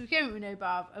so we came up with no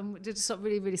Bob and we did something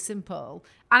really, really simple.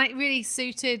 And it really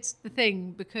suited the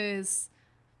thing because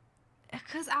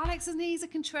Alex isn't he's a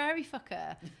contrary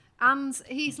fucker. And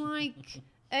he's like,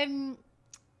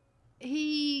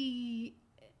 he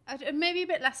maybe a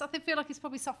bit less. I feel like he's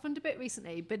probably softened a bit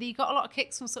recently, but he got a lot of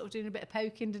kicks from sort of doing a bit of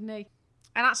poking, didn't he?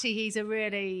 And actually, he's a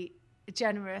really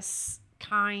generous,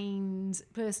 kind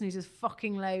person who does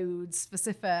fucking loads for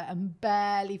Sifa and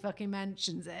barely fucking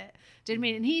mentions it. Do you know what I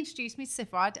mean? And he introduced me to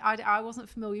Sifa. I wasn't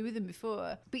familiar with him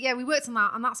before. But yeah, we worked on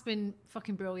that and that's been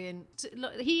fucking brilliant.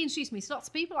 Look, he introduced me to lots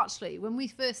of people actually. When we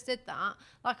first did that,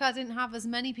 like I didn't have as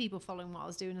many people following what I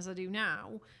was doing as I do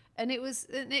now. And it was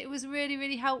really,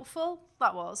 really helpful.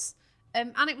 That was.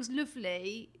 And it was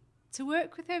lovely to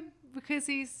work with him because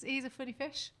he's a funny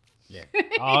fish. Yeah.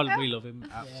 Oh, we love him.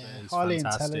 Absolutely. He's Highly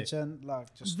fantastic. intelligent,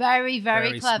 like just Very, very,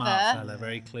 Very clever. smart fella,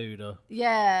 very clued up.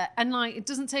 Yeah, and like it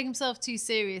doesn't take himself too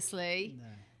seriously.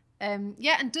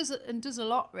 Yeah, and does a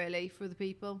lot really for the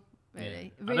people.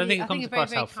 Really, I don't think it comes a very, across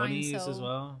very how funny kind he is soul. as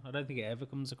well. I don't think it ever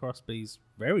comes across, but he's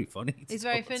very funny. to He's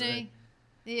very talk to. funny.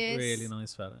 He is Really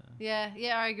nice fella. Yeah,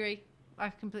 I agree. I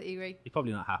completely agree. He's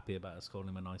probably not happy about us calling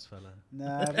him a nice fella.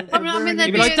 no. I mean, they'd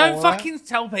He'd be be like, don't all fucking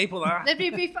tell people that. There'd be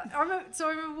I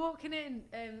remember walking in.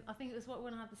 I think it was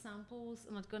when I had the samples,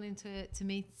 and I'd gone in to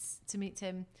meet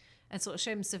him, and sort of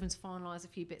show him stuff and to finalise a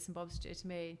few bits and bobs to do to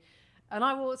me. And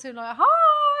I walked in like, hi.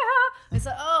 It's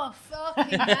like, oh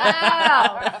fucking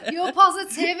hell, your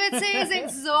positivity is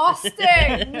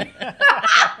exhausting.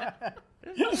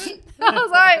 I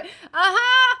was like,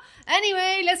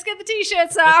 anyway, let's get the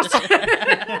t-shirts out.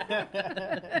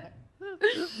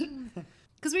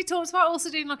 Because we talked about also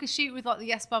doing like a shoot with like the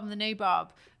yes bob and the no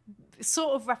bob,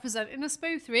 sort of representing us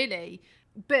both really,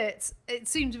 but it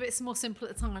seemed a bit more simple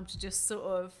at the time to just sort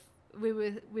of we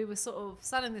were sort of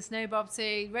selling this no bob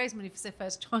tea, raise money for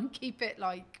Sifa, try and keep it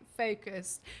like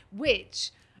focused,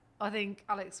 which I think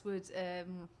Alex would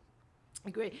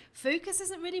agree. Focus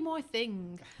isn't really my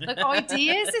thing. Like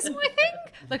ideas is my thing.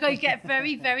 Like I get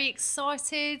very, very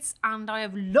excited and I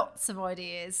have lots of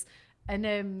ideas. And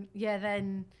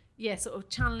then sort of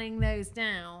channeling those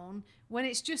down when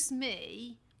it's just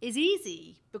me is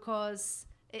easy because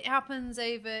it happens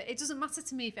over, it doesn't matter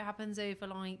to me if it happens over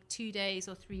like 2 days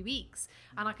or 3 weeks.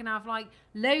 And I can have like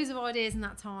loads of ideas in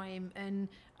that time and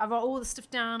I write all the stuff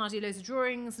down, I do loads of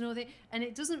drawings and all that. And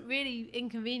it doesn't really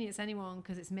inconvenience anyone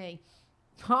because it's me.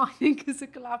 But I think as a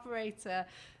collaborator,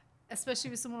 especially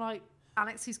with someone like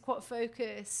Alex who's quite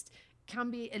focused,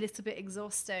 can be a little bit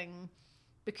exhausting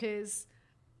because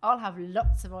I'll have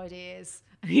lots of ideas.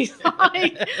 And he's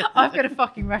like, I've got a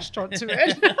fucking restaurant to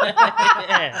run.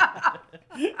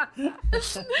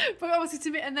 But obviously to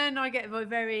me, and then I get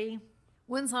very,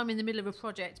 once I'm in the middle of a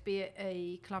project, be it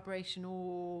a collaboration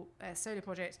or a solo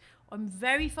project, I'm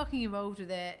very fucking involved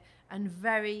with it and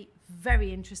very,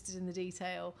 very interested in the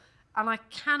detail. And I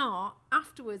cannot,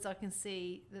 afterwards I can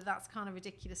see that that's kind of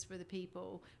ridiculous for other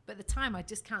people. But at the time I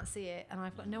just can't see it. And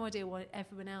I've got no idea why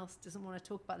everyone else doesn't want to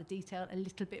talk about the detail a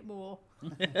little bit more.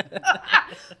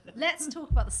 Let's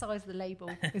talk about the size of the label.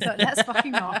 It's like, let's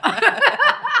fucking not.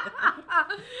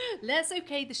 Let's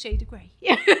okay the shade of grey.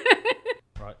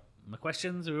 Right, my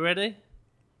questions, are we ready?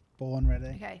 born ready.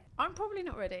 Okay, I'm probably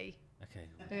not ready.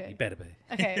 Okay, you better be.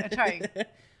 Okay, I'm trying.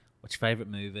 What's your favourite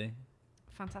movie?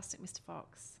 Fantastic Mr.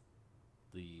 Fox.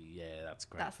 Yeah, that's a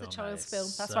great. That's the film, child's that film.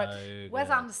 is That's so right. Wes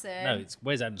good. Anderson. No, it's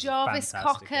Wes Anderson. Jarvis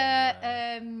Fantastic Cocker,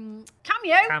 anyway.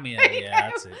 cameo. Cameo, There you yeah, go.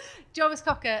 that's it. Jarvis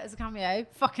Cocker as a cameo,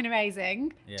 fucking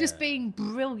amazing. Yeah. Just being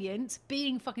brilliant,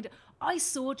 being fucking. I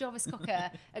saw Jarvis Cocker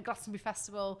at Glastonbury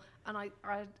Festival, and I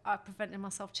prevented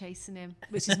myself chasing him,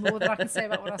 which is more than I can say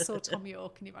about when I saw Tom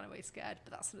York and he ran away scared.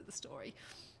 But that's another story.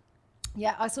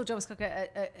 Yeah, I saw Jarvis Cocker,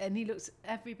 and he looked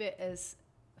every bit as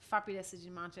fabulous as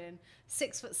you imagine.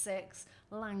 6'6",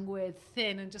 languid,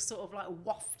 thin, and just sort of like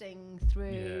wafting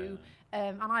through.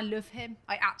 And I love him.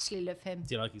 I actually love him.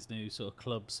 Do you like his new sort of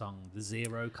club song, the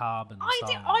Zero Carbon I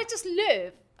song? do. I just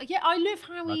love. Yeah, I love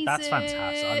how Like, he's that's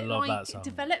fantastic. I love like, that song.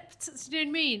 developed. Do you know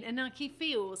what I mean? And like he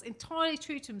feels entirely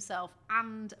true to himself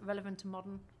and relevant and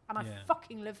modern. And I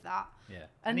fucking love that. Yeah. And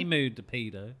And he moved the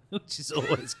pedo, which is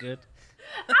always good.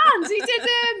 And he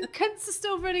did "Cunts Are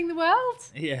Still Running the World,"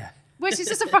 Yeah. which is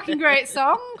just a fucking great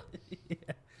song.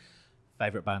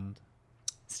 Favourite band?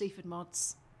 Sleaford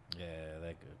Mods. Yeah,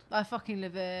 they're good. I fucking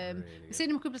love him. Really I've good. seen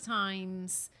him a couple of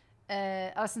times.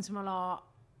 I listen to him a lot.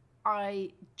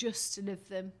 I just love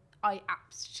them. I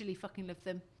absolutely fucking love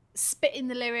them. Spit in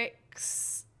the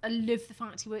lyrics. I love the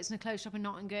fact he works in a clothes shop in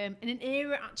Nottingham. In an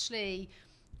era, actually,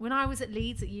 when I was at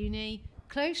Leeds at uni,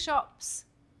 clothes shops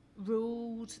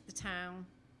ruled the town.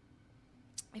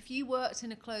 If you worked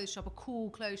in a clothes shop, a cool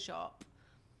clothes shop,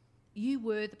 you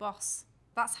were the boss.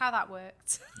 That's how that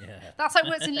worked. Yeah. That's how it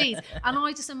works in Leeds. And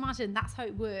I just imagine that's how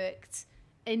it worked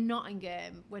in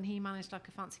Nottingham when he managed like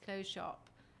a fancy clothes shop.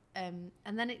 And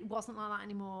then it wasn't like that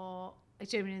anymore.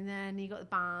 And then he got the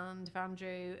band of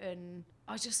Andrew, and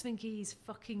I just think he's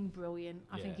fucking brilliant.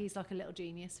 I think he's like a little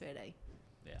genius, really.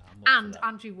 Yeah, I'm up for And that.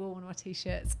 Andrew wore one of my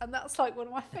t-shirts, and that's like one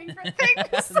of my favourite things.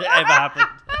 Has it ever happened?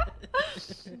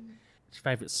 What's your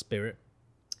favourite spirit?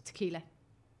 Tequila.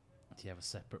 Do you have a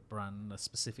separate brand, a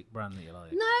specific brand that you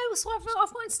like? No, so I've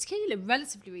got into tequila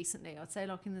relatively recently. I'd say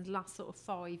like in the last sort of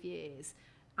 5 years,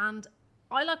 and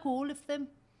I like all of them.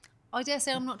 I dare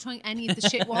say I'm not trying any of the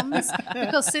shit ones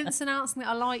because since announcing that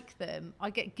I like them, I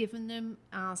get given them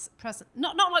as present.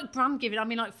 Not like brand giving. I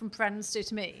mean like from friends. Do you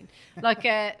know what I mean?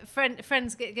 Like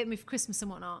friends get me for Christmas and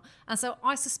whatnot. And so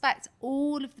I suspect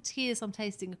all of the tequillas I'm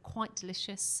tasting are quite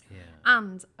delicious. Yeah.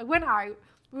 And I went out.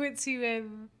 We went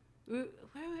to.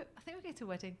 I think we go to a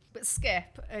wedding, but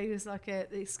Skip, he was like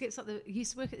Skip's like he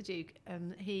used to work at the Duke,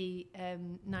 and he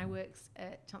now works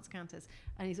at Chance Counters,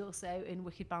 and he's also in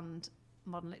Wicked Band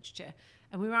Modern Literature.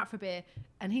 And we were out for a beer,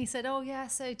 and he said, "Oh yeah,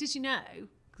 so did you know?"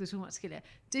 Because we're talking about tequila.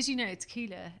 Did you know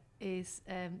tequila is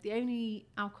the only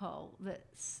alcohol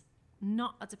that's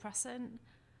not a depressant?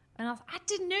 And I was like, I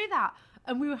didn't know that.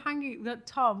 And we were hanging with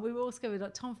Tom. We were all together.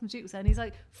 Like Tom from Duke was there, and he's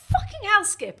like, "Fucking hell,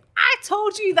 Skip! I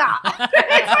told you that." Like,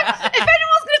 if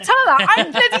anyone's going to tell her that,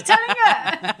 I'm bloody telling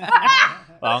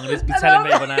her. Well, I'm going to be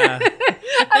telling people now.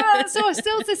 So I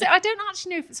still to say I don't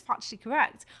actually know if it's factually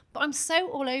correct, but I'm so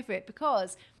all over it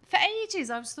because for ages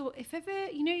I just thought if ever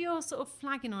you're sort of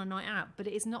flagging on a night out, but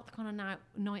it is not the kind of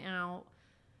night out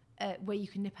where you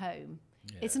can nip home.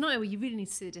 Yeah. It's a night where you really need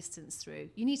to see the distance through.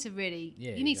 You need to really,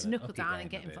 you need to gotta knuckle up your down and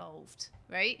game get a bit. involved,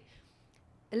 right?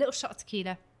 A little shot of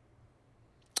tequila,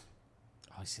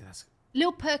 Oh, see, that's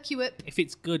little perk you up. if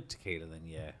it's good tequila, then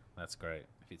yeah, that's great.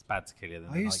 If it's bad tequila, then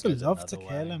I the used night to goes love another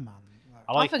tequila, way. man.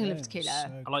 I like fucking love yeah, tequila.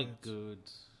 so I like good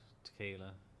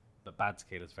tequila, but bad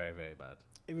tequila is very, very bad.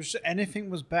 It was anything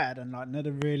was better than like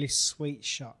another really sweet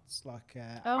shots like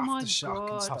Oh my aftershock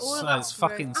God, and stuff. all of So that's it's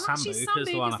fucking gross. And actually, Sambuca's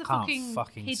the one I Sambuca's can't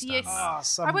fucking hideous.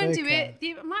 stand. I won't do Sambuca. it.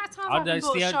 The amount of times I've That's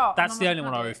bought a shot. that's and the I'm only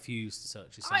not one I had it. refuse to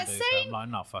touch is I Sambuca. see. I'm like,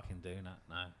 I'm not fucking doing that.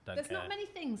 No, don't There's care. not many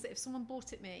things that if someone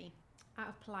bought it me out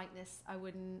of politeness, I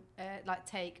wouldn't like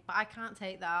take. But I can't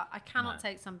take that. I cannot No.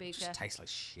 take It Sambuca. just tastes like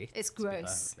shit. It's to be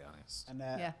gross. perfectly honest. And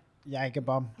Yeah. Jaeger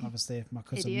bomb, obviously, if my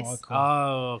cousin Hideous. Michael.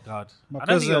 Oh god, My I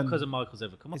don't think your cousin- cousin Michael's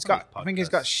ever come up. He's on got, this I think he's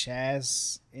got podcast.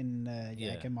 shares in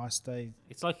Yeah. Jägermeister.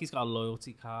 It's like he's got a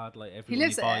loyalty card. Like every He one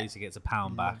lives he it. buys, he gets a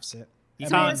pound He back. loves it. You I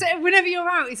So, can't- so whenever you're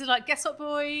out, he's like, "Guess what,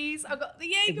 boys? I've got the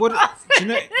It Jaeger." would, bomb." do you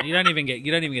know? You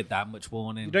don't even get that much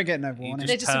warning. You don't get no He warning.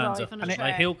 They just just turns arrive up. on a Like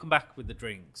tray. he'll come back with the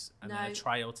drinks, and then No. a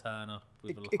tray will turn up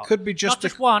with It- a it hot- could be just not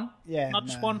just a- one. Yeah, not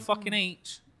just no. one fucking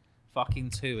each. Fucking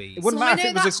two each. It wouldn't So I matter if know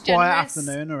it was that's a quiet generous,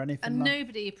 afternoon or anything. And like.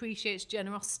 nobody appreciates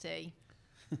generosity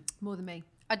more than me.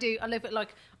 I do. I love it.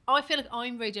 Like I feel like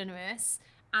I'm very generous,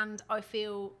 and I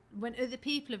feel when other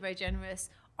people are very generous,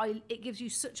 it gives you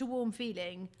such a warm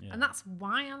feeling, Yeah. and that's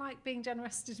why I like being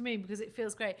generous to me because it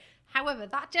feels great. However,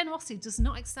 that generosity does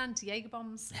not extend to Jaeger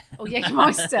bombs or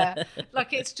Jägermeister.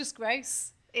 Like it's just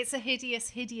gross. It's a hideous,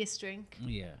 hideous drink.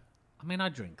 Yeah, I mean I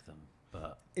drink them,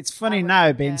 but It's funny I would-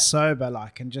 now being yeah. sober,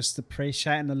 like, and just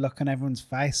appreciating the look on everyone's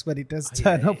face when he does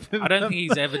turn up. with I don't them. think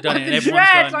he's ever done it. And the everyone's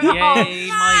dread, gone, like, oh, "Yay,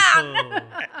 man!" Michael!"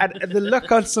 And the look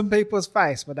on some people's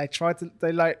face when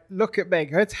they like look at me,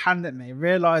 go to hand at me,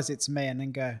 realize it's me, and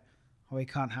then go, "Oh, he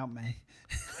can't help me.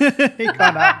 He can't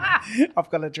help me. I've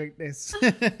got to drink this."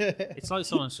 It's like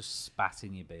someone's just spat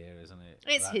in your beer, isn't it?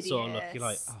 It's That sort of look. You're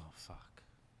like, hideous. oh fuck.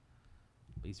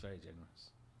 But he's very generous.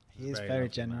 He is very lovely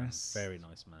generous. Man. Very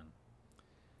nice man.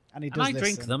 And he And does I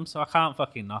drink listen. them, so I can't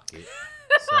fucking knock it.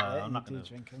 So Yeah, I'm not you going do to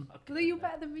drink them. Well, you're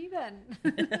better than me then.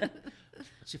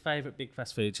 What's your favourite big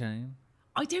fast food chain?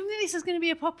 I don't think this is going to be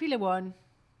a popular one.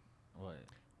 What?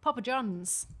 Papa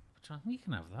John's. You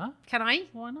can have that. Can I?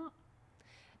 Why not?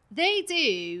 They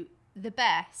do the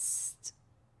best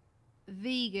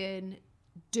vegan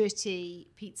dirty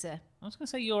pizza. I was going to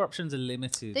say your options are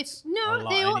limited. No, a lot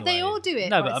they all anyway. do it.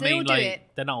 No, right, but I so they all mean, do like, it.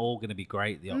 they're not all going to be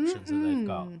great, the options that they've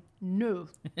got. No.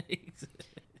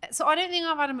 So I don't think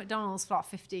I've had a McDonald's for like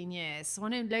 15 years. So I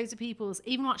know loads of people's,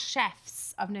 even like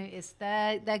chefs, I've noticed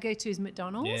their go-to is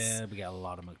McDonald's. Yeah, we get a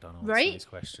lot of McDonald's Right? for these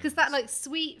questions. Because that like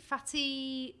sweet,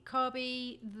 fatty,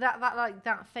 carby,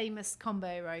 that famous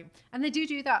combo, right? And they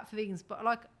do that for vegans, but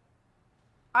like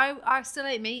I still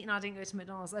ate meat and I didn't go to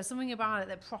McDonald's. There's something about it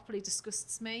that properly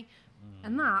disgusts me.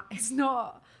 And that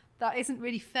isn't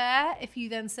really fair if you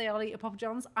then say I'll eat a Papa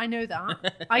John's. I know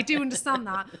that. I do understand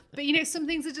that. But you know, some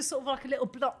things are just sort of like a little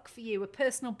block for you, a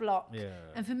personal block. Yeah.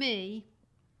 And for me,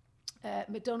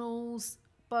 McDonald's,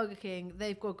 Burger King,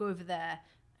 they've got to go over there,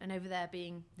 and over there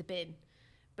being the bin.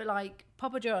 But like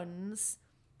Papa John's,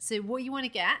 so what you want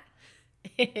to get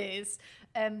is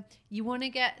you want to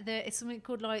get it's something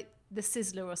called like the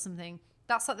Sizzler or something.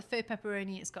 That's like the faux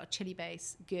pepperoni. It's got a chili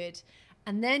base, good.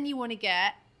 And then you want to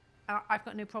get, I've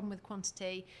got no problem with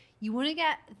quantity. You want to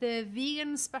get the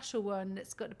vegan special one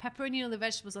that's got the pepperoni or the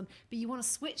vegetables on, but you want to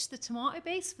switch the tomato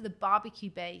base for the barbecue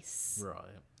base. Right.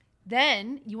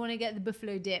 Then you want to get the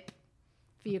buffalo dip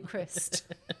for your crust.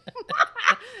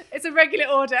 It's a regular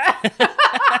order.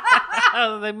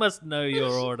 Oh, they must know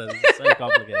your order. It's so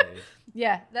complicated.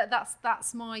 Yeah,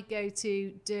 that's my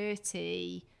go-to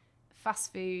dirty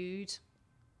fast food.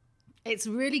 It's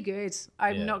really good.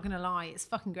 I'm not going to lie. It's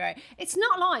fucking great. It's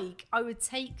not like I would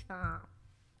take that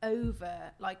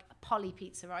over like a Polly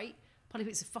Pizza, right? Polly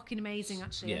Pizza are fucking amazing,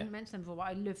 actually. I didn't mention them before, but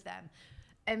I love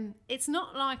them. It's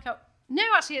not like no,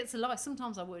 actually, it's a lie.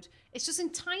 Sometimes I would. It's just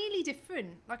entirely different.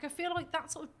 Like, I feel like that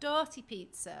sort of dirty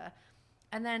pizza,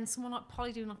 and then someone like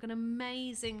Polly doing like an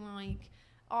amazing like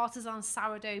artisan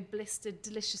sourdough blistered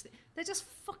delicious. They're just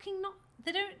fucking not.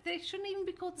 They shouldn't even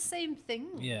be called the same thing.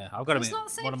 Yeah, I've got to It's admit, not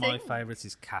the same one of my thing. favourites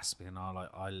is Caspian.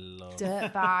 I love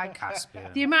Dirtbag.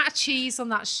 Caspian. The amount of cheese on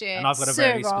that shit. And I've got a so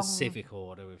very wrong. specific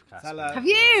order with Caspian. Tell her. Have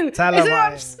you? Tell Is her there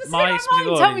why. a specific My one? specific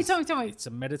order Tell me. It's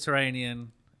a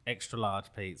Mediterranean extra large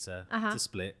pizza Uh-huh. to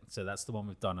split. So that's the one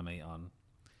with doner meat on.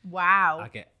 Wow. I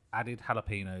get added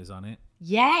jalapenos on it,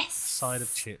 Yes. side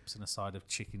of chips and a side of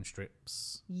chicken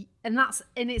strips. And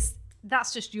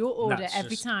that's just your order That's every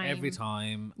just time. Every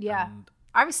time. Yeah. And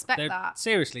I respect there that.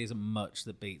 seriously isn't much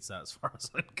that beats that as far as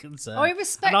I'm concerned. I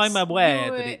respect And I'm aware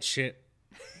your- that it's shit.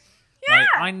 Yeah. Like,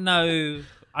 I know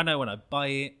when I buy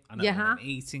it. I know when Uh-huh. I'm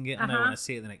eating it. I know when I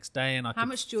see it the next day, and I How can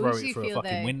much joy throw do it you through a feel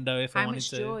fucking though? window if I How wanted much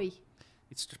to. joy?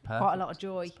 It's just perfect. Quite a lot of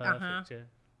joy. It's perfect, yeah.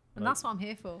 And that's what I'm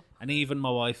here for. And even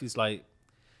my wife is like,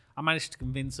 I managed to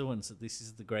convince her once that this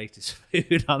is the greatest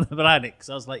food on the planet. Because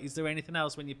I was like, is there anything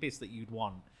else when you're pissed that you'd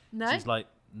want? No. She's like,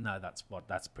 no,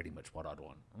 that's pretty much what I'd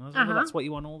want. And I was like, well, that's what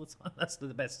you want all the time. That's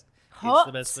the best. Hot, it's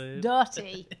the best food.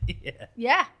 dirty. Yeah,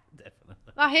 Yeah, definitely.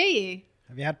 I hear you.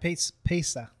 Have you had pizza?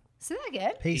 Say that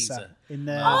again. Pizza. In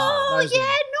the. Oh those yeah,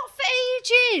 ones. not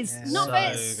for ages. Yeah. Not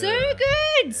So for so good.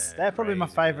 good. Yeah. They're probably my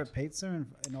Crazy favourite pizza. In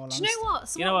all Do honesty. you know what?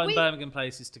 So You know what? In we- Birmingham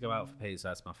places to go out for pizza,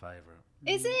 that's my favourite.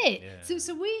 Is it? Yeah.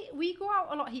 So we go out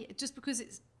a lot here just because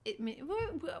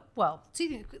well, two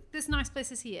things. There's nice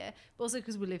places here, but also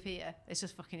because we live here. It's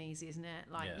just fucking easy, isn't it?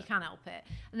 Like, Yeah. you can't help it.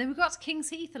 And then we go out to King's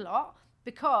Heath a lot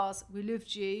because we love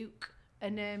Duke.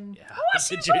 And Yeah, oh,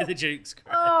 actually, the Duke's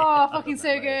great. oh, I love fucking that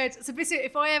so place. good. So basically,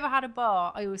 if I ever had a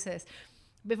bar, I always say this,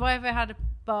 but if I ever had a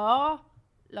bar,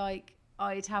 like,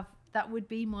 I'd have, that would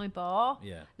be my bar.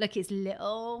 Yeah. Like, it's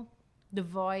little, the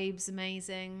vibe's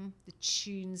amazing, the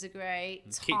tunes are great.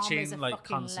 And Tom is kitchen, a like,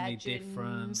 fucking constantly legend.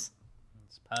 different.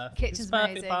 It's perfect. Kitchen's it's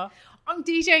perfect amazing. bar. I'm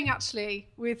DJing actually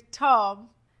with Tom.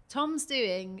 Tom's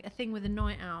doing a thing with a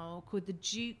night owl called the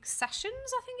Duke Sessions,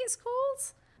 I think it's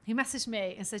called. He messaged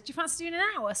me and says, do you fancy doing an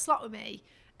hour slot with me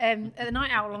at the night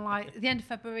owl on like the end of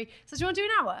February? So do you want to do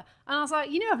an hour? And I was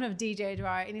like, you know, I've never DJ'd,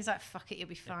 right? And he's like, fuck it, you'll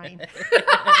be fine.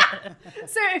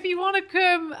 So if you want to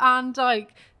come and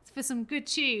like for some good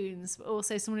tunes, but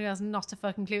also someone who has not a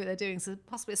fucking clue what they're doing, so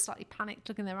possibly a slightly panicked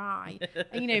look in their eye,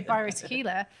 and, you know, Byro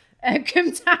Tequila,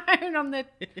 come down on the,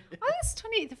 I think it's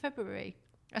 28th of February.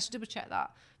 I should double check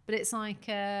that. But it's like,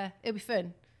 it'll be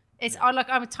fun.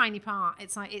 I'm a tiny part.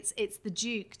 It's like it's the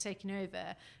Duke taking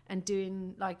over and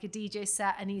doing like a DJ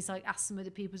set, and he's like asked some other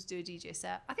people to do a DJ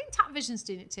set. I think Tap Vision's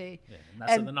doing it too. Yeah, and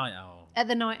that's at the Night Owl. At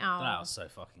the Night Owl. That was so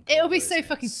fucking cool. It'll be isn't so it?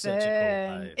 fucking Such fun. a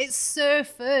cool place. It's so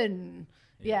fun.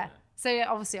 Yeah. Yeah. So yeah,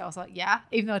 obviously I was like, yeah,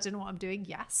 even though I don't know what I'm doing,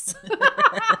 yes.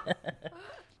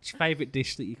 What's your favourite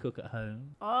dish that you cook at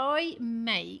home? I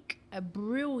make a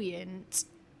brilliant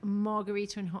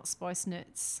margarita and hot spice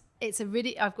nuts.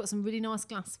 I've got some really nice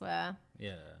glassware.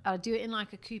 Yeah. I do it in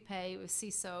like a coupe with sea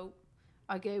salt.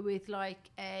 I go with like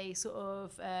a sort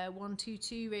of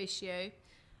 1-2-2 ratio,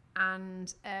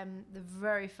 and they're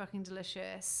very fucking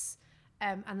delicious.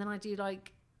 And then I do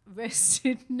like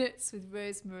roasted nuts with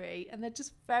rosemary, and they're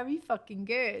just very fucking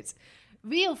good.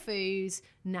 Real food,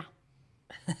 nah.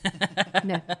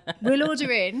 No. We'll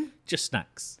order in. Just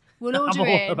snacks. We'll order I'm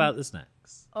in. all about the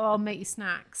snacks. Or I'll make you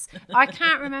snacks. I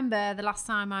can't remember the last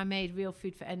time I made real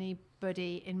food for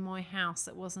anybody in my house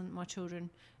that wasn't my children.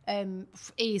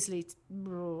 Easily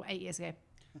 8 years ago,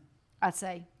 I'd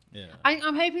say. Yeah.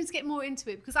 I'm hoping to get more into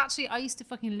it, because actually I used to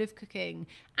fucking love cooking.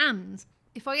 And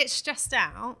if I get stressed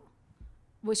out,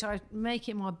 which I make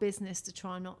it my business to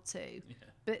try not to,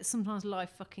 but sometimes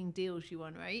life fucking deals you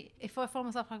one, right? If I find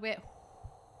myself like a bit...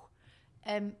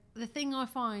 the thing I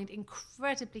find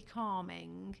incredibly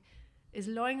calming is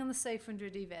lying on the sofa under a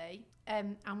duvet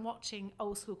and watching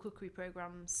old school cookery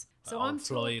programs. So Like I'm Old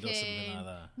Floyd talking, or something like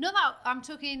that. Not that, I'm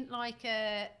talking like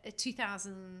a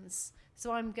 2000s.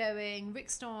 So I'm going Rick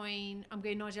Stein, I'm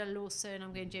going Nigel Lawson,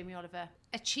 I'm going Jamie Oliver.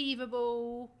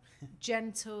 Achievable,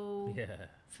 gentle,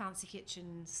 fancy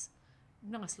kitchens,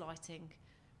 nice lighting.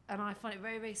 And I find it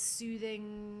very, very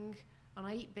soothing. And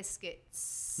I eat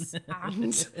biscuits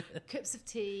and cups of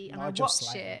tea, and Nigel I watch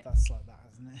Slater, it. That's like that,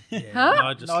 isn't it?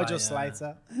 Huh? Nigel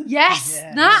Slater. Yes,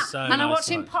 Yeah. that. So and I nice watch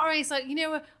him life. potter. He's like,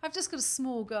 I've just got a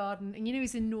small garden, and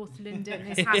he's in North London.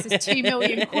 His house is 2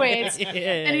 million quid,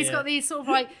 and he's got these sort of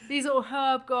like these little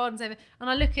herb gardens over. And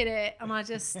I look at it, and I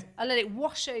let it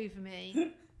wash over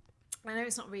me. I know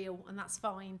it's not real, and that's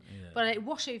fine, but I let it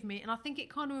wash over me, and I think it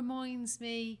kind of reminds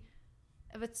me.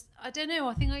 I don't know,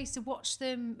 I think I used to watch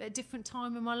them at a different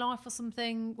time in my life or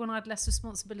something when I had less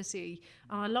responsibility,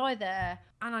 and I lie there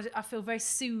and I feel very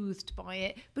soothed by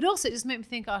it, but also it just made me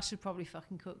think I should probably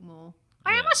fucking cook more.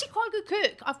 I am actually quite a good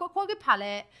cook. I've got quite a good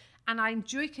palate and I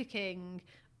enjoy cooking.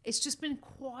 It's just been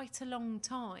quite a long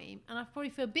time, and I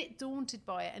probably feel a bit daunted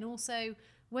by it, and also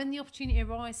when the opportunity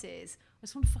arises, I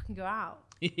just want to fucking go out.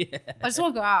 Yeah. I just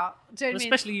want to go out. Do you know what I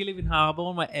mean? Especially you live in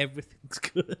Harborne where everything's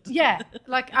good. Yeah,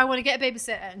 like I want to get a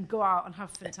babysitter and go out and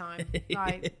have a fun time.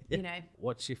 Like,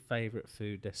 What's your favourite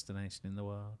food destination in the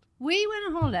world? We went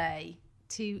on holiday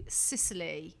to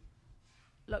Sicily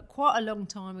like quite a long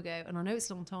time ago, and I know it's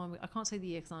a long time ago. I can't say the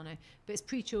year because I know, but it's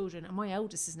pre-children, and my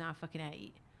eldest is now fucking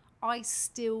 8. I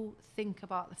still think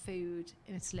about the food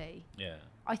in Italy. Yeah.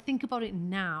 I think about it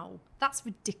now. That's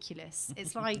ridiculous.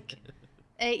 It's like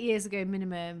 8 years ago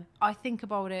minimum. I think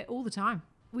about it all the time.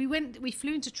 We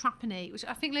flew into Trapani, which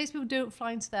I think loads of people don't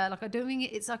fly into there. Like I don't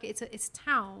think it's a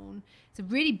town. It's a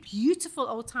really beautiful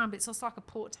old town, but it's also like a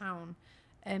port town,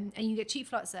 and you get cheap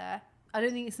flights there. I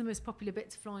don't think it's the most popular bit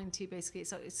to fly into. Basically,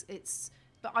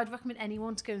 but I'd recommend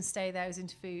anyone to go and stay there who's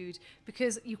into food,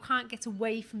 because you can't get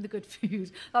away from the good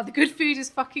food. Like the good food is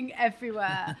fucking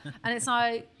everywhere, and it's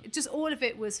like just all of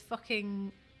it was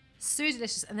fucking so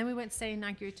delicious. And then we went to stay in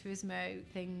Agriturismo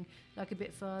thing, like a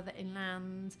bit further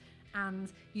inland,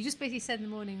 and you just basically said in the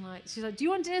morning, like, she's like, do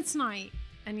you want dinner tonight?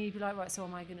 And you'd be like, right, so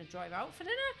am I going to drive out for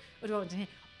dinner, or do I want dinner?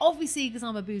 Obviously, because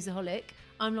I'm a boozaholic,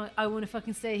 I'm like, I want to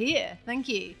fucking stay here, thank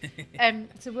you.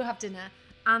 So we'll have dinner,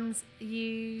 and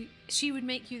she would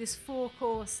make you this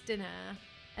 4-course dinner,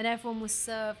 and everyone was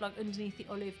served like underneath the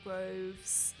olive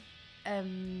groves,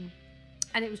 and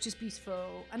it was just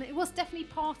beautiful. And it was definitely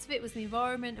part of it was the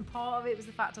environment, and part of it was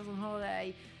the fact I was on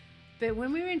holiday. But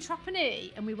when we were in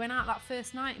Trapani and we went out that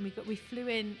first night, and we flew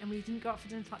in, and we didn't go out for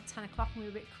dinner until like 10 o'clock, and we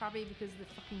were a bit crabby because the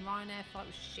fucking Ryanair flight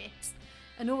was shit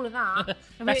and all of that.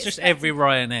 And That's just every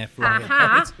Ryanair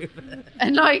flight.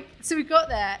 And like, so we got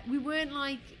there, we weren't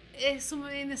like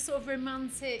someone in this sort of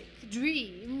romantic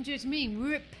dream, do you know what I mean? We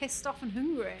were pissed off and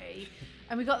hungry,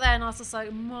 and we got there, and I was just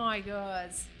like, my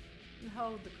God,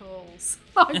 hold the calls.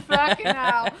 I'm fucking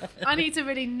out. I need to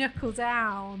really knuckle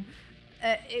down.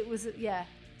 It was,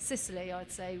 Sicily,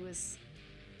 I'd say, was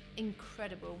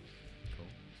incredible. Cool.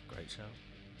 Great show.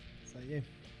 So you.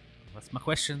 That's my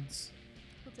questions.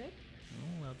 Will do.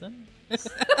 Oh, well done.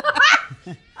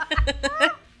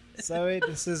 Zoe,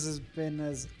 this has been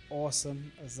as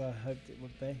awesome as I hoped it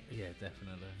would be. Yeah,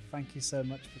 definitely. Thank you so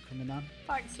much for coming on.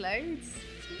 Thanks loads.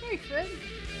 It's been very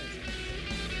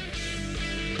fun.